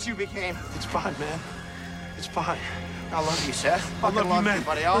hated what you became. It's fine, man. It's fine. I love you, Seth. I love you, man.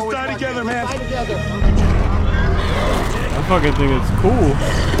 buddy. Let's die together, man. Die together. I fucking think it's cool.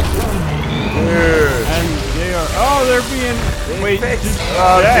 Dude. And they are. Oh, they're being. Wait, just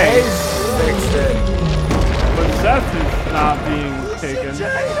Jay Jay. fixed it. But Seth is not being taken.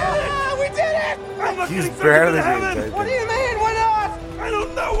 Ah, we did it! I'm not He's getting barely to being heaven. taken. What do you mean? Why not? I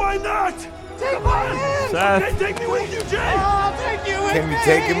don't know why not. Take my hand. Seth. Okay, take me with you, Jay. I'll take you with Can me. you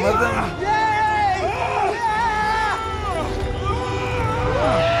take him with him? Yay!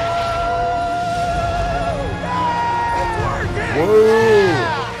 Whoa.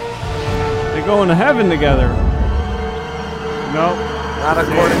 They're going to heaven together. Nope. Not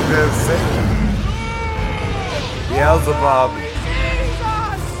according to Satan. Beelzebub.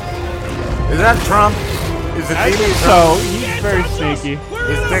 Is that Trump? Is the I demon think Trump? so. He's very sneaky.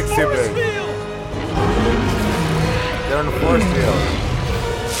 His dick's too big. They're in the force field.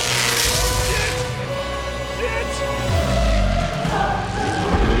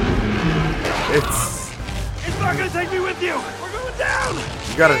 It's not gonna take me with you. We're going down.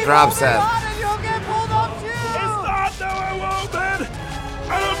 You gotta drop Seth. And you'll get pulled up too. It's not. No, I won't, man.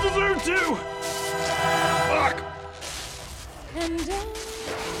 I don't deserve to. Fuck.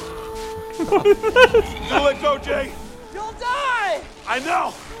 Don't let go, Jay. You'll die. I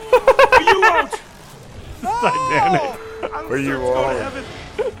know. But you won't. Dynamic. I don't But you deserve to go to won't. heaven.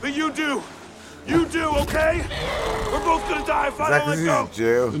 But you do. You do, okay? We're both gonna die if Is I that don't let because go. he's a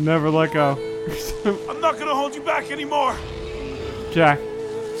Jew? Never let go. I'm not gonna hold you back anymore. Jack.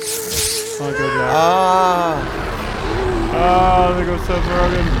 I'll go Jack. Ah. Oh, there goes Seth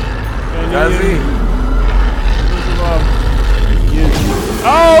Rogen. And Does he?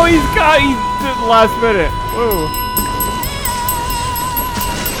 Oh, he did the last minute. Whoa.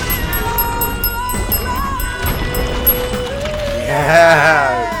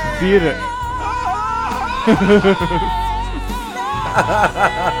 Yeah. Beat it.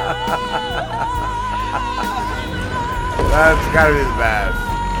 That's gotta be the best.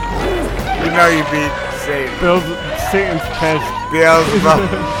 You know you beat Satan. Satan's pissed. Beelzebub.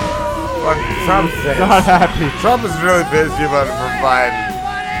 Fucking Trump's pissed. Not happy. Trump is really pissed you voted for Biden.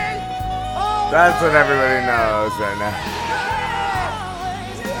 That's what everybody knows right now.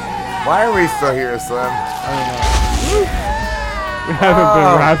 Why are we still here, Slim? I don't know. We haven't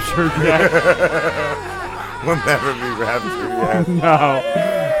been raptured yet. We'll never be raptured yet. No.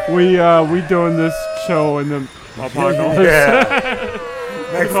 We doing this show in the apocalypse. Yeah.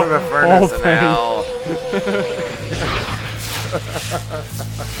 Next to the furnace in hell.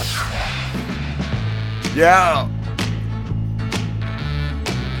 Yeah.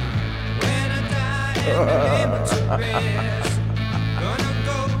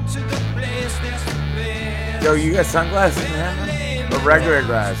 Yo, you got sunglasses in heaven? Or regular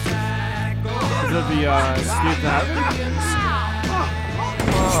glass? Is it the Escape to Heaven?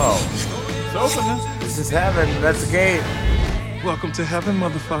 Oh. It's open. This is heaven. That's the gate. Welcome to heaven,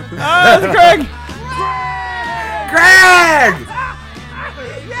 motherfucker. Ah, it's Greg! Greg!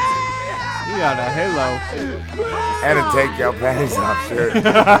 You got a halo. And a take your panties off shirt.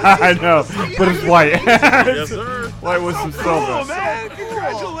 I know, but it's white. Yes, sir. White with some silver. Oh, man.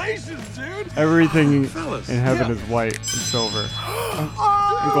 Congratulations, dude. Everything in heaven is white and silver. And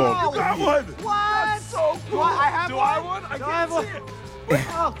gold. You got one. What? That's so cool. I have Do one? I have one? I can't see it.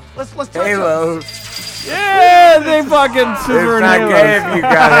 Oh, let's touch Halo. Yeah, they fucking silver and It's not halos. gay if you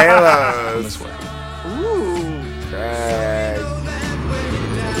got halos. This way. Ooh. Greg.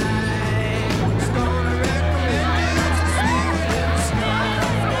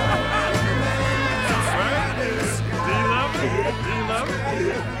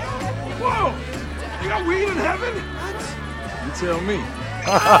 Whoa! You got weed in heaven? You tell me.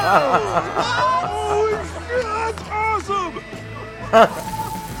 Holy shit, that's awesome!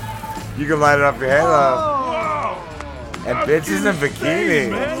 You can light it up your halo. Wow! And bitches in bikinis.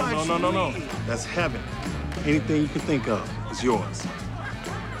 No. That's heaven. Anything you can think of is yours.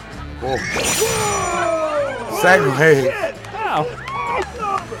 Oh. Whoa! Segway. Shit! Ow.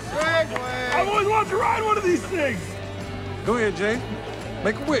 Awesome! I've always wanted to ride one of these things. Go ahead, Jay.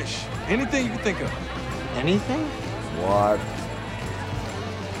 Make a wish. Anything you can think of. Anything? What?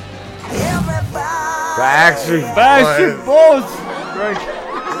 Backstreet Boys. Greg.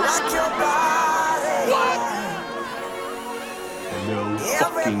 No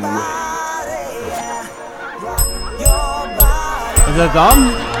fucking way. Is that dumb?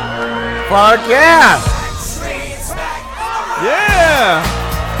 Fuck yeah! Yeah!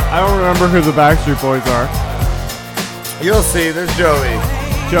 I don't remember who the Backstreet Boys are. You'll see, there's Joey.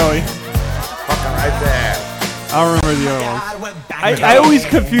 Joey. Fucking right there. I don't remember the other ones. I always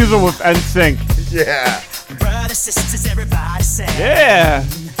confuse them with NSYNC. Yeah. Yeah.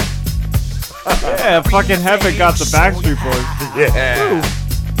 Yeah, fucking heaven got the Backstreet Boys. Yeah. Ooh.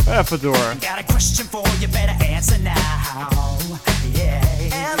 Yeah, Fedora. Got a question for you, better answer now. Yeah.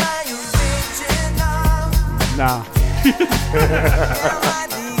 Am I original? Nah.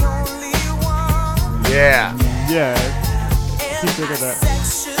 Yeah. Yeah. Keep thinking that.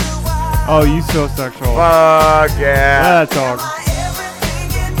 Oh, you so sexual. Fuck yeah. That dog.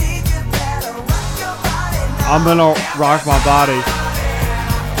 I'm gonna rock my body.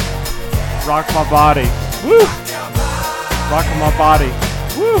 Rock my body. Woo! Rocking my body.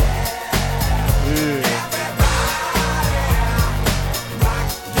 Woo! Yeah.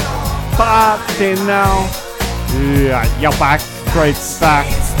 Body now. Yeah, your back straight back.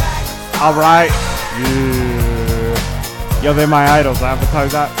 Alright. Yeah. Yo, they're my idols. I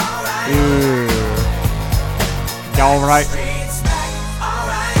advertise that. Yeah. Y'all right?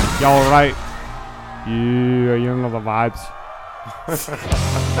 Y'all right? Yeah, you know the vibes.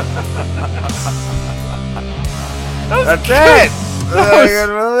 That's cute. it. That Is that a was- good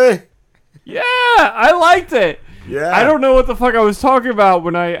movie? Yeah, I liked it. Yeah. I don't know what the fuck I was talking about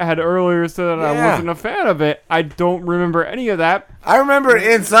when I had earlier said that I Yeah. wasn't a fan of it. I don't remember any of that. I remember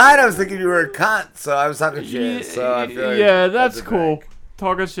inside I was thinking you were a cunt, so I was talking shit. So I feel like Yeah, that's cool.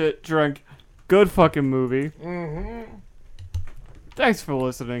 Talking shit, drink. Good fucking movie. Mm-hmm. Thanks for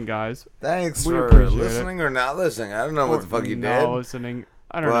listening, guys. Thanks We for appreciate listening or not listening. I don't know what the fuck you not did. listening.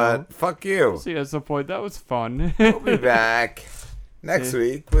 I don't but know. fuck you. See you at some point. That was fun. We'll be back next Yeah.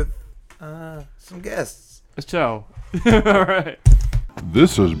 week with some guests. A show. All right.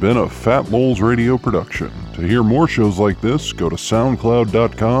 This has been a Fat Moles Radio production. To hear more shows like this, go to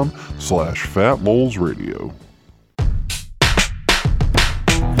soundcloud.com/fatmolesradio.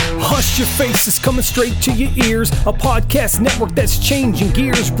 Hush Your Face is coming straight to your ears. A podcast network that's changing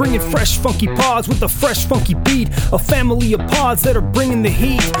gears, bringing fresh, funky pods with a fresh, funky beat. A family of pods that are bringing the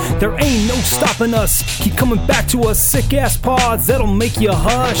heat. There ain't no stopping us. Keep coming back to us, sick ass pods that'll make you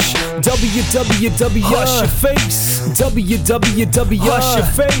hush. www. Hush Your Face. www. Hush Your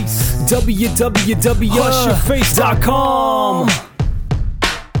Face. www. HushYourFace.com.